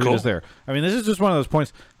 The tweet is there. I mean, this is just one of those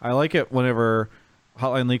points. I like it whenever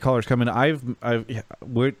Hotline League callers come in.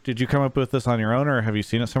 Did you come up with this on your own, or have you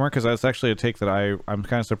seen it somewhere? Because that's actually a take that I'm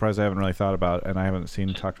kind of surprised I haven't really thought about, and I haven't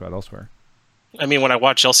seen talked about elsewhere. I mean, when I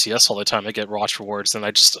watch LCS all the time, I get watch rewards, and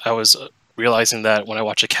I was realizing that when I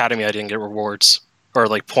watch Academy, I didn't get rewards or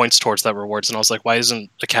like points towards that rewards, and I was like, why isn't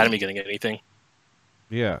Academy getting anything?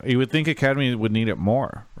 Yeah, you would think Academy would need it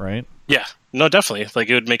more, right? Yeah, no, definitely. Like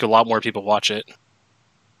it would make a lot more people watch it.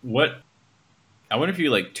 What? I wonder if you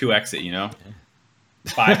like 2x it, you know?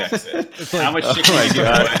 5x it. It's like, how much shit can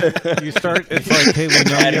you do? You start. It's like, hey, we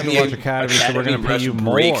know you have to watch Academy, so we're going to pay you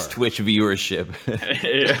more. Breaks Twitch viewership.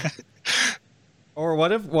 Yeah. Or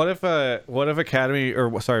what if Academy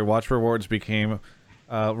watch rewards became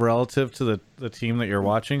relative to the team that you're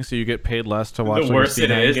watching, so you get paid less to watch. The worse it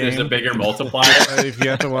is, there's a bigger multiplier. If you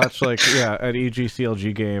have to watch an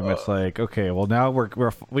EG/CLG game, it's like, okay, well now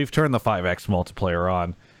we've turned the 5x multiplier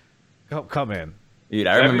on. Come in. Dude,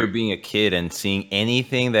 I remember being a kid and seeing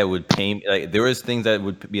anything that would pay me. Like, there was things that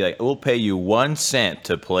would be like, we'll pay you 1 cent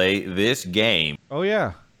to play this game. Oh,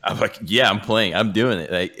 yeah. I'm like, yeah, I'm playing. I'm doing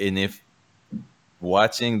it. Like, and if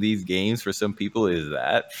watching these games for some people is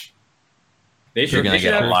that, you're going to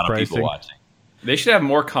get a lot of people watching. They should have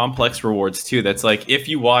more complex rewards, too. That's like, if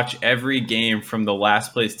you watch every game from the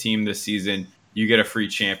last place team this season, you get a free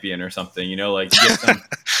champion or something. You know, like, you get some...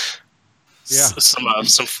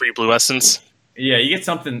 some free blue essence. Yeah, you get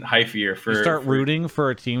something hyphier for. You start rooting for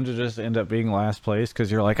a team to just end up being last place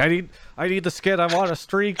because you're like, I need the skid. I want a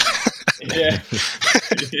streak. Yeah.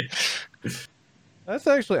 That's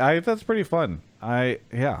actually that's pretty fun. I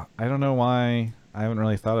don't know why I haven't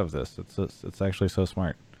really thought of this. It's actually so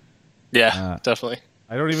smart. Yeah, definitely.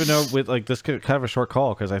 I don't even know with like this kind of a short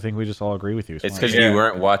call because I think we just all agree with you. It's because you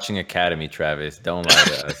weren't watching Academy, Travis. Don't lie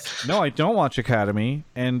to us. No, I don't watch Academy,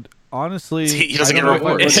 and honestly, he doesn't get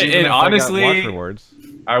rewards. And honestly, watch rewards.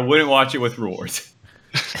 I wouldn't watch it with rewards.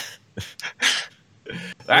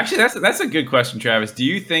 Actually, that's a good question, Travis. Do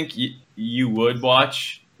you think you would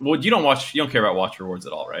watch? Well, you don't care about watch rewards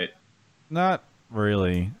at all, right? Not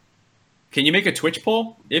really. Can you make a Twitch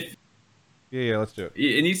poll? Yeah, let's do it.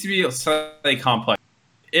 It needs to be slightly complex.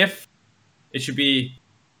 If it should be,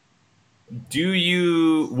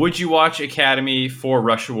 would you watch Academy for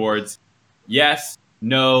Rush Rewards? Yes,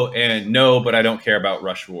 no, and no, but I don't care about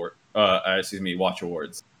Rush Reward. Watch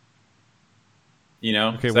Rewards. You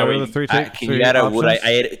know. Okay, what are the three? Can you add would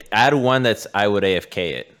I add one that's I would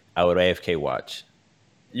AFK it? I would AFK watch.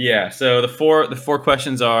 Yeah. So the four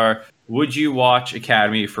questions are: would you watch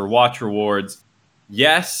Academy for Watch Rewards?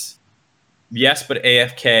 Yes, but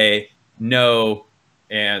AFK. No.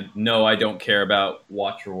 And no, I don't care about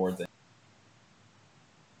watch rewards.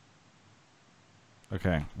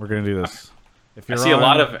 Okay, we're gonna do this. If I see a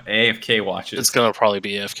lot of AFK watches. It's gonna probably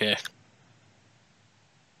be AFK.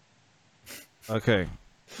 Okay,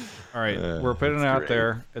 all right, we're putting it out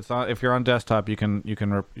there. It's on. If you're on desktop, you can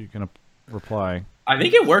reply. I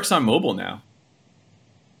think it works on mobile now.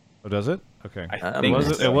 Oh, does it? Okay. I think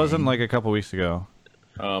it wasn't like a couple weeks ago.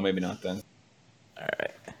 Oh, maybe not then. All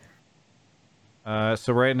right.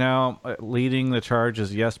 So right now, leading the charge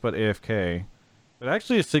is yes, but AFK. But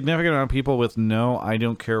actually, a significant amount of people with no, I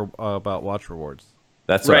don't care about watch rewards.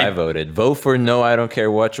 That's what I voted. Vote for no, I don't care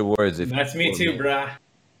watch rewards. That's me too, brah.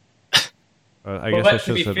 I guess I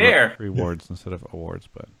should have said rewards instead of awards,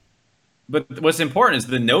 But what's important is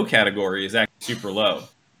the no category is actually super low.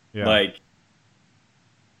 Yeah. Like,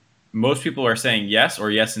 most people are saying yes or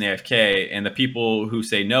yes in AFK, and the people who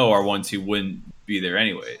say no are ones who wouldn't be there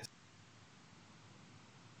anyways.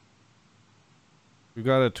 We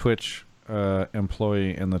got a Twitch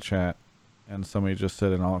employee in the chat, and somebody just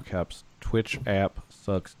said in all caps, "Twitch app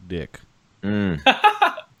sucks dick."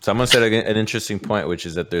 Someone said an interesting point, which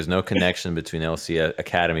is that there's no connection between LCS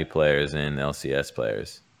Academy players and LCS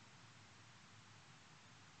players.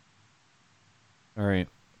 All right,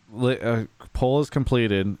 poll is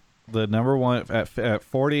completed. The number one at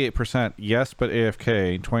 48%, yes, but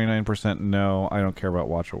AFK. 29% no, I don't care about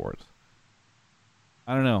watch awards.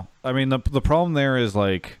 I don't know. I mean, the problem there is,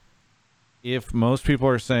 like, if most people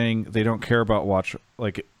are saying they don't care about watch,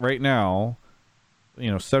 like, right now,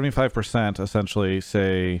 75% essentially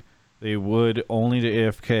say they would only to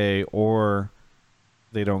AFK or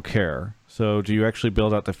they don't care. So do you actually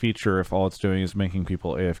build out the feature if all it's doing is making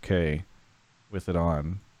people AFK with it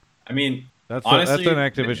on? I mean, honestly,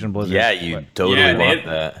 that's an Activision Blizzard. Yeah, you totally want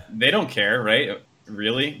that. They don't care, right?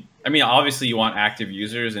 Really? I mean, obviously you want active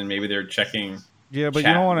users and maybe they're checking. Yeah, but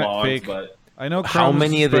you don't want to fake. But I know how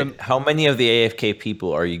many of the AFK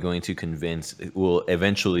people are you going to convince will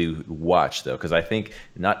eventually watch though? Because I think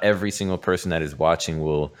not every single person that is watching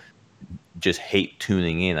will just hate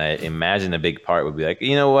tuning in. I imagine a big part would be like,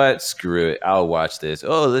 you know what, screw it, I'll watch this.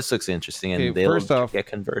 Oh, this looks interesting, and they'll get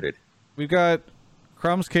converted. We've got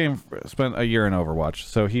Crumbs spent a year in Overwatch,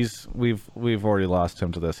 so we've already lost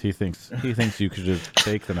him to this. He thinks you could just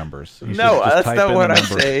fake the numbers. No, that's not what I'm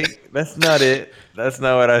saying. That's not it. That's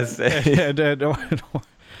not what I say.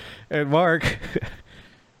 And Mark,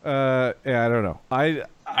 I don't know. I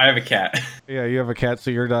have a cat. Yeah, you have a cat, so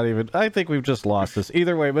you're not even. I think we've just lost this.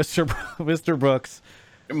 Either way, Mr. Brooks.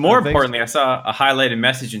 More importantly, I saw a highlighted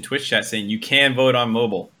message in Twitch chat saying you can vote on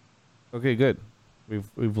mobile. Okay, good.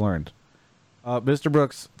 We've learned. Mr.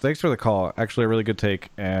 Brooks, thanks for the call. Actually, a really good take,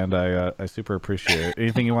 and I super appreciate it.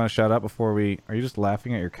 Anything you want to shout out before we... Are you just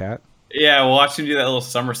laughing at your cat? Yeah, we'll watch him do that little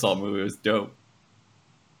somersault move. It was dope.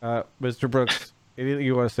 Mr. Brooks, anything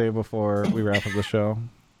you want to say before we wrap up the show?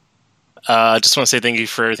 I just want to say thank you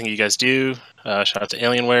for everything you guys do. Shout out to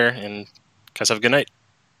Alienware, and guys have a good night.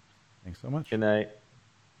 Thanks so much. Good night.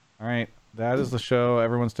 All right, that is the show.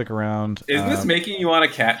 Everyone stick around. Isn't this making you want a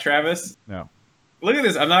cat, Travis? No. Look at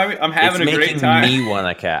this. I'm having a great time. It's making me want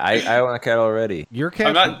a cat. I want a cat already. Your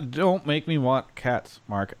cat don't make me want cats,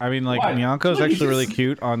 Mark. I mean, like, Nyanko's actually really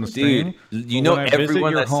cute on the stream. You know,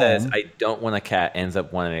 everyone that says I don't want a cat ends up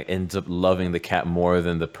loving the cat more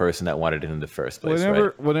than the person that wanted it in the first place.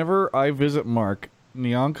 Whenever I visit Mark,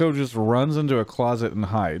 Nyanko just runs into a closet and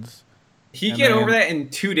hides. He'd get over that in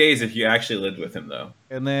 2 days if you actually lived with him, though.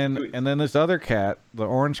 And then this other cat, the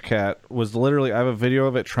orange cat, was literally... I have a video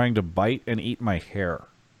of it trying to bite and eat my hair.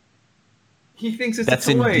 He thinks it's That's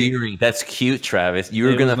a toy. endearing. That's cute, Travis. You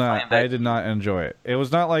were going to find that... I did not enjoy it. It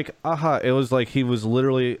was not like, aha. It was like he was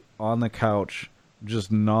literally on the couch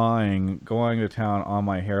just gnawing, going to town on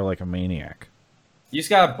my hair like a maniac. You just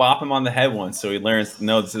gotta bop him on the head once so he learns,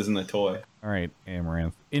 no, this isn't a toy. All right,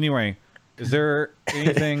 Amaranth. Anyway, is there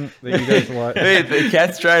anything that you guys want? Wait, the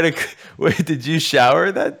cat's trying to. Wait, did you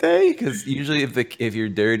shower that day? Because usually, if you're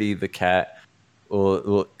dirty, the cat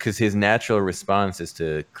will because his natural response is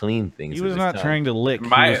to clean things. He was not trying to lick. He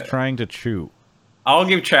was trying to chew. I'll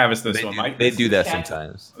give Travis this one, Mike. They do that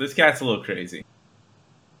sometimes. This cat's a little crazy.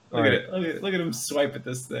 Look at it. Look at him swipe at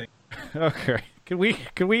this thing. Okay. Can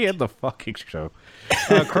we end the fucking show?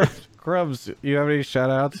 Crumbs, you have any shout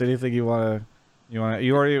outs? Anything you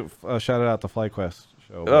already shouted out the FlyQuest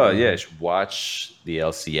show. Oh yeah, watch the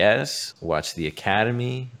LCS, watch the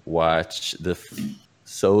Academy, watch the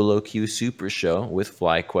Solo Queue Super Show with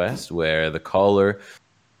FlyQuest, where the caller,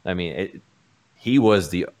 he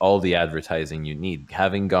was all the advertising you need.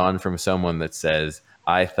 Having gone from someone that says,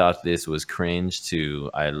 I thought this was cringe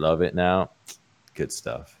to I love it now, good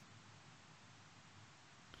stuff.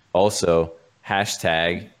 Also,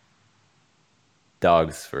 hashtag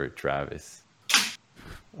dogs for Travis.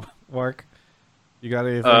 Mark, you got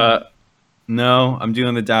anything? No, I'm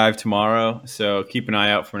doing the dive tomorrow, so keep an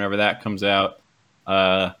eye out for whenever that comes out.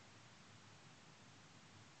 I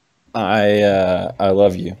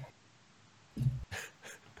love you.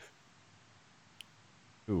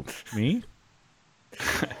 Who, me?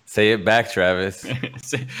 Say it back, Travis.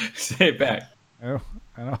 say it back. I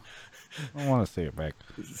don't want to say it back.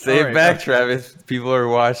 Say it back, Travis. People are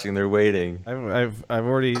watching. They're waiting. I've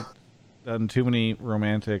already done too many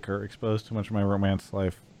romantic or exposed too much of my romance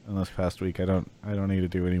life in this past week. I don't need to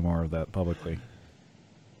do any more of that publicly.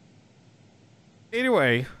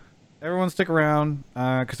 Anyway, everyone stick around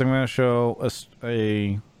because I'm going to show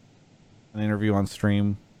an interview on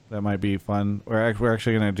stream that might be fun. We're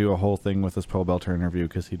actually going to do a whole thing with this Pro Belter interview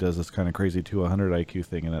because he does this kind of crazy 200 IQ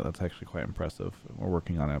thing in it. That's actually quite impressive. We're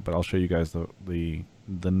working on it, but I'll show you guys the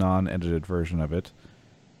non-edited version of it.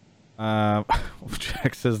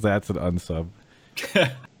 Jack says that's an unsub.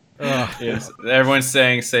 Yes, everyone's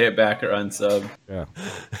saying say it back or unsub. Yeah.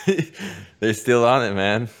 They're still on it,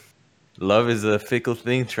 man. Love is a fickle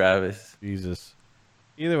thing, Travis. Jesus.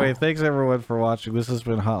 Either way, thanks everyone for watching. This has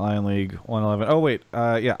been Hotline League 111. Oh wait,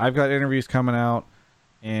 yeah, I've got interviews coming out,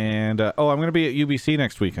 and I'm going to be at UBC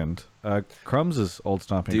next weekend. Crumbs' old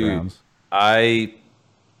stomping grounds. I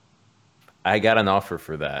got an offer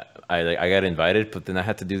for that. I got invited, but then I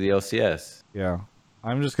had to do the LCS. Yeah,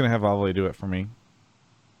 I'm just gonna have Ollie do it for me.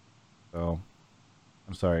 So,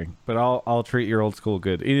 I'm sorry, but I'll treat your old school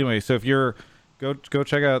good. Anyway, so if you're go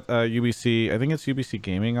check out UBC. I think it's UBC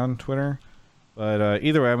Gaming on Twitter. But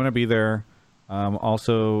either way, I'm going to be there.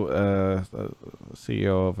 Also, the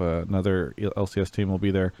CEO of another LCS team will be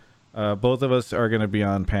there. Both of us are going to be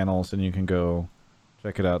on panels, and you can go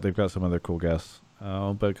check it out. They've got some other cool guests.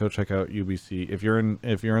 But go check out UBC if you're in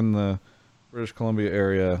the British Columbia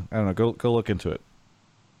area. I don't know. Go look into it.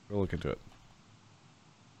 Go look into it.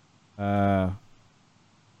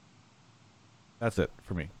 That's it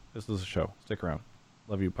for me. This is a show. Stick around.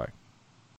 Love you. Bye.